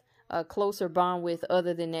with, a closer bond with,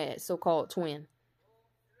 other than that so-called twin?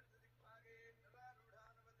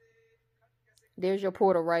 There's your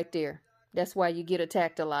portal right there. That's why you get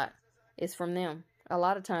attacked a lot. It's from them. A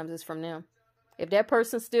lot of times it's from them. If that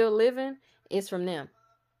person's still living, it's from them.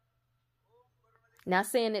 Not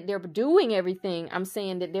saying that they're doing everything. I'm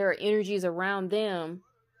saying that there are energies around them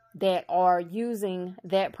that are using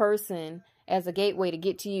that person as a gateway to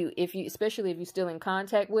get to you. If you, especially if you're still in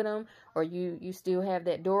contact with them, or you still have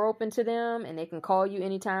that door open to them, and they can call you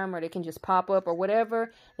anytime, or they can just pop up or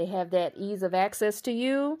whatever. They have that ease of access to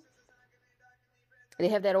you. They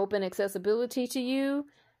have that open accessibility to you.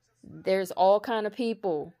 There's all kind of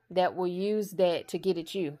people that will use that to get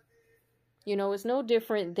at you. You know, it's no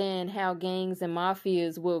different than how gangs and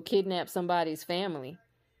mafias will kidnap somebody's family.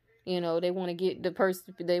 You know, they want to get the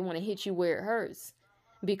person, they want to hit you where it hurts.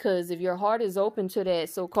 Because if your heart is open to that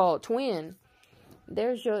so-called twin,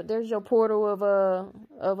 there's your portal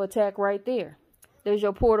of attack right there. There's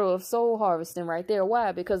your portal of soul harvesting right there.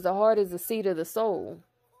 Why? Because the heart is the seat of the soul.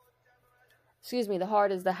 Excuse me, the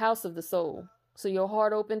heart is the house of the soul. So your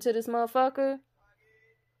heart open to this motherfucker,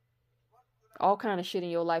 all kind of shit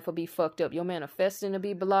in your life will be fucked up. Your manifesting will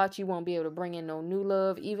be blocked. You won't be able to bring in no new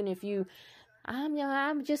love. Even if you,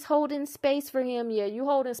 I'm just holding space for him. Yeah, you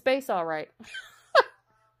holding space all right.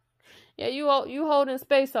 Yeah, you holding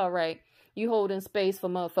space all right. You holding space for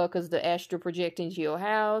motherfuckers to astral project into your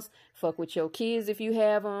house. Fuck with your kids if you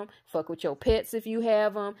have them. Fuck with your pets if you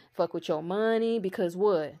have them. Fuck with your money. Because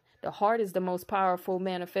what? The heart is the most powerful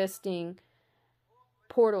manifesting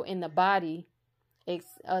portal in the body,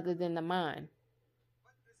 other than the mind.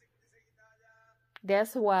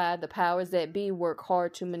 That's why the powers that be work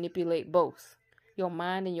hard to manipulate both your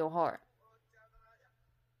mind and your heart.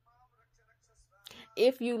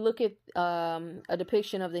 If you look at a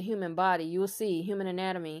depiction of the human body, you'll see human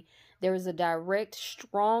anatomy. There is a direct,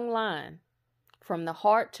 strong line from the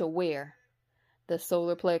heart to where? The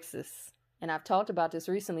solar plexus. And I've talked about this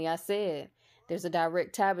recently. I said there's a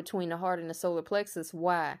direct tie between the heart and the solar plexus.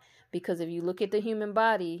 Why? Because if you look at the human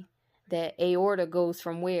body, that aorta goes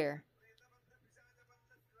from where?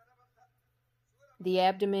 The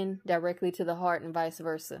abdomen directly to the heart and vice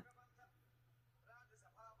versa.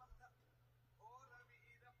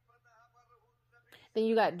 Then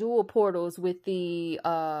you got dual portals with the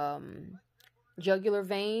jugular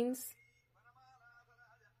veins,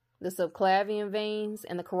 the subclavian veins,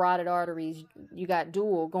 and the carotid arteries. You got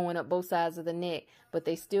dual going up both sides of the neck, but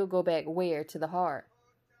they still go back where? To the heart.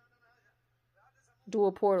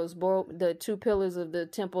 Dual portals, the two pillars of the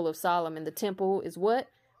Temple of Solomon. The temple is what?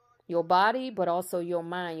 Your body, but also your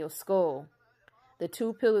mind, your skull. The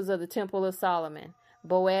two pillars of the Temple of Solomon,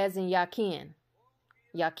 Boaz and Yakin.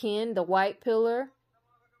 Yakin, the white pillar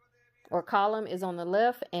or column, is on the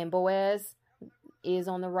left, and Boaz is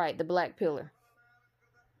on the right, the black pillar.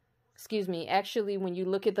 Excuse me, actually, when you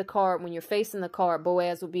look at the card, when you're facing the card,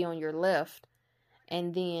 Boaz will be on your left,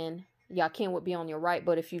 and then Yakin would be on your right,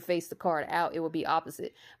 but if you face the card out, it would be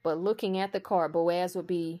opposite. But looking at the card, Boaz would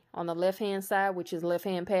be on the left-hand side, which is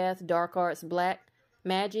left-hand path, dark arts, black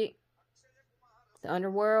magic, the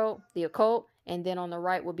underworld, the occult, and then on the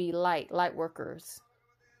right would be light workers,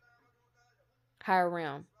 higher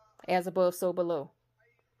realm, as above, so below.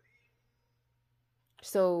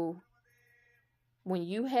 So when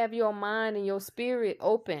you have your mind and your spirit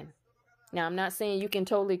open, now I'm not saying you can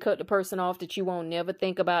totally cut the person off, that you won't never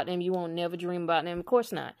think about them, you won't never dream about them, of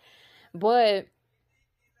course not. But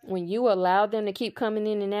when you allow them to keep coming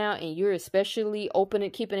in and out, and you're especially open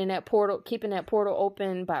and keeping that portal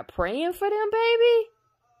open by praying for them, baby.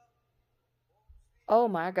 Oh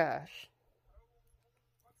my gosh.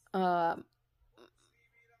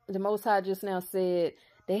 The Most High just now said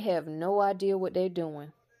they have no idea what they're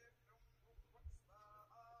doing.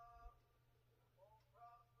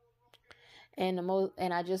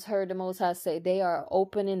 And I just heard the Most High say they are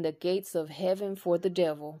opening the gates of heaven for the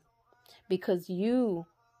devil. Because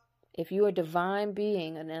if you are a divine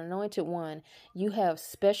being, an anointed one, you have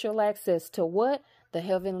special access to what? The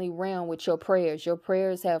heavenly realm with your prayers. Your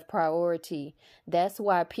prayers have priority. That's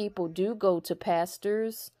why people do go to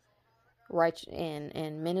pastors, right,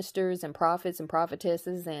 and ministers and prophets and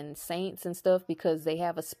prophetesses and saints and stuff, because they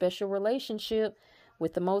have a special relationship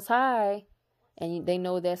with the Most High. And they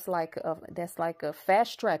know that's like a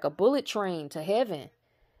fast track, a bullet train to heaven.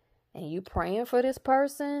 And you praying for this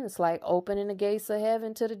person, it's like opening the gates of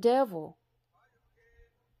heaven to the devil.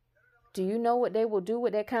 Do you know what they will do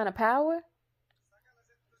with that kind of power?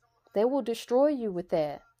 They will destroy you with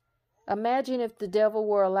that. Imagine if the devil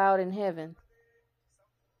were allowed in heaven.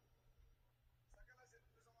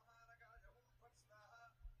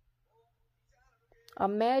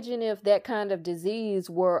 Imagine if that kind of disease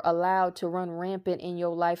were allowed to run rampant in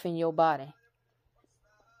your life and your body.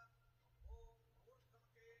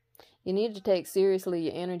 You need to take seriously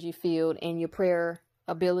your energy field and your prayer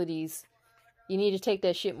abilities. You need to take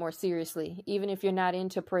that shit more seriously. Even if you're not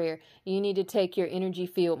into prayer, you need to take your energy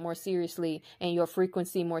field more seriously and your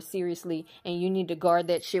frequency more seriously. And you need to guard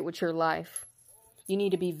that shit with your life. You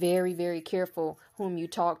need to be very, very careful whom you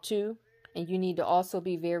talk to. And you need to also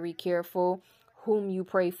be very careful whom you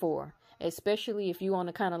pray for. Especially if you're on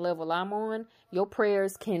the kind of level I'm on, your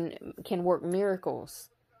prayers can work miracles.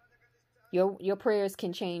 Your prayers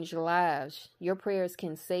can change lives. Your prayers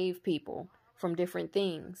can save people from different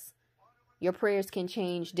things. Your prayers can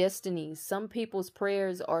change destinies. Some people's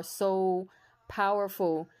prayers are so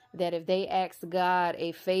powerful that if they ask God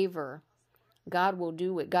a favor, God will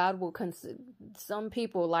do it. God will some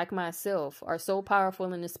people like myself are so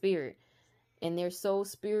powerful in the spirit and they're so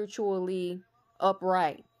spiritually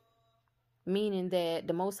upright, meaning that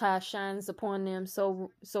the Most High shines upon them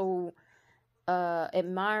so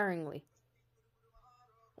admiringly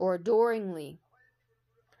or adoringly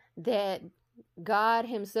that God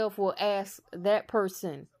himself will ask that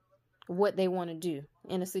person what they want to do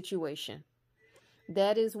in a situation.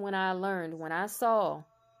 That is when I learned, when I saw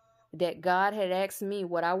that God had asked me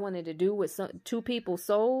what I wanted to do with two people's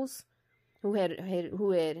souls who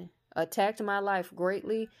had attacked my life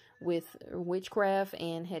greatly with witchcraft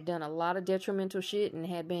and had done a lot of detrimental shit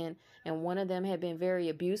and one of them had been very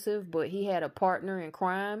abusive, but he had a partner in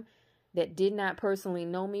crime that did not personally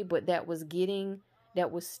know me, but that was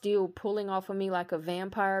still pulling off of me like a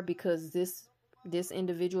vampire because this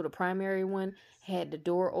individual, the primary one, had the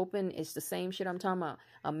door open. It's the same shit I'm talking about.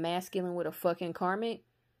 A masculine with a fucking karmic.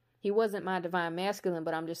 He wasn't my divine masculine,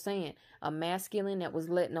 but I'm just saying, a masculine that was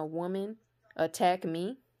letting a woman attack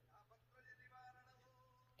me.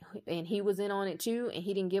 And he was in on it too, and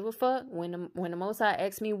he didn't give a fuck. When the Most High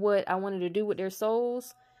asked me what I wanted to do with their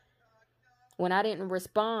souls, when I didn't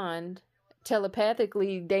respond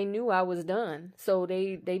telepathically, they knew I was done. So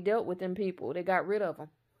they dealt with them people. They got rid of them.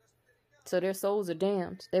 So their souls are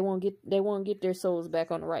damned. They won't get their souls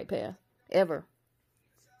back on the right path. Ever.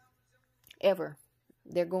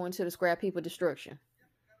 They're going to the scrap heap of destruction.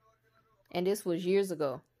 And this was years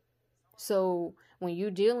ago. So when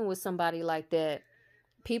you're dealing with somebody like that,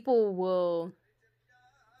 people will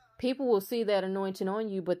see that anointing on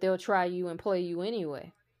you, but they'll try you and play you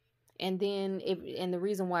anyway. And then, and the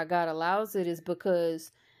reason why God allows it is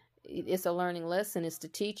because it's a learning lesson. It's to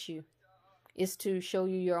teach you. It's to show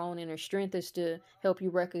you your own inner strength. It's to help you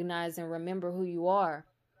recognize and remember who you are,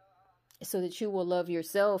 so that you will love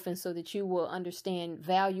yourself and so that you will understand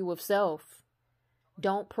value of self.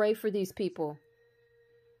 Don't pray for these people.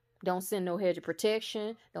 Don't send no hedge of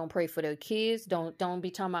protection. Don't pray for their kids. Don't be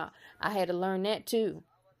talking about, I had to learn that too.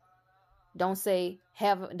 Don't say,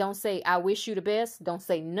 I wish you the best. Don't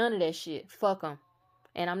say none of that shit. Fuck them.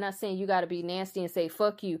 And I'm not saying you got to be nasty and say,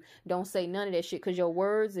 fuck you. Don't say none of that shit. Because your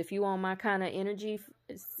words, if you on my kind of energy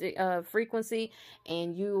frequency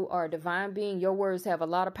and you are a divine being, your words have a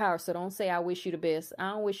lot of power. So don't say, I wish you the best.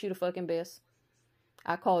 I don't wish you the fucking best.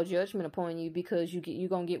 I call judgment upon you because you're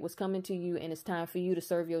going to get what's coming to you. And it's time for you to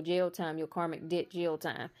serve your jail time, your karmic debt jail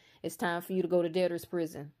time. It's time for you to go to debtor's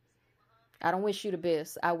prison. I don't wish you the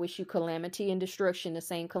best. I wish you calamity and destruction, the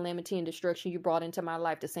same calamity and destruction you brought into my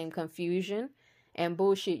life, the same confusion and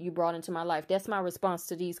bullshit you brought into my life. That's my response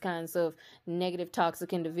to these kinds of negative,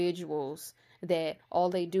 toxic individuals that all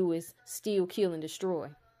they do is steal, kill, and destroy.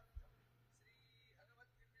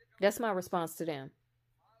 That's my response to them.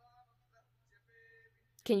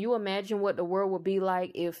 Can you imagine what the world would be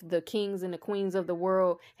like if the kings and the queens of the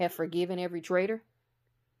world had forgiven every traitor?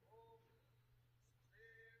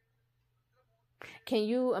 Can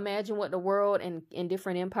you imagine what the world and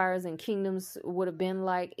different empires and kingdoms would have been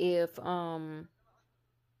like if, and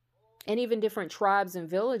even different tribes and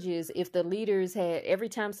villages, if the leaders had, every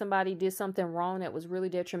time somebody did something wrong that was really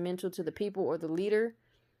detrimental to the people or the leader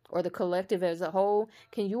or the collective as a whole,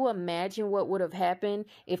 can you imagine what would have happened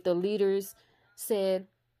if the leaders said,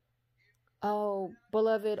 oh,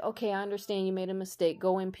 beloved, okay, I understand you made a mistake.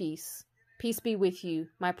 Go in peace. Peace be with you.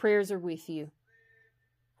 My prayers are with you.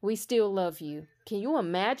 We still love you. Can you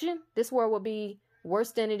imagine? This world would be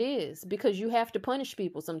worse than it is because you have to punish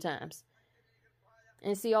people sometimes.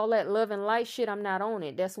 And see, all that love and light shit, I'm not on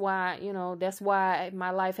it. That's why, that's why my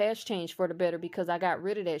life has changed for the better, because I got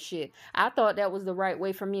rid of that shit. I thought that was the right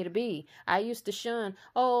way for me to be. I used to shun,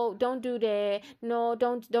 oh, don't do that. No,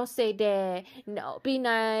 don't say that. No, be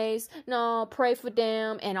nice. No, pray for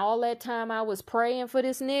them. And all that time I was praying for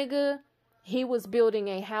this nigga, he was building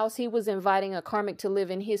a house. He was inviting a karmic to live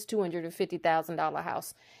in his $250,000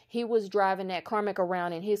 house. He was driving that karmic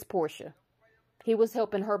around in his Porsche. He was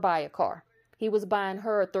helping her buy a car. He was buying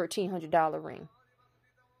her a $1,300 ring.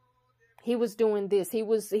 He was doing this. He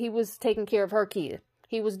was taking care of her kid.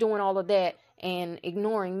 He was doing all of that and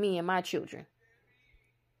ignoring me and my children.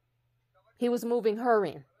 He was moving her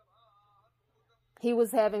in. He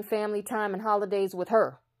was having family time and holidays with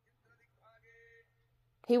her.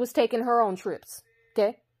 He was taking her on trips,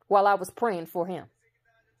 okay, while I was praying for him.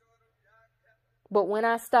 But when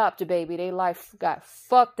I stopped, baby, their life got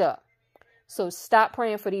fucked up. So stop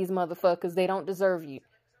praying for these motherfuckers. They don't deserve you.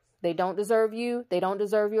 They don't deserve you. They don't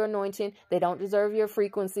deserve your anointing. They don't deserve your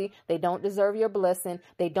frequency. They don't deserve your blessing.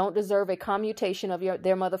 They don't deserve a commutation of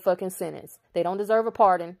their motherfucking sentence. They don't deserve a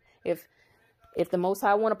pardon. If the Most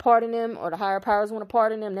High want to pardon them, or the higher powers want to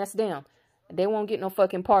pardon them, that's them. They won't get no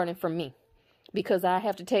fucking pardon from me, because I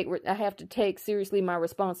have to take seriously my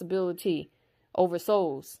responsibility over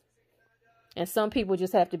souls. And some people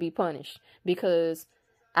just have to be punished, because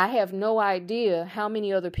I have no idea how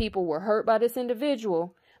many other people were hurt by this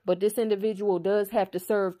individual, but this individual does have to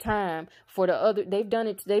serve time for the other. They've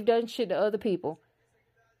done shit to other people.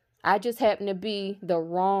 I just happen to be the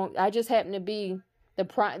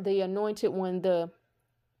anointed one,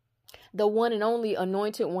 the one and only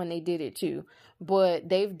anointed one they did it to. But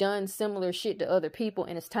they've done similar shit to other people,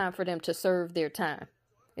 and it's time for them to serve their time.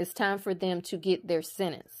 It's time for them to get their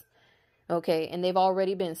sentence. Okay, and they've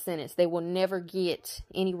already been sentenced. They will never get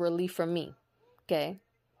any relief from me. Okay.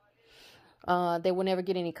 They will never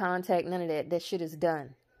get any contact, none of that. That shit is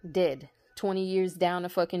done. Dead. 20 years down the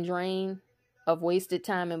fucking drain of wasted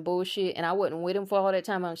time and bullshit. And I wasn't with him for all that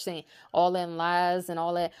time. I'm saying all them lies and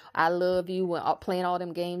all that. I love you, and playing all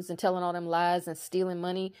them games and telling all them lies and stealing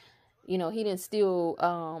money. He didn't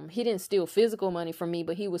steal physical money from me,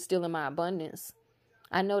 but he was stealing my abundance.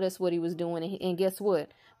 I know that's what he was doing. And guess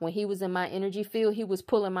what? When he was in my energy field, he was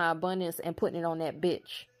pulling my abundance and putting it on that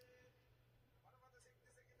bitch.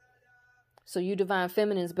 So you divine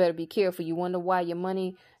feminines better be careful. You wonder why your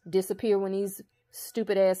money disappear when these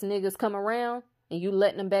stupid ass niggas come around, and you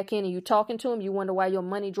letting them back in and you talking to them. You wonder why your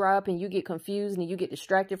money dry up, and you get confused and you get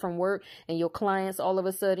distracted from work, and your clients, all of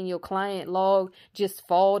a sudden your client log just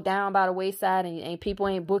fall down by the wayside, and people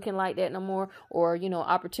ain't booking like that no more. Or,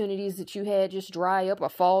 opportunities that you had just dry up or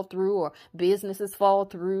fall through, or businesses fall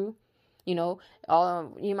through. You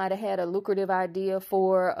might have had a lucrative idea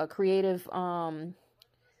for a creative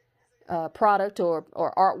product or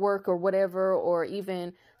artwork or whatever, or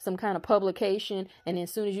even some kind of publication, and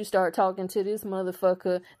as soon as you start talking to this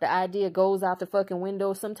motherfucker, the idea goes out the fucking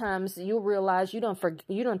window. Sometimes you'll realize you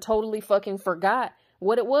done totally fucking forgot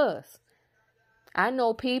what it was. I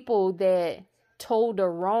know people that told the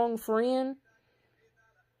wrong friend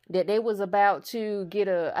that they was about to get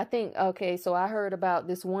so I heard about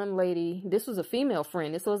this one lady. This was a female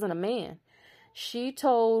friend. This wasn't a man. She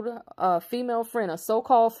told a female friend, a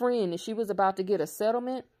so-called friend, that she was about to get a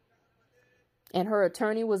settlement and her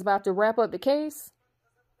attorney was about to wrap up the case.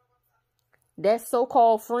 That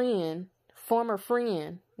so-called friend, former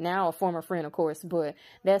friend, now a former friend, of course, but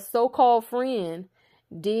that so-called friend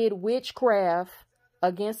did witchcraft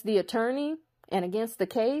against the attorney and against the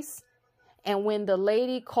case. And when the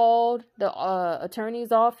lady called the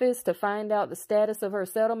attorney's office to find out the status of her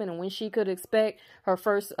settlement and when she could expect her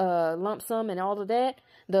first lump sum and all of that,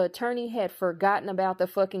 the attorney had forgotten about the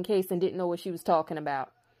fucking case and didn't know what she was talking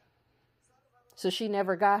about. So she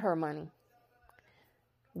never got her money.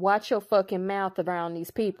 Watch your fucking mouth around these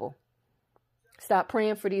people. Stop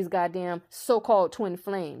praying for these goddamn so-called twin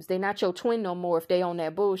flames. They're not your twin no more if they on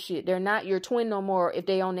that bullshit. They're not your twin no more if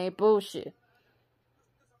they on that bullshit.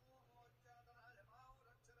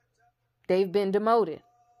 They've been demoted.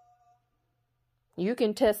 You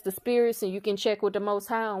can test the spirits and you can check with the Most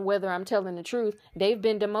High on whether I'm telling the truth. They've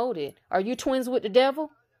been demoted. Are you twins with the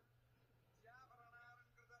devil?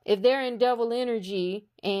 If they're in devil energy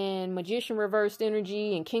and magician reversed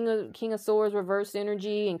energy and king of swords reversed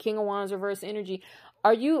energy and king of wands reversed energy,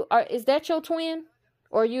 is that your twin,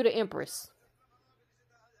 or are you the empress?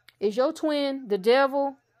 Is your twin the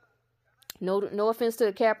devil? No offense to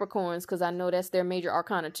the Capricorns, because I know that's their major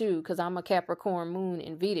arcana too, because I'm a Capricorn moon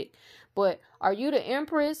in Vedic. But are you the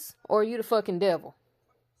empress or are you the fucking devil?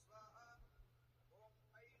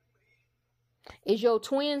 Is your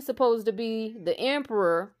twin supposed to be the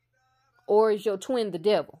emperor, or is your twin the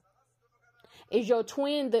devil? Is your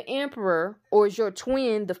twin the emperor, or is your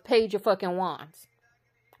twin the page of fucking wands?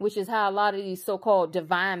 Which is how a lot of these so-called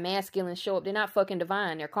divine masculines show up. They're not fucking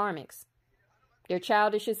divine. They're karmics. They're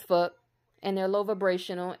childish as fuck. And they're low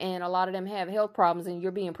vibrational. And a lot of them have health problems. And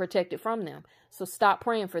you're being protected from them. So stop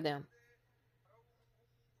praying for them.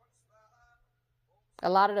 A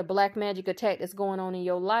lot of the black magic attack that's going on in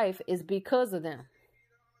your life is because of them.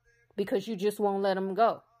 Because you just won't let them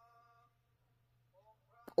go.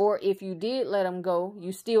 Or if you did let them go,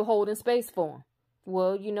 you still holding space for them.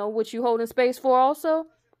 Well, you know what you holding space for also?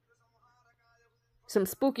 Some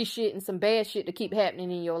spooky shit and some bad shit to keep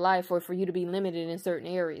happening in your life, or for you to be limited in certain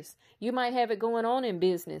areas. You might have it going on in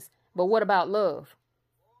business, but what about love?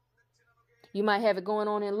 You might have it going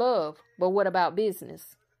on in love, but what about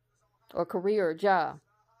business or career or job?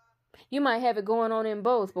 You might have it going on in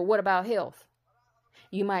both, but what about health?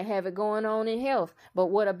 You might have it going on in health, but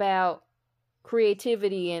what about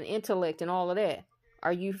creativity and intellect and all of that?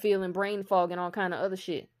 Are you feeling brain fog and all kind of other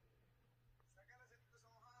shit?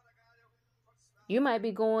 You might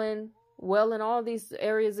be going well in all these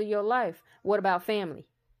areas of your life. What about family?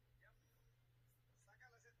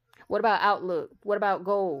 What about outlook? What about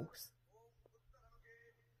goals?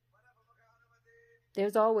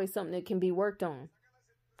 There's always something that can be worked on.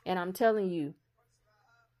 And I'm telling you,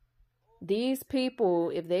 these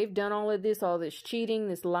people, if they've done all of this, all this cheating,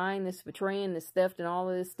 this lying, this betraying, this theft, and all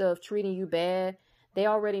of this stuff, treating you bad, they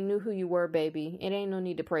already knew who you were, baby. It ain't no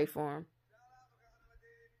need to pray for them.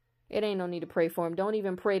 It ain't no need to pray for them. Don't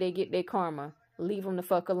even pray they get their karma. Leave them the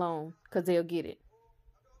fuck alone, because they'll get it.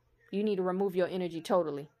 You need to remove your energy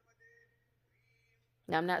totally.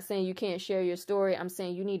 Now, I'm not saying you can't share your story. I'm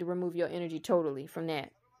saying you need to remove your energy totally from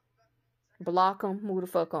that. Block them, move the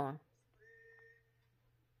fuck on.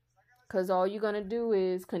 Because all you're going to do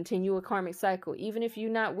is continue a karmic cycle. Even if you're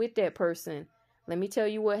not with that person, let me tell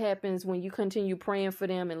you what happens when you continue praying for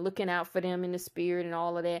them and looking out for them in the spirit and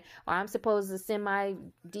all of that. Or I'm supposed to send my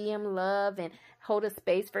DM love and hold a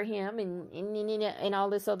space for him and all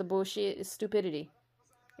this other bullshit. It's stupidity.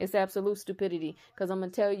 It's absolute stupidity. Because I'm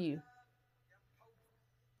going to tell you,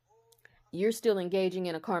 you're still engaging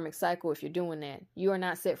in a karmic cycle if you're doing that. You are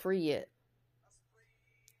not set free yet.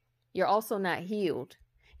 You're also not healed.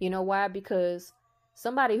 You know why? Because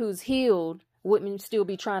somebody who's healed wouldn't still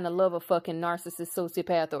be trying to love a fucking narcissist,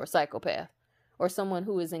 sociopath, or a psychopath. Or someone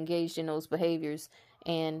who is engaged in those behaviors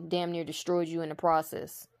and damn near destroyed you in the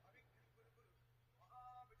process.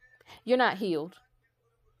 You're not healed.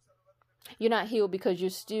 You're not healed because you're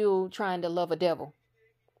still trying to love a devil.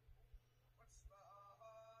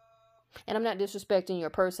 And I'm not disrespecting your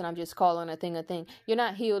person. I'm just calling a thing a thing. You're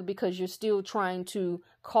not healed because you're still trying to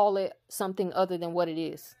call it something other than what it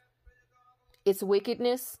is. It's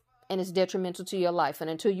wickedness and it's detrimental to your life. And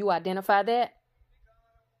until you identify that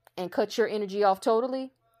and cut your energy off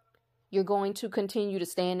totally, you're going to continue to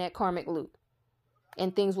stay in that karmic loop.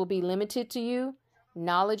 And things will be limited to you.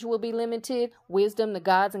 Knowledge will be limited. Wisdom, the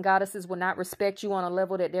gods and goddesses will not respect you on a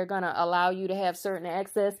level that they're going to allow you to have certain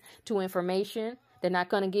access to information. They're not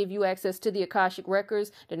going to give you access to the Akashic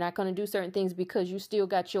records. They're not going to do certain things because you still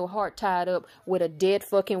got your heart tied up with a dead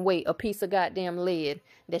fucking weight, a piece of goddamn lead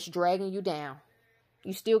that's dragging you down.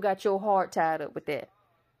 You still got your heart tied up with that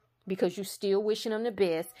because you still wishing them the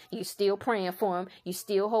best. You still praying for them. You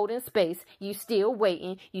still holding space. You still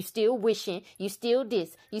waiting. You still wishing. You still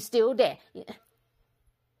this. You still that.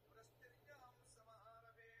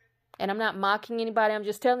 And I'm not mocking anybody. I'm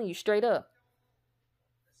just telling you straight up.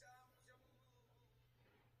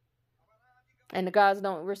 And the gods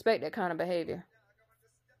don't respect that kind of behavior.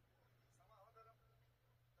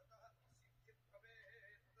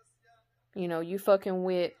 You know, you fucking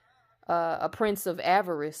with a prince of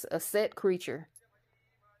avarice, a set creature.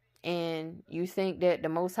 And you think that the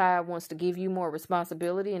Most High wants to give you more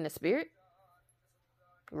responsibility in the spirit?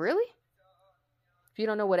 Really? If you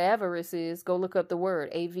don't know what avarice is, go look up the word.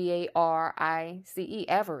 A-V-A-R-I-C-E.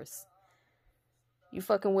 Avarice. You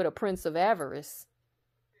fucking with a prince of avarice.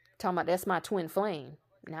 Talking about that's my twin flame.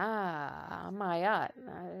 Nah, I'm Mayat.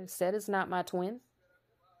 I said it's not my twin.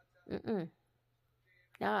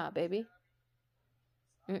 Nah, baby.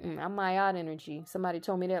 I'm Mayat energy. Somebody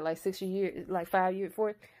told me that like 6 years, like 5 years,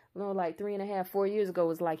 4, no, like 3.5, 4 years ago.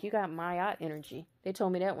 Was like, you got Mayat energy. They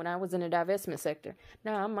told me that when I was in the divestment sector.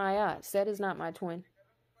 Nah, I'm Mayat. Said is not my twin.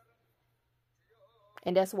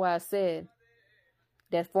 And that's why I said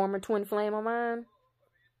that former twin flame of mine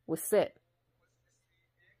was set.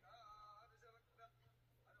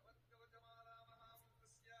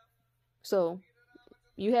 So,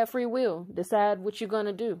 you have free will. Decide what you're going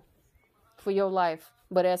to do. for your life.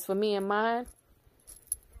 But as for me and mine,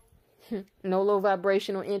 no low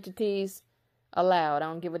vibrational entities allowed. I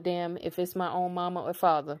don't give a damn if it's my own mama or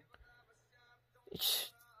father.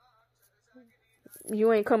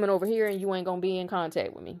 You ain't coming over here and you ain't gonna be in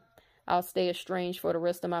contact with me. I'll stay estranged for the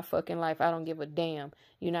rest of my fucking life. I don't give a damn.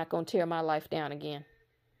 You're not gonna tear my life down again.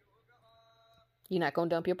 You're not gonna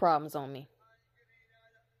dump your problems on me.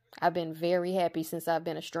 I've been very happy since I've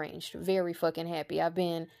been estranged. Very fucking happy.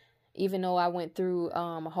 Even though I went through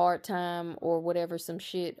a hard time or whatever, some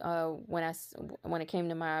shit when it came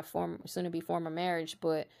to my soon-to-be former marriage,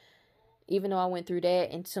 but even though I went through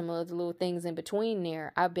that and some other little things in between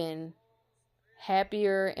there, I've been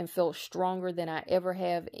happier and felt stronger than I ever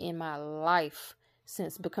have in my life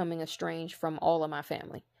since becoming estranged from all of my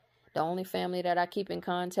family. The only family that I keep in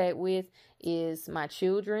contact with is my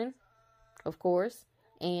children, of course,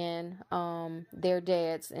 and their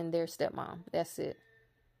dads and their stepmom. That's it.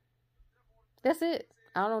 That's it.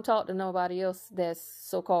 I don't talk to nobody else that's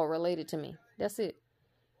so-called related to me. That's it.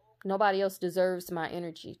 Nobody else deserves my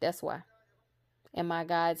energy. That's why. And my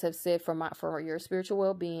guides have said for your spiritual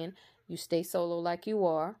well-being, you stay solo like you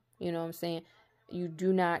are. You know what I'm saying? You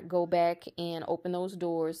do not go back and open those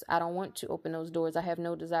doors. I don't want to open those doors. I have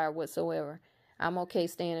no desire whatsoever. I'm okay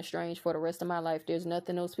staying estranged for the rest of my life. There's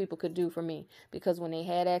nothing those people could do for me, because when they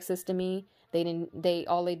had access to me,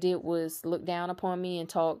 all they did was look down upon me and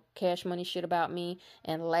talk cash money shit about me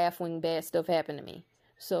and laugh when bad stuff happened to me.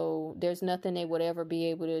 So there's nothing they would ever be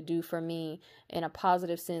able to do for me in a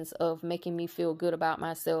positive sense of making me feel good about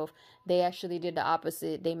myself. They actually did the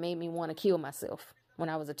opposite. They made me want to kill myself when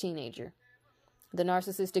I was a teenager. The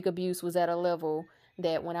narcissistic abuse was at a level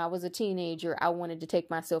that when I was a teenager, I wanted to take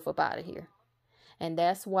myself up out of here. And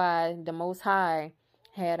that's why the Most High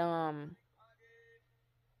had, and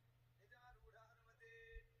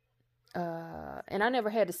I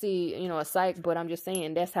never had to see, a psych, but I'm just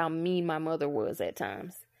saying that's how mean my mother was at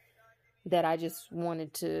times. That I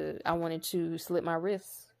wanted to slit my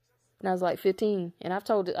wrists. And I was like 15. And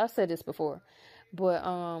I've said this before, but,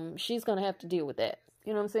 she's going to have to deal with that.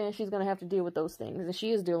 You know what I'm saying? She's going to have to deal with those things. And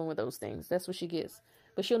she is dealing with those things. That's what she gets.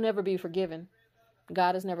 But she'll never be forgiven.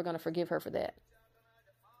 God is never going to forgive her for that.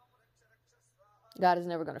 God is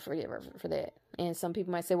never going to forgive her for that. And some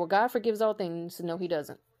people might say, well, God forgives all things. No, he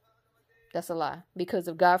doesn't. That's a lie. Because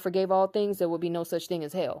if God forgave all things, there would be no such thing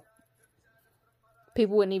as hell.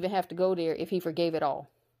 People wouldn't even have to go there if he forgave it all.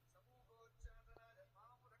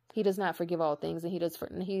 He does not forgive all things, and he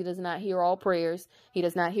does not hear all prayers. He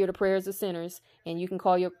does not hear the prayers of sinners. And you can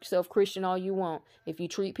call yourself Christian all you want. If you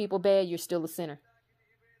treat people bad, you're still a sinner.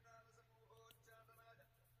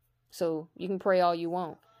 So you can pray all you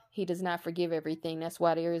want. He does not forgive everything. That's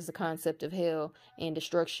why there is the concept of hell and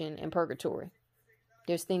destruction and purgatory.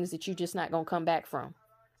 There's things that you're just not going to come back from.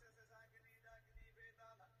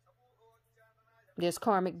 There's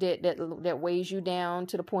karmic debt that weighs you down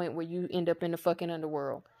to the point where you end up in the fucking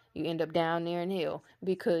underworld. You end up down there in hell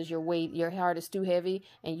because your heart is too heavy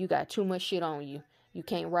and you got too much shit on you. You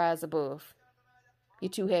can't rise above.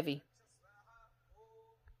 You're too heavy.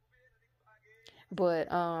 But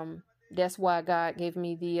that's why God gave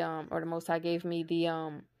me the Most High gave me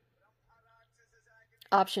the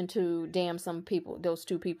option to damn those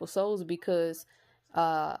two people's souls, because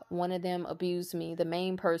one of them abused me. The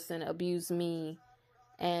main person abused me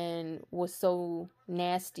and was so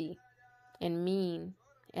nasty and mean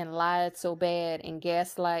and lied so bad and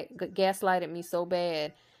gaslighted me so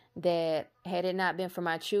bad that had it not been for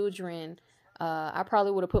my children, I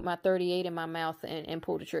probably would have put my 38 in my mouth and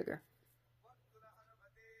pulled the trigger.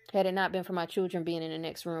 Had it not been for my children being in the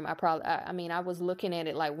next room, I was looking at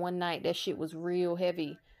it like one night, that shit was real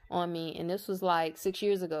heavy on me. And this was like 7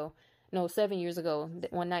 years ago.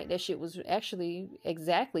 One night, that shit was actually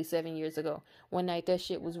exactly 7 years ago. One night, that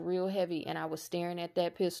shit was real heavy. And I was staring at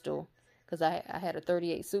that pistol because I had a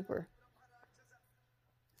 38 Super.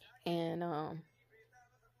 And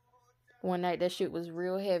one night, that shit was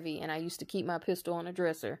real heavy. And I used to keep my pistol on the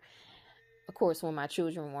dresser. Of course, when my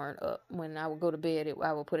children weren't up, when I would go to bed,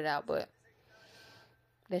 I would put it out. But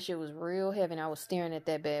that shit was real heavy, and I was staring at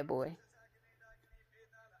that bad boy.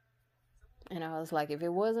 And I was like, if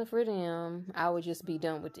it wasn't for them, I would just be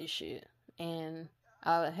done with this shit. And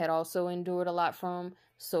I had also endured a lot from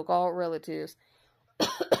so-called relatives.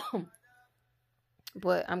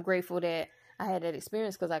 But I'm grateful that I had that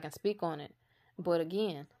experience because I can speak on it. But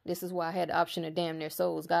again, this is why I had the option to damn their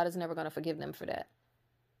souls. God is never going to forgive them for that.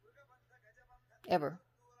 Ever.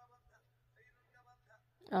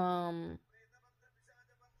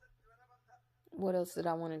 What else did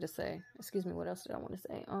I want to say? What else did I want to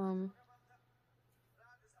say?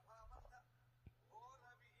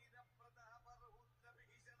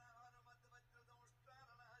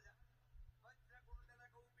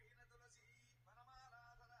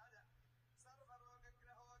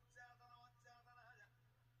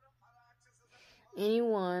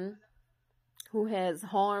 Anyone who has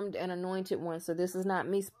harmed an anointed one, so this is not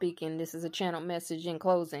me speaking, this is a channel message in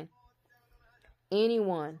closing.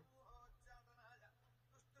 Anyone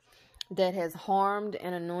that has harmed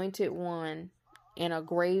an anointed one in a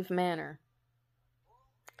grave manner,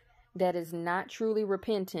 that is not truly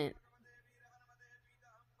repentant,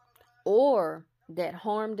 or that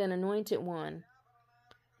harmed an anointed one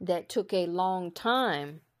that took a long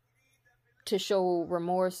time to show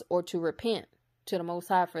remorse or to repent to the Most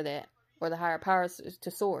High for that, or the higher powers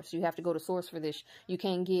to source. You have to go to source for this. You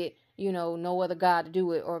can't get, no other God to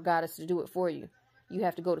do it or goddess to do it for you. You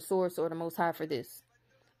have to go to source or the Most High for this.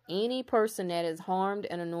 Any person that has harmed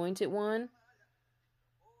an anointed one,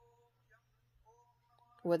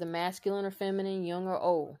 whether masculine or feminine, young or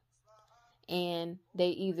old, and they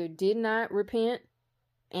either did not repent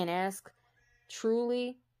and ask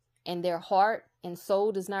truly, and their heart and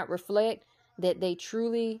soul does not reflect that they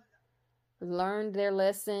truly learned their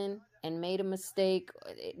lesson and made a mistake.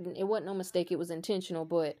 It wasn't no mistake, it was intentional,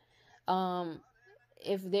 but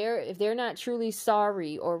if they're not truly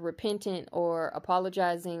sorry or repentant or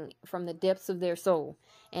apologizing from the depths of their soul,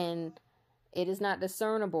 and it is not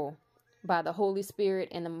discernible by the Holy Spirit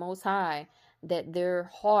and the Most High that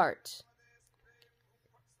their heart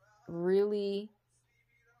really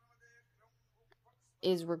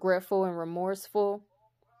is regretful and remorseful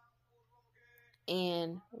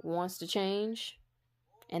and wants to change,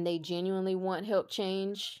 and they genuinely want help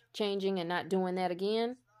changing and not doing that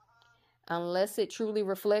again, unless it truly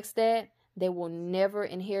reflects that, they will never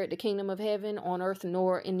inherit the kingdom of heaven on earth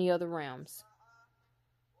nor in the other realms.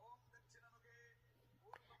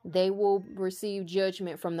 They will receive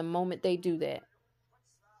judgment from the moment they do that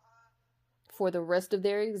for the rest of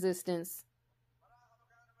their existence,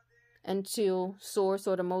 until Source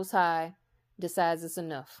or the Most High decides it's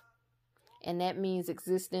enough. And that means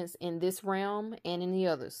existence in this realm and in the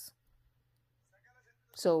others.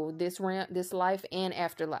 So this life and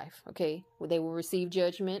afterlife, okay? They will receive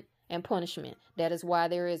judgment and punishment. That is why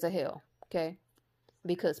there is a hell, okay?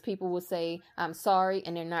 Because people will say, I'm sorry,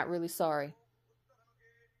 and they're not really sorry.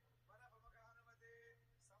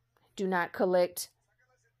 Do not collect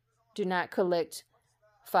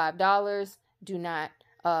 $5. Do not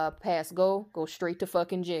pass go straight to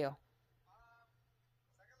fucking jail.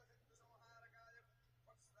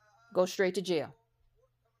 Go straight to jail.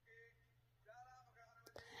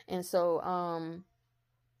 And so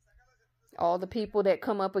all the people that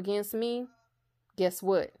come up against me, guess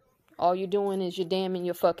what? All you're doing is you're damning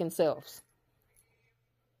your fucking selves.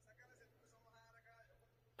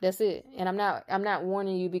 That's it. And I'm not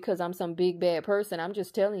warning you because I'm some big bad person. I'm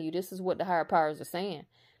just telling you this is what the higher powers are saying.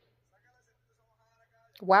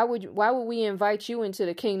 Why would we invite you into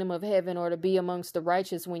the kingdom of heaven or to be amongst the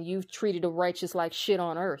righteous when you've treated the righteous like shit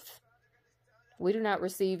on earth? We do not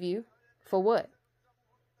receive you. For what?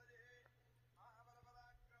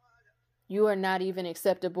 You are not even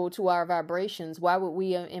acceptable to our vibrations. Why would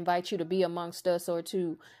we invite you to be amongst us or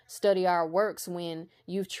to study our works when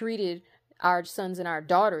you've treated our sons and our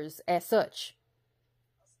daughters as such?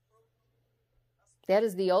 That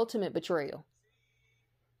is the ultimate betrayal.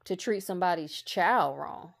 To treat somebody's child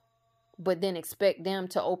wrong, but then expect them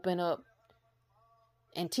to open up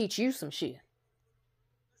and teach you some shit.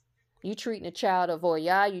 You treating a child of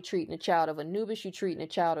Oya, you treating a child of Anubis, you treating a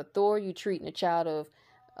child of Thor, you treating a child of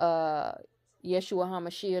Yeshua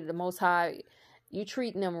HaMashiach, the Most High. You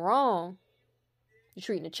treating them wrong. You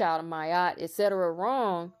treating a child of Mayat, etc.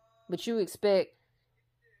 wrong, but you expect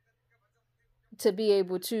to be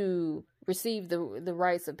able to receive the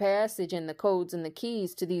rites of passage and the codes and the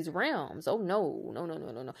keys to these realms. Oh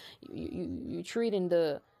no. You treating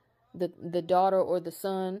the daughter or the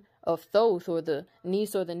son of Thoth, or the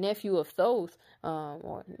niece or the nephew of Thoth,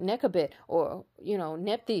 or Nekabet, or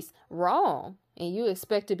Nephthys wrong, and you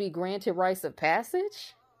expect to be granted rites of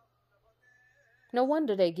passage? No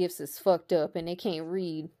wonder their gifts is fucked up and they can't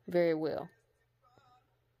read very well.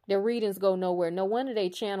 Their readings go nowhere. No wonder their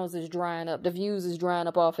channels is drying up. The views is drying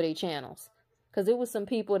up off of their channels. Because it was some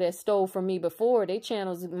people that stole from me before. Their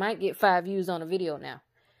channels might get 5 views on a video now.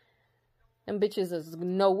 Them bitches is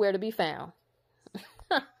nowhere to be found.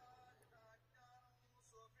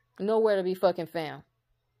 Nowhere to be fucking found.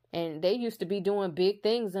 And they used to be doing big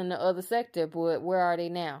things in the other sector. But where are they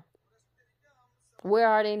now? Where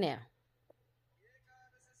are they now?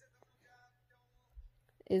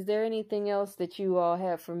 Is there anything else that you all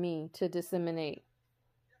have for me to disseminate?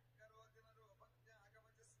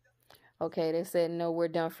 Okay, they said, no, we're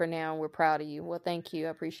done for now. We're proud of you. Well, thank you. I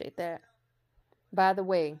appreciate that. By the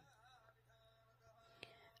way,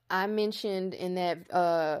 I mentioned in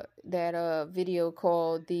that video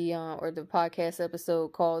called the or the podcast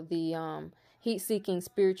episode called the heat-seeking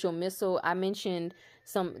spiritual missile. I mentioned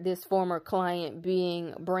this former client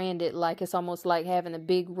being branded like it's almost like having a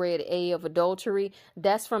big red A of adultery.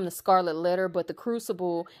 That's from the Scarlet Letter, but the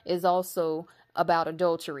Crucible is also about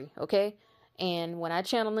adultery, okay? And when I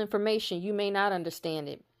channel information, you may not understand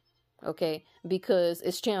it, okay, because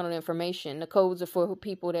it's channeled information. The codes are for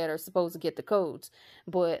people that are supposed to get the codes,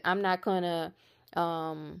 but I'm not gonna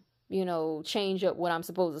change up what I'm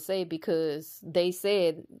supposed to say because they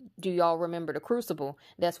said, do y'all remember the Crucible?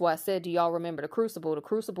 That's why I said, do y'all remember the Crucible? The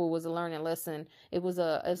Crucible was a learning lesson. It was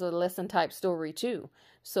a lesson type story too.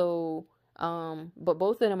 So but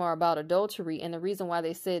both of them are about adultery, and the reason why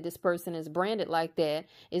they said this person is branded like that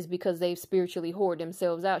is because they've spiritually whored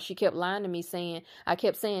themselves out. She kept lying to me, I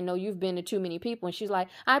kept saying, no, you've been to too many people, and she's like,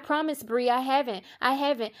 I promise, Bree, I haven't.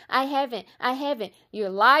 You're a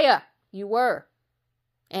liar. You were.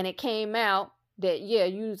 And it came out that, yeah,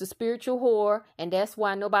 you was a spiritual whore, and that's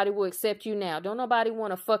why nobody will accept you now. Don't nobody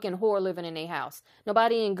want a fucking whore living in their house.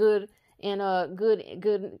 Nobody in the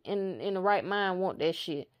right mind want that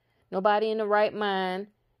shit. Nobody in their right mind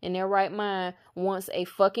wants a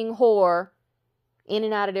fucking whore in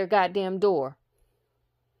and out of their goddamn door.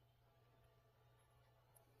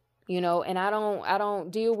 And I don't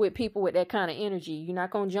deal with people with that kind of energy. You're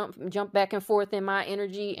not going to jump back and forth in my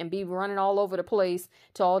energy and be running all over the place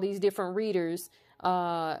to all these different readers,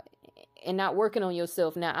 and not working on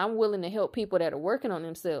yourself. Now, I'm willing to help people that are working on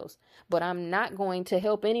themselves, but I'm not going to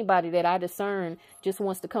help anybody that I discern just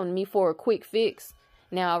wants to come to me for a quick fix.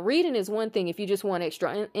 Now, reading is one thing if you just want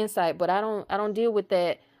extra insight, but I don't deal with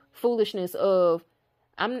that foolishness of,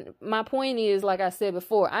 my point is, like I said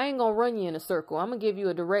before, I ain't gonna run you in a circle. I'm gonna give you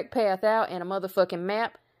a direct path out and a motherfucking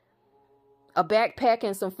map, a backpack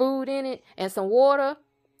and some food in it and some water,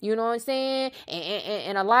 you know what I'm saying?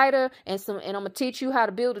 And a lighter and I'm gonna teach you how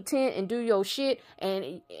to build a tent and do your shit.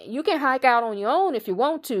 And you can hike out on your own if you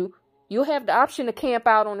want to. You'll have the option to camp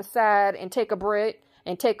out on the side and take a break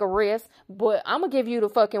and take a rest, but I'm gonna give you the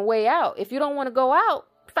fucking way out. If you don't want to go out,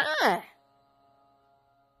 fine.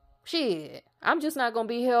 Shit, I'm just not gonna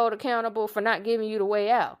be held accountable for not giving you the way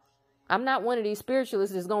out. I'm not one of these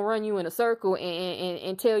spiritualists that's gonna run you in a circle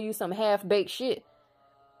and tell you some half-baked shit.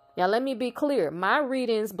 Now, let me be clear. My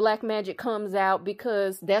readings, black magic comes out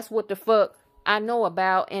because that's what the fuck I know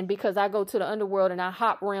about, and because I go to the underworld and I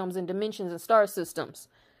hop realms and dimensions and star systems.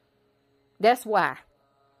 That's why.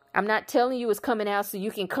 I'm not telling you it's coming out so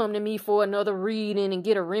you can come to me for another reading and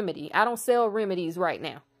get a remedy. I don't sell remedies right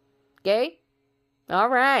now. Okay? All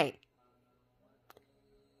right.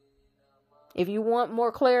 If you want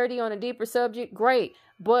more clarity on a deeper subject, great.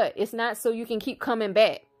 But it's not so you can keep coming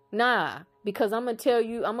back. Nah. Because I'm going to tell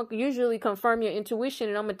you, I'm going to usually confirm your intuition,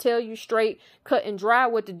 and I'm going to tell you straight, cut and dry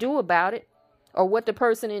what to do about it. Or what the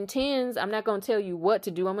person intends. I'm not going to tell you what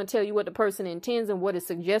to do. I'm going to tell you what the person intends and what is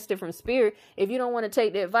suggested from spirit. If you don't want to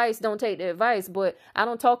take the advice, don't take the advice. But I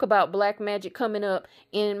don't talk about black magic coming up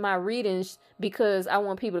in my readings because I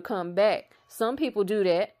want people to come back. Some people do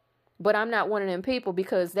that, but I'm not one of them people,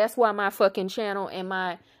 because that's why my fucking channel and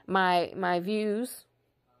my views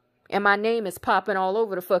and my name is popping all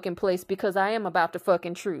over the fucking place, because I am about the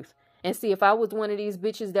fucking truth. And see, if I was one of these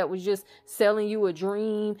bitches that was just selling you a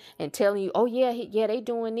dream and telling you, oh, yeah, they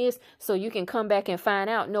doing this so you can come back and find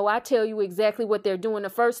out. No, I tell you exactly what they're doing the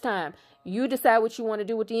first time. You decide what you want to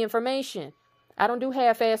do with the information. I don't do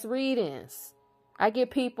half-ass readings. I give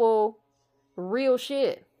people real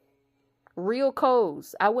shit, real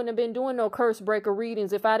codes. I wouldn't have been doing no curse breaker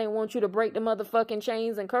readings if I didn't want you to break the motherfucking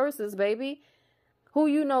chains and curses, baby. Who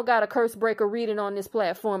you know got a curse breaker reading on this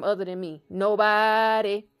platform other than me?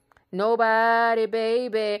 Nobody. Nobody,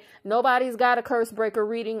 baby. Nobody's got a curse breaker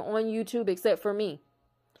reading on YouTube except for me.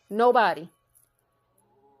 Nobody.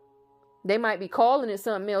 They might be calling it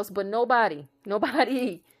something else, but nobody.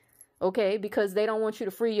 Okay, because they don't want you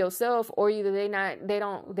to free yourself, or either they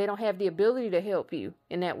don't have the ability to help you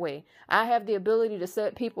in that way. I have the ability to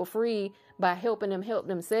set people free by helping them help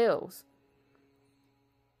themselves.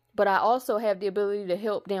 But I also have the ability to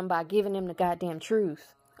help them by giving them the goddamn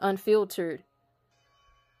truth, unfiltered.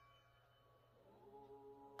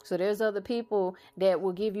 So there's other people that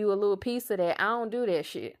will give you a little piece of that. I don't do that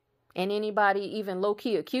shit. And anybody even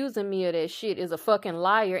low-key accusing me of that shit is a fucking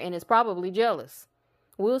liar and is probably jealous.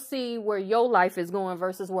 We'll see where your life is going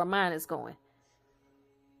versus where mine is going.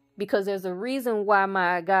 Because there's a reason why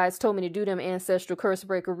my guys told me to do them ancestral curse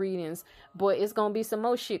breaker readings. But it's going to be some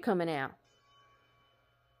more shit coming out.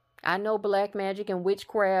 I know black magic and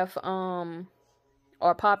witchcraft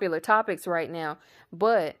are popular topics right now.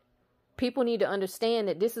 But People need to understand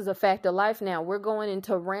that this is a fact of life now. We're going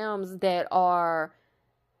into realms that are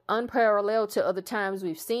unparalleled to other times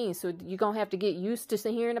we've seen. So you're going to have to get used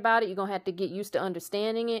to hearing about it. You're going to have to get used to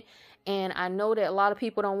understanding it. And I know that a lot of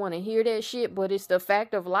people don't want to hear that shit, but it's the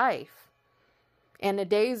fact of life. And the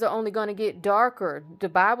days are only going to get darker. The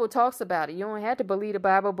Bible talks about it. You don't have to believe the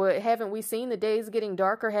Bible, but haven't we seen the days getting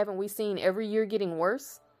darker? Haven't we seen every year getting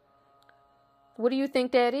worse? What do you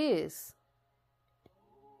think that is?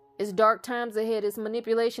 It's dark times ahead. It's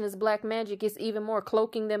manipulation. It's black magic. It's even more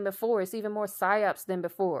cloaking than before. It's even more psyops than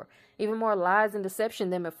before. Even more lies and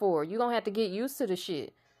deception than before. You're going to have to get used to the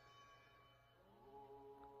shit.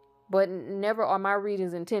 But never are my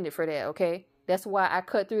readings intended for that, okay? That's why I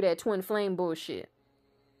cut through that twin flame bullshit.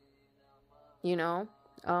 You know?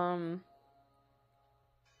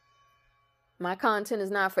 My content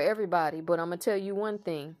is not for everybody, but I'm going to tell you one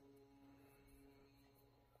thing.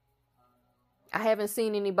 I haven't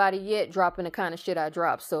seen anybody yet dropping the kind of shit I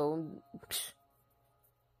drop, so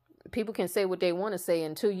people can say what they want to say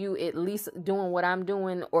until you at least doing what I'm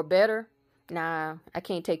doing or better. Nah, I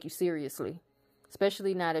can't take you seriously.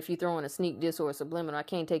 Especially not if you're throwing a sneak diss or a subliminal. I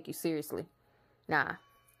can't take you seriously. Nah.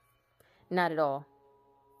 Not at all.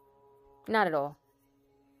 Not at all.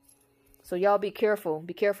 So y'all be careful.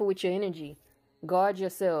 Be careful with your energy. Guard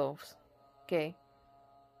yourselves. Okay?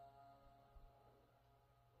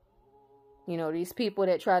 You know, these people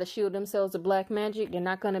that try to shield themselves with black magic, they're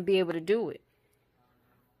not going to be able to do it.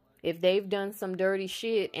 If they've done some dirty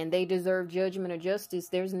shit and they deserve judgment or justice,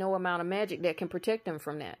 there's no amount of magic that can protect them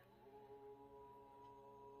from that.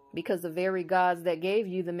 Because the very gods that gave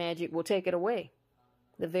you the magic will take it away.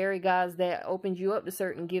 The very gods that opened you up to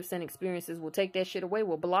certain gifts and experiences will take that shit away,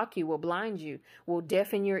 will block you, will blind you, will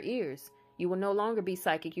deafen your ears. You will no longer be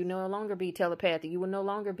psychic. You no longer be telepathic. You will no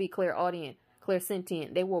longer be clairaudient,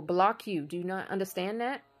 clairsentient. They will block you. Do you not understand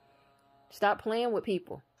that? Stop playing with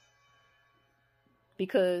people.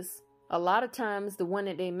 Because a lot of times the one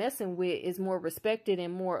that they messing with is more respected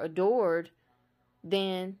and more adored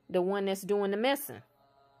than the one that's doing the messing.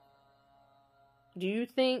 Do you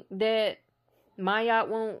think that Mayat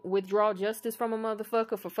won't withdraw justice from a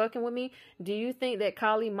motherfucker for fucking with me? Do you think that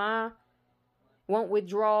Kali Ma won't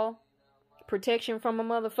withdraw protection from a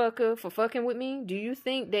motherfucker for fucking with me? Do you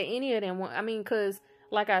think that any of them want, I mean, because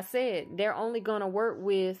like I said, they're only going to work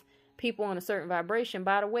with people on a certain vibration.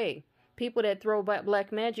 By the way, people that throw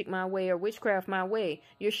black magic my way or witchcraft my way,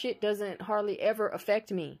 your shit doesn't hardly ever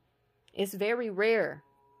affect me. It's very rare.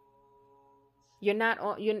 You're not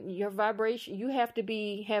on your vibration. You have to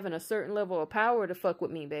be having a certain level of power to fuck with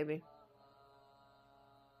me, baby.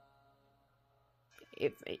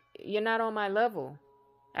 If you're not on my level,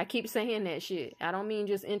 I keep saying that shit. I don't mean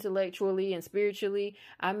just intellectually and spiritually.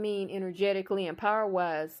 I mean energetically and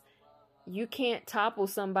power-wise. You can't topple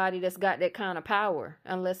somebody that's got that kind of power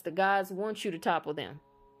unless the gods want you to topple them.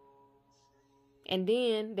 And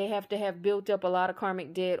then they have to have built up a lot of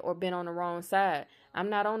karmic debt or been on the wrong side. I'm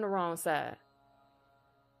not on the wrong side.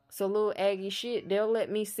 So little Aggie shit, they'll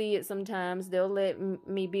let me see it sometimes. They'll let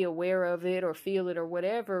me be aware of it or feel it or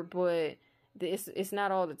whatever. But it's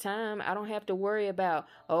not all the time. I don't have to worry about,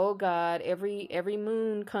 oh God, every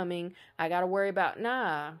moon coming, I got to worry about,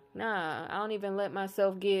 nah. I don't even let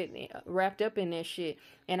myself get wrapped up in that shit.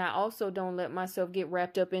 And I also don't let myself get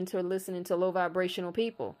wrapped up into listening to low vibrational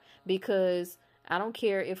people. Because I don't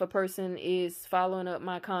care if a person is following up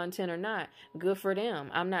my content or not. Good for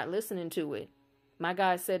them. I'm not listening to it. My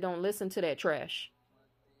guy said don't listen to that trash.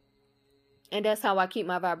 And that's how I keep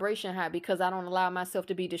my vibration high, because I don't allow myself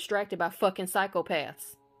to be distracted by fucking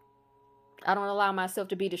psychopaths. I don't allow myself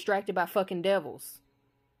to be distracted by fucking devils.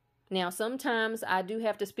 Now, sometimes I do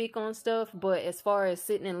have to speak on stuff, but as far as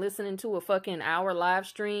sitting and listening to a fucking hour live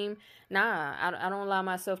stream, nah, I don't allow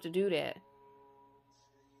myself to do that.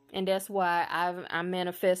 And that's why I'm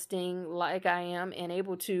manifesting like I am and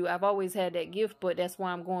able to. I've always had that gift, but that's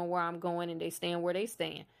why I'm going where I'm going and they stand where they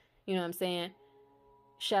stand. You know what I'm saying?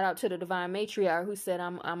 Shout out to the divine matriarch who said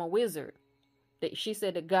I'm a wizard. That she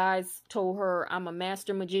said the guys told her I'm a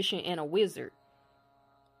master magician and a wizard.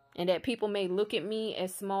 And that people may look at me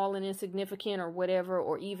as small and insignificant or whatever,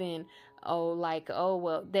 or even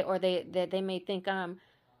they may think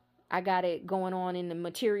I got it going on in the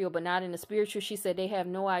material, but not in the spiritual. She said they have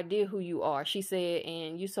no idea who you are. She said,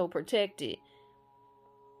 and you so protected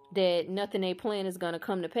that nothing they plan is going to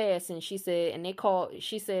come to pass. And she said, and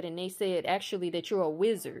they said actually that you're a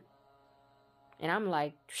wizard. And I'm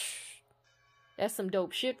like, that's some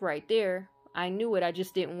dope shit right there. I knew it. I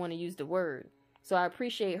just didn't want to use the word. So I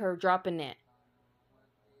appreciate her dropping that.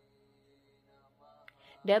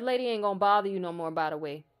 That lady ain't going to bother you no more, by the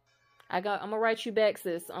way. I'm gonna write you back,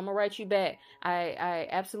 sis. I'm gonna write you back. I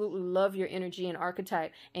absolutely love your energy and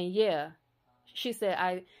archetype. And yeah, she said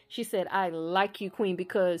I like you, Queen,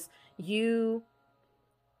 because you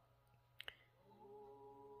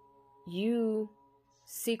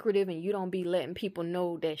secretive and you don't be letting people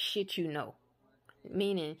know that shit you know.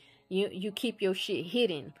 Meaning you keep your shit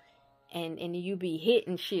hidden and you be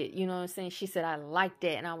hitting shit, you know what I'm saying? She said I like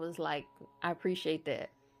that, and I was like, I appreciate that.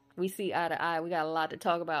 We see eye to eye. We got a lot to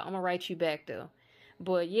talk about. I'm gonna write you back though.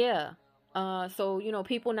 But yeah, so you know,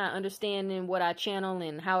 people not understanding what I channel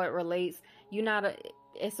and how it relates. You're not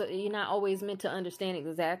always meant to understand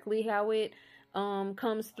exactly how it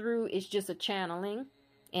comes through. It's just a channeling,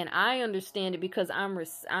 and I understand it because I'm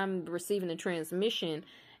receiving the transmission,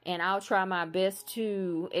 and I'll try my best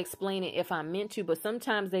to explain it if I'm meant to. But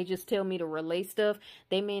sometimes they just tell me to relay stuff.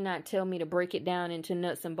 They may not tell me to break it down into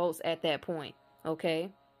nuts and bolts at that point.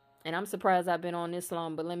 Okay. And I'm surprised I've been on this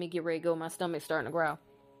long, but let me get ready to go. My stomach's starting to growl.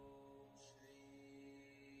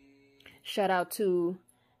 Shout out to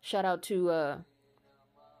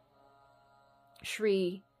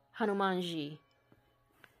Sri Hanumanji.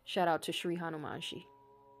 Shout out to Sri Hanumanji.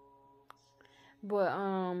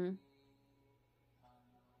 But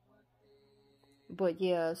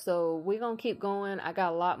yeah, so we're gonna keep going. I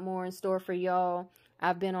got a lot more in store for y'all.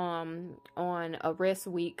 I've been on a rest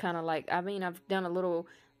week, kind of like, I mean, I've done a little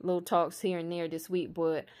talks here and there this week,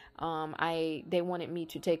 but they wanted me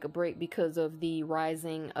to take a break because of the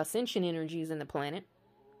rising ascension energies in the planet.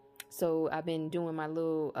 So I've been doing my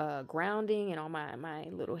little grounding and all my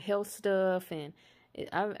little health stuff, and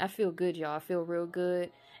I feel good, y'all. I feel real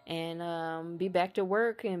good, and be back to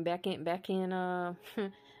work and back in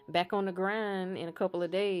back on the grind in a couple of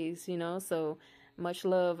days, you know. So much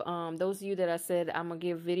love. Those of you that I said I'm gonna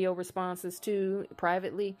give video responses to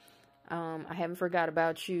privately, I haven't forgot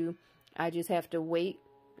about you. I just have to wait,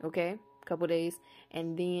 okay, a couple days,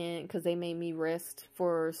 and then because they made me rest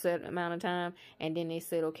for a certain amount of time, and then they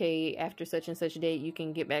said, okay, after such and such date you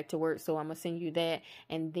can get back to work. So I'm gonna send you that,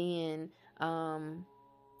 and then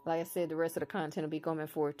like I said, the rest of the content will be coming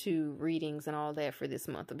for 2 readings and all that for this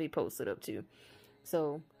month will be posted up too.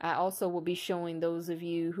 So I also will be showing those of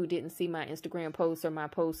you who didn't see my Instagram post or my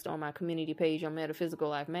post on my community page on Metaphysical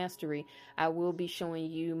Life Mastery. I will be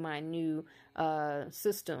showing you my new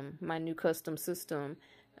system, my new custom system.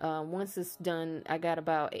 Once it's done, I got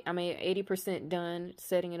about, 80% done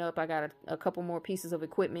setting it up. I got a couple more pieces of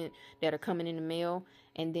equipment that are coming in the mail.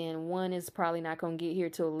 And then one is probably not going to get here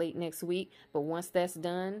till late next week. But once that's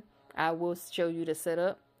done, I will show you the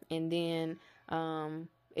setup, and then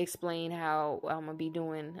explain how I'm gonna be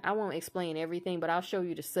doing. I won't explain everything, but I'll show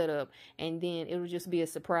you the setup, and then it'll just be a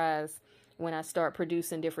surprise when I start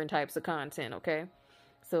producing different types of content. Okay,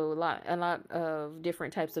 so a lot of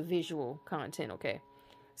different types of visual content. Okay,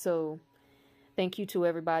 so thank you to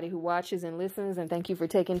everybody who watches and listens, and thank you for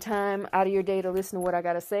taking time out of your day to listen to what I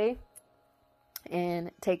gotta say, and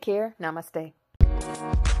take care. Namaste.